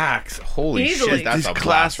Racks. Holy Easily. shit, that's these a class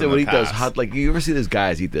blast that from would the eat those past. hot, like you ever see those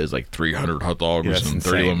guys eat those like 300 hot dogs Yeah, that's in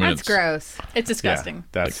 31 insane. minutes? That's gross. it's disgusting. Yeah,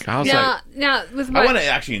 that's. I was Now, like, now with my I want to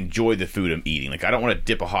actually enjoy the food I'm eating. Like I don't want to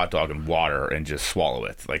dip a hot dog in water and just swallow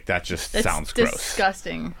it. Like that just It's sounds gross.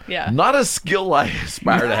 disgusting. Yeah. not a skill I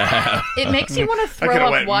aspire to have. It makes you want to I throw could have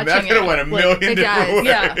up went. watching I could have it. went a Like, million it different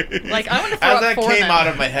does, ways. Yeah. Like I want to throw As up that for came them. out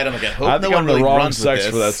of my head, I'm like, I hope I no think one I'm the really wrong runs with sex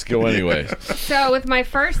for that this. skill anyways. So with my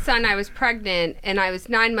first son, I was pregnant and I was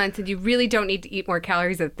 9 months, and you really don't need to eat more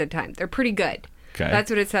calories at the time. They're pretty good. Okay. That's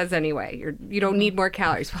what it says anyway. You don't need more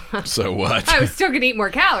calories. So what? I was still gonna eat more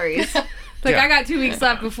calories. Like Yeah. I got 2 weeks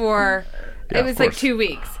left before Yeah, it of was like course. 2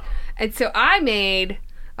 weeks, and so I made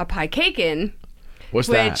a pie cakein, What's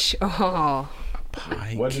which oh,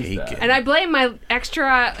 Pie What is cake. that? and I blame my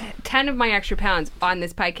 10 of my extra pounds on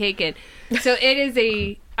this pie cakein. So it is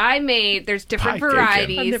there's different Pie cakein.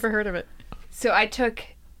 varieties. I've never heard of it. So I took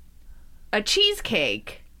a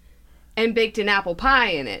cheesecake and baked an apple pie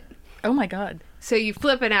in it. Oh my god. So you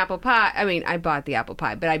flip an apple pie. I mean, I bought the apple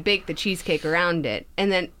pie, but I baked the cheesecake around it.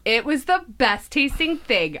 And then it was the best tasting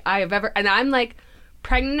thing I have ever. And I'm like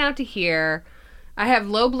pregnant out to here. I have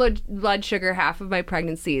low blood sugar half of my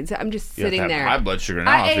pregnancy. So I'm just You have sitting to have there. high blood sugar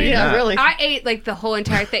now. I after ate- eating Yeah, that. really. I ate like the whole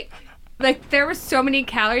entire thing. Like there were so many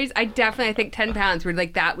calories. I think 10 pounds were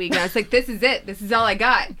like that week. And I was like, this is it. This is all I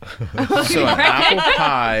got. So an apple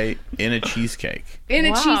pie in a cheesecake. In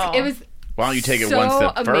a Wow. cheese. It was. Why don't you take it So one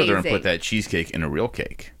step further and amazing. put that cheesecake in a real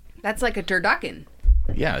cake? That's like a turducken.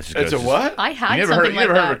 Yeah, it's just It's a good. what? I had You never something heard like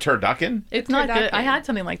of a that. turducken? It's not good. I Turducken. had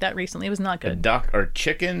something like that recently. It was not A good. duck or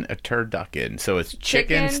chicken, a turducken. So it's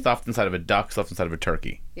chicken Chicken. stuffed inside of a duck, stuffed inside of a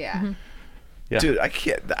turkey. Yeah. Yeah. Dude, I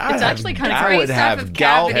can't. It's actually kind of I would based off have of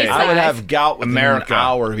gout. cavity I would size. have gout within America. an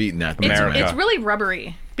hour of eating that. It's, thing. America. it's really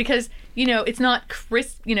rubbery because it's not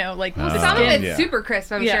crisp. like the Some of skin. it's super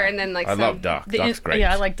crisp, I'm Yeah. sure, and then like I some. love duck. the Duck's great.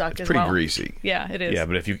 Yeah, I like duck as Pretty well. greasy. Yeah, it is. Yeah,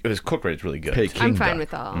 but if it's cooked right, it's really good. Peking I'm fine duck.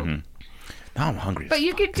 with all. Now I'm hungry. But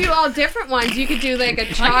you could do all different ones. You could do like a I know.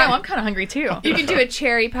 I'm chocolate. kind of hungry too. You can do a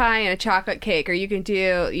cherry pie and a chocolate cake, or you can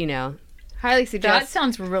do, highly That suggest.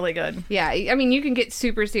 sounds really good. Yeah, I mean, you can get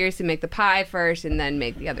super serious and make the pie first, and then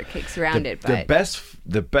make the other cakes around it. But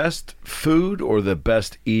The best food or the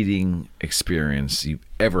best eating experience you've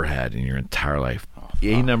ever had in your entire life.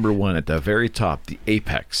 A number one at the very top, the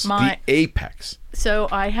apex. My- the apex. So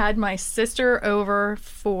I had my sister over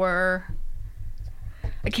for,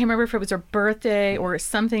 I can't remember if it was her birthday or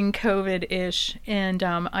something COVID-ish, and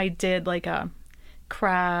I did like a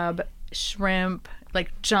crab, shrimp, like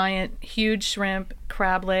giant, huge shrimp,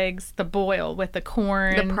 crab legs, the boil with the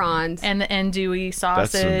corn, The prawns. and the andouille That's some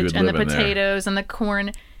sausage, good and the living there. potatoes, and the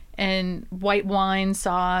corn, and white wine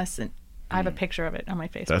sauce, and I have a picture of it on my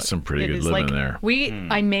Facebook. That's some pretty It good is living like, there.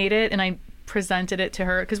 I made it and I presented it to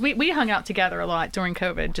her because we hung out together a lot during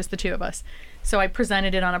COVID, just the two of us. So I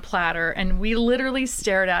presented it on a platter and we literally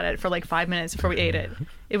stared at it for like 5 minutes before we ate it.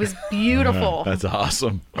 It was beautiful. That's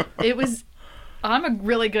awesome. It was. I'm a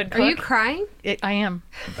really good cook. are you crying? I am.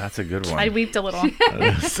 That's a good one. I weeped a little.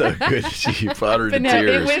 That's so good. She fought her to But no,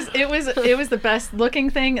 tears. it was the best looking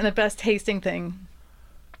thing and the best tasting thing.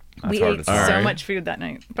 That's We hard ate to so say. Alright. much food that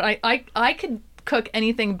night. But I could cook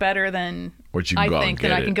anything better than What you can I go out think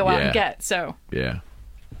and that I get can it. go out Yeah. and get. So Yeah.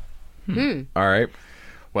 All right.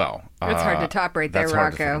 Well, That's hard to top right there, that's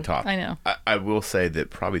hard to Rocco. fucking top. I know. I will say that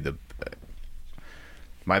probably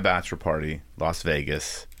my bachelor party, Las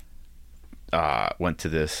Vegas, went to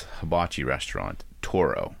this hibachi restaurant,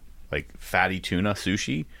 Toro, like fatty tuna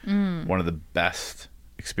sushi. One of the best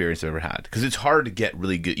experience I've ever had because it's hard to get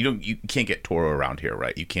really good. You can't get Toro around here,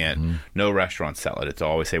 right? You can't. No restaurants sell it. It's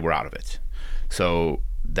always say we're out of it. So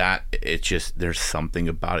that it's just there's something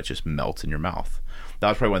about it just melts in your mouth. That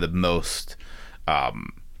was probably one of the most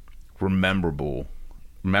memorable,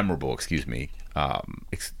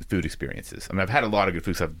 food experiences. I mean, I've had a lot of good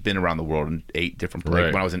foods. I've been around the world and ate different places.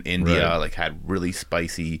 Right. When I was in India, Right. like had really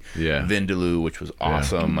spicy Yeah. vindaloo, which was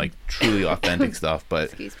awesome, like truly authentic stuff. But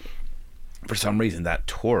Excuse me. for some reason, that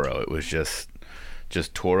Toro, it was just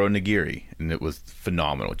Toro nigiri, and it was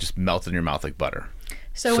phenomenal. It just melted in your mouth like butter.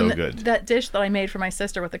 So, So in good. that dish that I made for my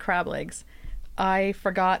sister with the crab legs, I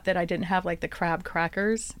forgot that I didn't have like the crab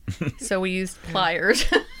crackers, so we used pliers.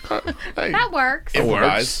 That works. It works.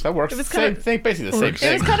 works. That works. It was Same kinda- thing, basically the same It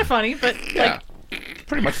thing. was kind of funny, but yeah, like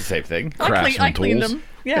pretty much the same thing. I Craftsman cleaned tools. them.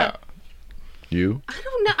 Yeah. You? I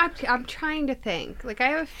don't know. I'm trying to think. Like, I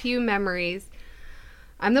have a few memories.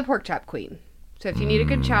 I'm the pork chop queen. So if you need a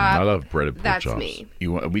good chop, I love breaded pork that's chops. me.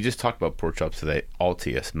 We just talked about pork chops today.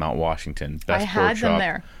 Altius, Mount Washington, best I pork had them chop.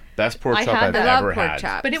 there. Best pork I chop had I've them. I love ever pork had.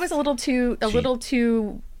 chops. But it was a little too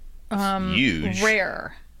Huge.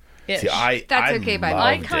 rare. See, That's I okay by me.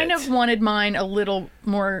 I loved kind it. of wanted mine a little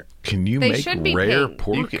more. Can you They make should be rare pink.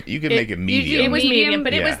 pork? You can make it medium. It was Medium? medium,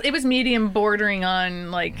 but Yeah. it was medium bordering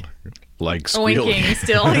on like Like squealing. oinking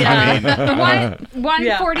still. Yeah.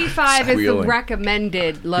 145 is the Squealing.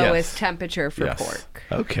 recommended lowest Yes. temperature for Yes. pork.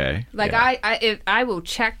 Okay. Like Yeah. I will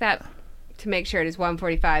check that to make sure it is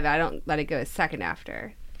 145. I don't let it go a second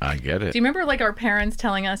after. I get it. Do you remember like our parents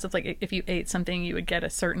telling us it's like if you ate something you would get a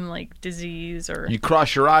certain like disease or You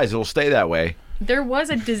cross your eyes, it'll stay that way. there was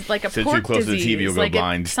a like a Sit too pork close to the disease TV, you'll go like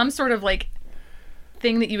blind. some sort of like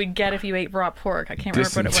thing that you would get if you ate raw pork. I can't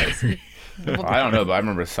remember what it was. I don't know, but I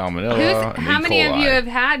remember salmonella. and How E. many of coli. you have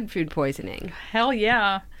had food poisoning? Hell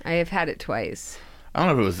yeah. I have had it twice. I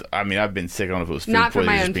don't know if it was. I mean, I've been sick. I don't know if it was food Not from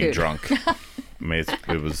poisoning, my just own being food. drunk. I mean,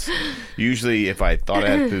 it was usually if I thought I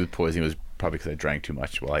had food poisoning, it was probably because I drank too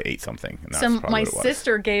much while I ate something. And that's So probably my what it was.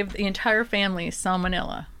 sister gave the entire family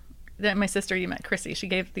salmonella. That my sister you met, Chrissy. She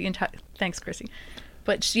gave the entire. Thanks, Chrissy.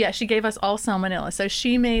 But she gave us all salmonella. So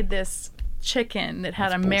she made this chicken that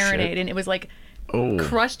had That's a marinade, bullshit. and it was like Oh.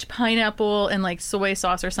 crushed pineapple and like soy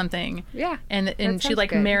sauce or something. Yeah, And that she sounds like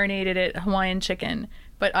good. marinated it Hawaiian chicken.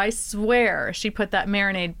 But I swear she put that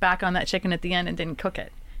marinade back on that chicken at the end and didn't cook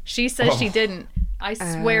it. She says she didn't. I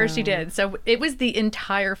swear she did. So it was the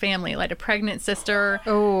entire family, like a pregnant sister.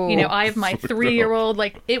 Oh. You know, I have my 3-year-old.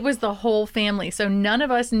 Like it was the whole family. So none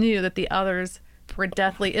of us knew that the others were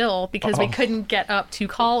deathly ill because we couldn't get up to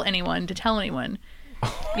call anyone to tell anyone.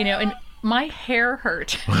 You know, and my hair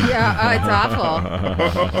hurt. Yeah, it's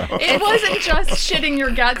awful. It wasn't just shitting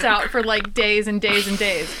your guts out for like days and days and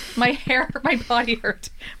days. My body hurt.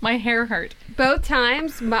 My hair hurt. Both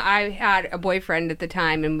times, I had a boyfriend at the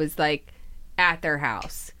time and was like at their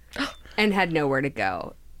house and had nowhere to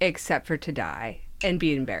go except for to die and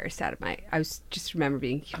be embarrassed out of my. I was just remember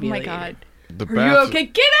being humiliated. Oh my God. The Are you okay?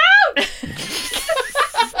 Get out!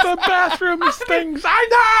 The bathroom stinks. I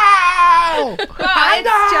know. It's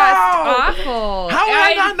just awful. How would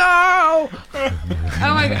I not know?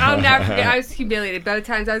 Oh my God, I'll never forget. I was humiliated both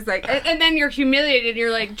times. I was like, and then you're humiliated and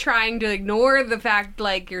you're like trying to ignore the fact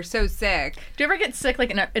like you're so sick. Do you ever get sick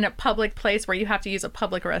like in a public place where you have to use a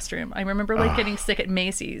public restroom? I remember like getting sick at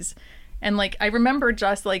Macy's, and like I remember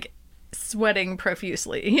just like sweating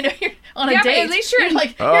profusely. You know, you're on a Yeah, but date. at least you're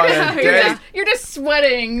like you're just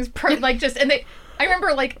sweating. Like just and they. I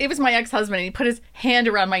remember, like, it was my ex-husband, and he put his hand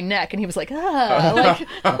around my neck, and he was like, like,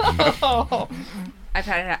 oh. I've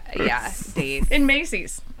had dates. In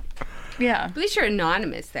Macy's. Yeah, At least you're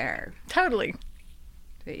anonymous there. totally.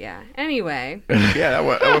 But yeah. Anyway, Yeah, that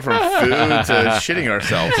went from food to shitting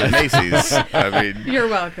ourselves at Macy's. I mean, you're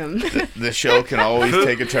welcome. the show can always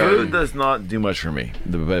take a Food turn. does not do much for me.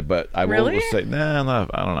 But I will Really? say, no,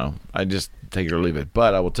 I don't know. I just take it or leave it.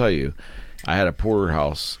 But I will tell you, I had a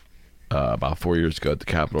porterhouse about 4 years ago at the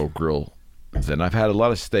Capitol Grill. Then I've had a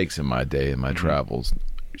lot of steaks in my day in my travels,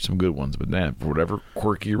 some good ones. But then, for whatever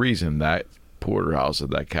quirky reason, that porterhouse at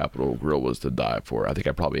that Capitol Grill was to die for. I think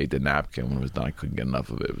I probably ate the napkin when it was done. I couldn't get enough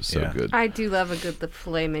of it. It was so Yeah. good. I do love a good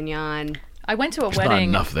filet mignon. I went to a There's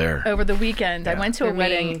wedding not enough there. over the weekend. I went to a For me.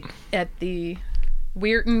 wedding at the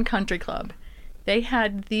Weirton Country Club. They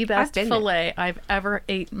had the best been there. filet I've ever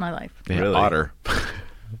ate in my life. They had Really? otter.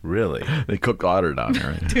 Really? They cook otter down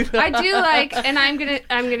there. Right? I do like, and I'm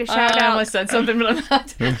gonna shout I out almost said something, but I'm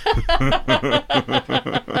not.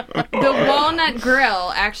 the Walnut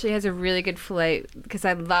Grill. Actually, has a really good filet because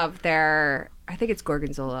I love their. I think it's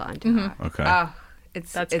gorgonzola on top. Okay. Oh,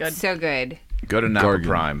 it's That's good. so good. Go to Napa Gargan.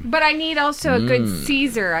 Prime. But I need also a good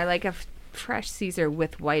Caesar. I like a fresh Caesar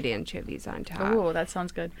with white anchovies on top. Oh, that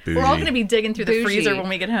sounds good. We're all going to be digging through the Bougie. freezer when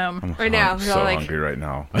we get home. Right now, I'm we're so all like, hungry right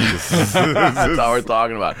now. That's all we're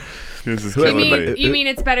talking about. This is You killing me. mean, you mean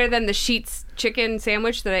it's better than the Sheets chicken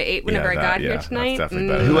sandwich that I ate whenever I got here tonight? That's definitely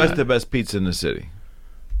better. Who than has that. the best pizza in the city?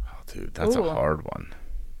 Oh, dude, that's Ooh. a hard one.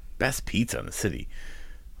 Best pizza in the city.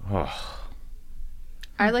 Oh,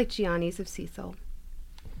 I like Gianni's of Cecil.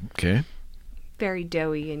 Okay. Very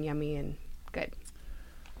doughy and yummy and good.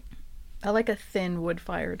 I like a thin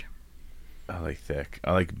wood-fired. I like thick.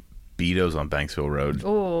 I like Beato's on Banksville Road.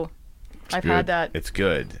 Oh, I've good. had that. It's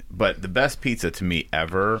good. But the best pizza to me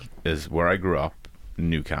ever is where I grew up, in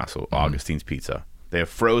Newcastle, Augustine's Pizza. They have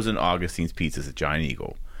frozen Augustine's pizzas at Giant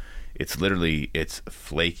Eagle. It's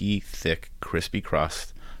flaky, thick, crispy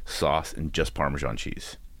crust, sauce, and just Parmesan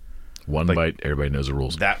cheese. One bite, everybody knows the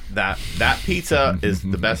rules. That pizza is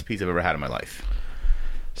the best pizza I've ever had in my life.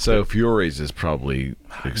 So Fiore's is probably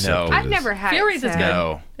accepted. I've as- never had Fiore's it. is so- good.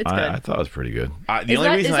 No. It's good. I thought it was pretty good. The Is only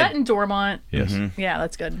that, reason is that in Dormont? Yes. Yeah,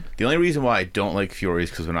 that's good. The only reason why I don't like Fiore's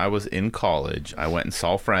because when I was in college, I went and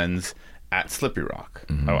saw friends at Slippy Rock.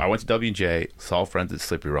 I went to W&J, saw friends at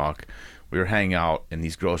Slippy Rock. We were hanging out, and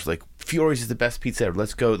these girls were like, Fiore's is the best pizza ever.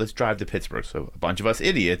 Let's go. Let's drive to Pittsburgh. So a bunch of us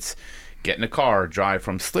idiots get in a car, drive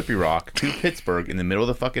from Slippy Rock to Pittsburgh in the middle of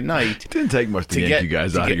the fucking night. Didn't take much to yank you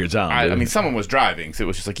guys out of your town. I did it? mean, someone was driving, so it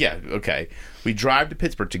was just like, yeah, okay. We drive to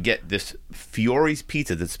Pittsburgh to get this Fiore's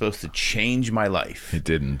pizza that's supposed to change my life. it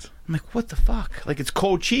didn't. I'm like, what the fuck? Like, it's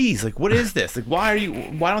cold cheese. Like, what is this? Like, why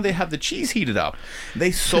don't they have the cheese heated up?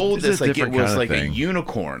 They sold It's a this like it different was kind of like a thing.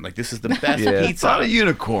 unicorn. Like, this is the best Yeah, it's pizza. not a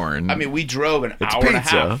unicorn. I mean, we drove an It's hour and a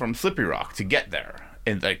pizza. half from Slippy Rock to get there.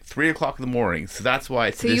 And like 3 o'clock in the morning. So that's why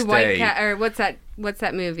to So this you White day, or what's that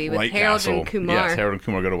movie with White Harold Castle. and Kumar? Yes, Harold and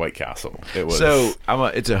Kumar go to White Castle. It was So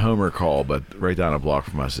it's a Homer call, but right down a block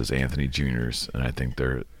from us is Anthony Junior's, and I think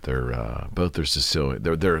they're both are Sicilian.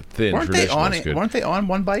 They're thin. weren't they traditional on is it? good. Weren't they on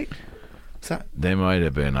One Bite? Is that They might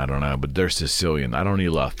have been. I don't know, but they're Sicilian. I don't eat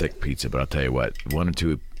a lot of thick pizza, but I'll tell you what, one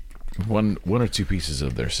or two pieces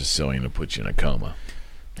of their Sicilian will put you in a coma.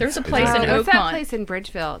 There's a place in What's that Oakmont. place in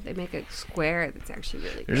Bridgeville? They make a square that's actually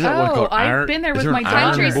really good. There's that one Oh, called I've Iron. been there is with there my an dad. Iron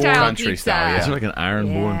Country Boy? style Country pizza. style, Is yeah. there like an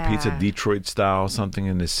Ironborn Yeah. pizza, Detroit style, something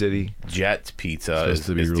in the city? Jet Pizza Supposed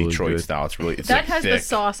to be is really Detroit good. style. It's That like has the thick.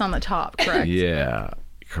 sauce on the top, correct? Yeah,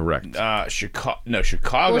 correct. Chicago Well,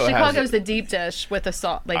 has Chicago's it. the deep dish with the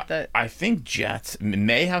sauce, like the. I think Jets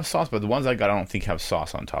may have sauce, but the ones I got I don't think have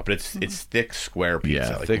sauce on top. But it's thick square pizza,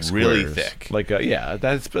 Yeah, like thick really squares. thick. Like yeah,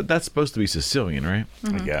 that's supposed to be Sicilian, right?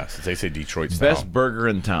 I guess they say Detroit style. Best burger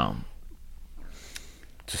in town.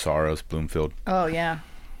 Tesaros, Bloomfield. Oh yeah,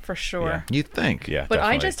 for sure. Yeah. You think? Yeah, But I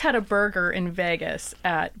definitely. just had a burger in Vegas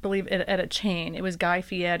at a chain. It was Guy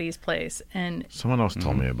Fieri's place, and Someone else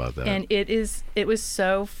told me about that. it was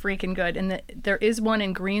so freaking good. And there is one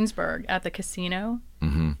in Greensburg at the casino.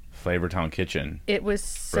 Flavortown Kitchen. It was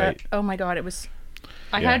so, Right. oh my god, it was.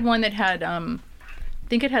 I Yeah. had one that had I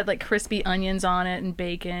think it had like crispy onions on it and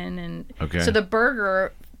bacon, and Okay. so the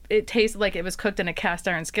burger, it tasted like it was cooked in a cast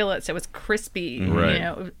iron skillet, so it was crispy. Right. You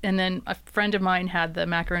know, and then a friend of mine had the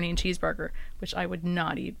macaroni and cheeseburger, which I would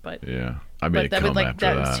not eat, but yeah, I made but a that would come like after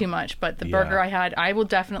that that. was too much. But the Yeah. burger I had, I will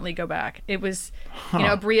definitely go back. It was, you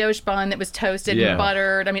know, a brioche bun that was toasted Yeah. and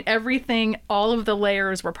buttered. I mean, everything, all of the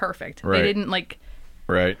layers were perfect. Right. They didn't like,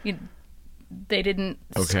 Right. they didn't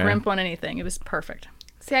Okay. scrimp on anything. It was perfect.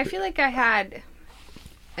 See, I feel like I had,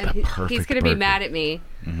 and The he's perfect going to be burger. mad at me.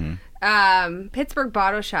 Pittsburgh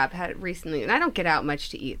Bottle Shop had it recently, and I don't get out much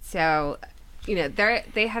to eat, so you know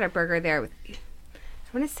they had a burger there with, I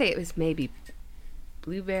want to say it was maybe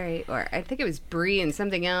blueberry, or I think it was brie and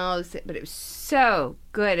something else, but it was so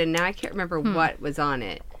good, and now I can't remember what was on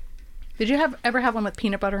it. Did you ever have one with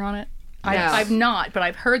peanut butter on it? No. I've not, but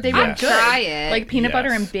I've heard they were Yes. good. Try it. Like peanut butter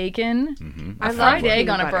Yes. and bacon. I A love fried egg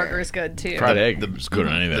peanut on a butter. burger is good too. Fried egg is good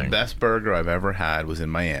on anything. The best burger I've ever had was in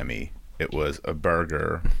Miami. It was a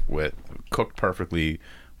burger with cooked perfectly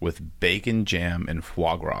with bacon, jam, and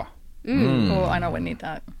foie gras. Oh, I know I wouldn't eat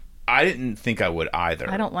that. I didn't think I would either.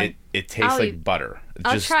 I don't like- it. It tastes I'll like eat- butter. It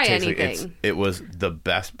I'll just try tastes like anything. it was the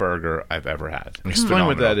best burger I've ever had. Explain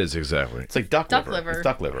what Phenomenal. that is exactly. It's like duck, Duck liver. liver. It's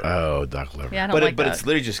duck liver. Oh, duck liver. Yeah, I don't but like but that. it's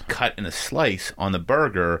literally just cut in a slice on the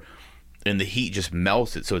burger, and the heat just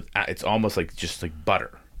melts it. So it's almost like just like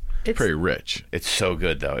butter. It's Pretty rich. It's so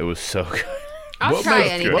good though. It was so good. I'll try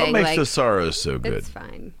makes, anything. What makes like, the sorrow so good? it's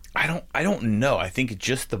fine. I don't know. I think it's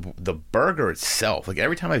just the burger itself. Like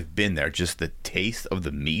every time I've been there, just the taste of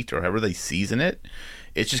the meat or however they season it.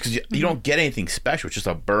 It's just because you don't get anything special. It's just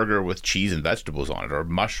a burger with cheese and vegetables on it or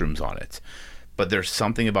mushrooms on it. But there's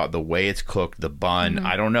something about the way it's cooked, the bun.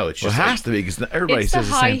 I don't know. It's Well, it just has to be because everybody it's the says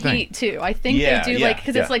the high same thing. heat too. I think Yeah, they do yeah, like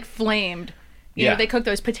because yeah. it's like flamed. You Yeah. know, they cook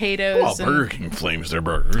those potatoes. Well, and, Burger King flames their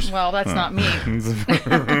burgers. well, that's not me.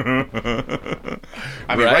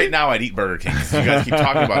 I mean, right now I'd eat Burger King. 'Cause you guys keep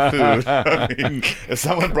talking about food. I mean, if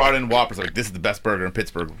someone brought in Whoppers, like this is the best burger in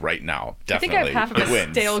Pittsburgh right now, I think I definitely have half of it a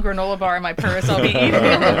wins. stale granola bar in my purse. I'll be eating on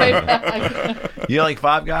the way back. You like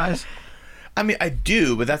Five Guys? I mean, I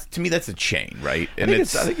do, but that's to me that's a chain, right? I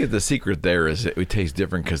think the secret there is it tastes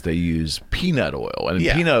different because they use peanut oil, and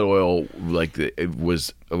Yeah. peanut oil,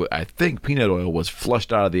 I think peanut oil was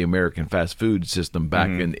flushed out of the American fast food system back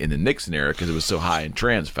Mm-hmm. in the Nixon era because it was so high in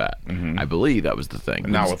trans fat. I believe that was the thing.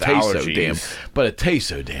 Now It with tastes allergies. but it tastes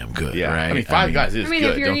so damn good, yeah. right? I mean, Five Guys is I mean,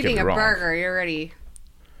 good. if you're don't eating get a me wrong. burger, you're already.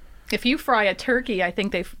 If you fry a turkey, I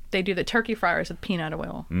think they do the turkey fryers with peanut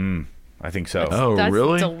oil. I think so. Oh, That's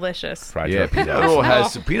really? delicious. Fried Yeah, turkey.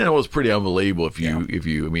 peanut oil is pretty unbelievable if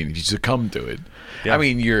you succumb to it. Yeah. I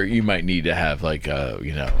mean, you might need to have like a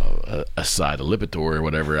side of Lipitor or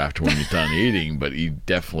whatever after when you're done eating, but you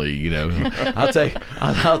definitely I'll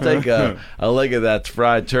take a leg of that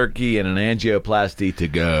fried turkey and an angioplasty to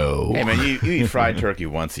go. Hey man, you eat fried turkey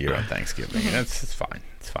once a year on Thanksgiving. It's fine.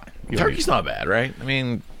 It's fine. Turkey's not bad, right? I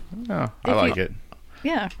mean, No, I like it.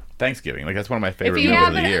 Yeah. Thanksgiving, like that's one of my favorite you- meals Yeah,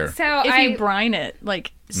 of the but year. so If I. you brine it,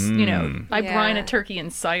 like I brine Yeah. a turkey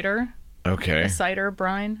in cider, okay. a cider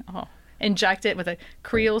brine. Oh, inject it with a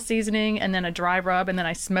Creole seasoning and then a dry rub, and then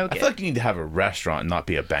I smoke I it. feel like you need to have a restaurant and not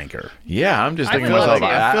be a banker. Yeah, I'm just I thinking to would myself.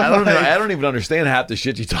 love to. I don't know. like- I don't even understand half the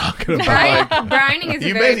shit you're talking about. Brining is a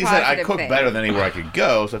You very basically said I positive cook thing. better than anywhere I could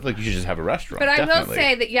go, so I feel like you should just have a restaurant. But I will definitely.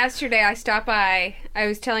 say that yesterday I stopped by. I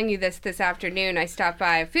was telling you this afternoon. I stopped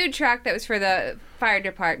by a food truck that was for the fire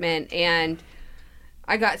department, and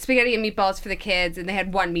I got spaghetti and meatballs for the kids, and they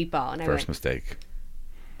had one meatball, and I First went, mistake.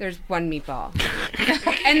 "There's one meatball,"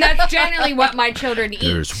 and that's generally what my children eat.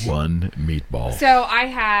 There's one meatball. So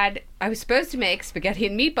I was supposed to make spaghetti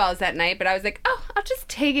and meatballs that night, but I was like, oh, I'll just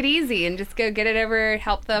take it easy and just go get it over,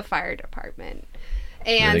 help the fire department.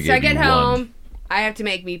 And they so I gave get you home, one. I have to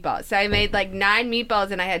make meatballs. So I made like 9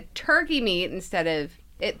 meatballs, and I had turkey meat instead of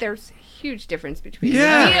it. There's a huge difference between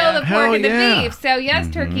Yeah. the veal, the Hell pork, and the yeah. beef. So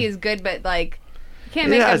yes, turkey is good, but like you can't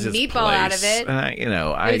make a has its meatball out of place. it. And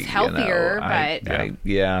I was healthier, I but- I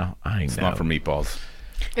know. It's not for meatballs.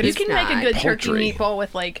 It you is can make a not. good Poultry. turkey meatball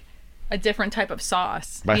with like a different type of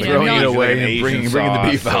sauce. By You know, throwing not- it away and Asian bringing the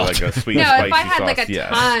sauce beef or out. like a sweet No, spicy if I had sauce, like a yes.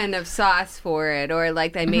 ton of sauce for it, or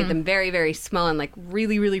like I made them very, very small and like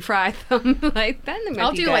really fry them, like then they might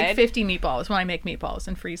I'll be do good. like 50 meatballs when I make meatballs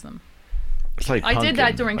and freeze them. It's like I did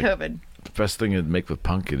that pumpkin. during Like, COVID. The best thing to make with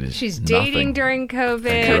pumpkin is She's nothing. dating during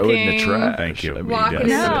COVID. Throw it in the Cooking. trash. Thank you. I mean, Walking yes. in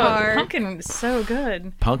the No, car. pumpkin is so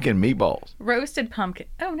good. Pumpkin meatballs. Roasted pumpkin.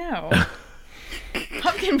 Oh no.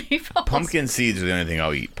 Pumpkin meatballs. Pumpkin seeds are the only thing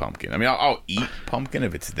I'll eat. Pumpkin. I mean, I'll eat pumpkin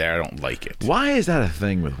if it's there. I don't like it. Why is that a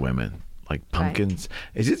thing with women? Like pumpkins?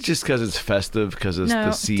 Is it just because it's festive? Because it's No.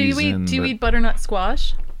 the season? Do you that- eat butternut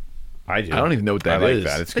squash? I do. I don't even know what that I like is.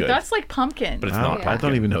 that. It's But good. that's like pumpkin. But it's I not. don't, I don't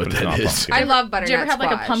pumpkin. even know what But it's that not is. pumpkin. I love butternut Did you ever have like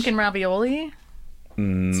a squash. pumpkin ravioli?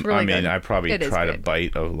 It's really I mean, good. I probably It is tried a good.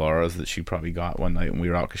 bite of Laura's that she probably got one night when we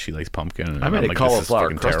were out because she likes pumpkin. And I made I'm a like, this is cauliflower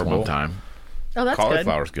fucking crust terrible. one time. Oh, that's good.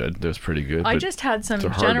 Cauliflower's good. That was pretty good. I but just had some they're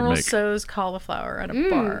hard to General make. Tso's cauliflower at a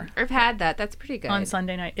bar I've had that. That's pretty good. on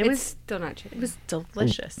Sunday night. It It's was still not chicken. it was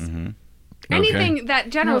delicious. Anything that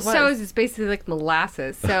General No, it was. Tso's is basically like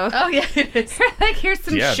molasses. So Oh yeah, it is. like here's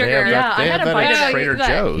some Yeah, sugar. they have Yeah, that, I they had have a that bite at of it. Trader Like,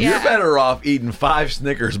 Joe's. yeah. You're better off eating 5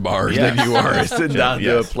 Snickers bars Yes. than you are sitting down to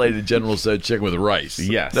a Yes. plate of General Tso's chicken with rice.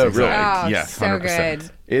 Yes, No, exactly. Oh, really. Yes, so 100%.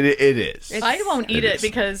 good. It is. It's- I won't eat It it is.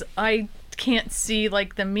 because I can't see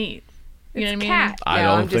like the meat. You know what I mean? Cat. I no,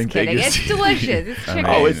 don't I'm just think they kidding. can It's see- delicious. It's chicken.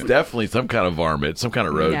 Oh, it's definitely some kind of varmint, some kind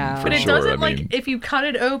of rodent No. for But it sure. doesn't I like mean, if you cut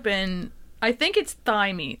it open. I think it's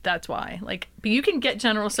thigh meat. That's why. Like, but you can get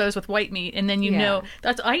General Tso's with white meat, and then you Yeah. know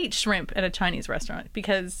that's. I eat shrimp at a Chinese restaurant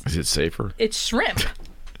because is it safer? it's shrimp.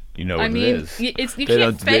 You know what I mean, it is. you They can't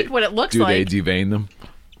don't- fake they- what it looks do like. they devein them?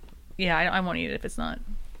 Yeah, I won't eat it if it's not.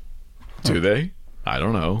 Do they? I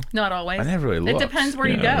don't know. Not always. I never really It looked. depends where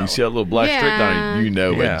you Yeah, go. You see that little black strip down it, you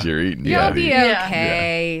know Yeah. what you're eating. You'll Yeah, be Yeah.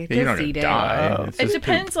 okay. Yeah, you're not Just gonna eat it. die. It's It just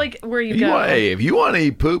depends, like where you You go. want, hey, if you want to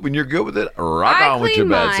eat poop and you're good with it, rock I on with your clean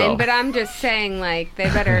bad mine, self. but I'm just saying, like they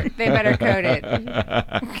better coat it.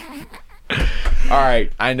 All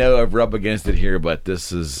right, I know I've rubbed against it here, but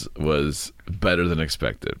this was better than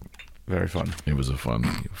expected. very fun. It was a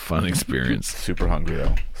fun experience. Super hungry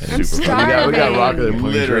though. I'm Super We got starving. Rocket and Pooh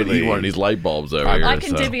ready to eat Literally. one of these light bulbs over here. I can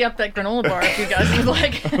so. divvy up that granola bar if you guys would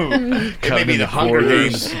like. It may Cut be in the the Hunger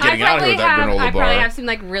corners. Games I getting out of here with that granola I bar. probably have some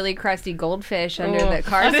like really crusty goldfish under Oh. the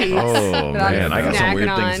car seats. Oh that I'm man, I got some snacking weird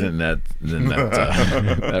on. things in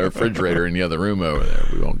that refrigerator in the other room over there.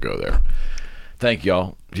 We won't go there. Thank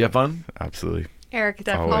y'all. Did you have fun? Absolutely. Eric, it's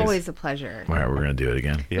Definitely. always a pleasure. All right, we're gonna do it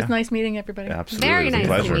again. Yeah. It's nice meeting everybody. Absolutely. Very It was a nice to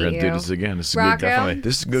pleasure. We're meet gonna do you. this again. This is a Rocco, good. Definitely.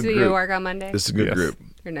 This is a good see you group. work on Monday. This is a good Yes. group.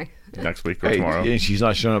 Or no. Next week or Hey, tomorrow. yeah, she's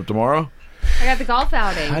not showing up tomorrow. I got the golf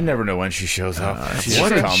outing. I never know when she shows up. She What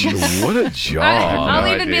just a comes. what a job. I'll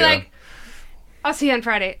no even be idea. like, I'll see you on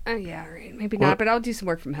Friday. Oh yeah, all right. Maybe not, but I'll do some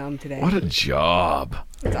work from home today. What a job.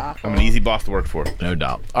 It's awful. I'm an easy boss to work for. No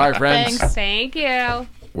doubt. All right, friends. Thanks. Thank you.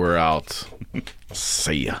 We're out.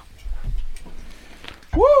 See ya.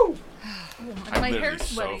 My hair's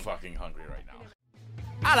sweaty. fucking hungry right now.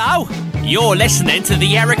 Hello, you're listening to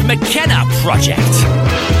the Eric McKenna Project.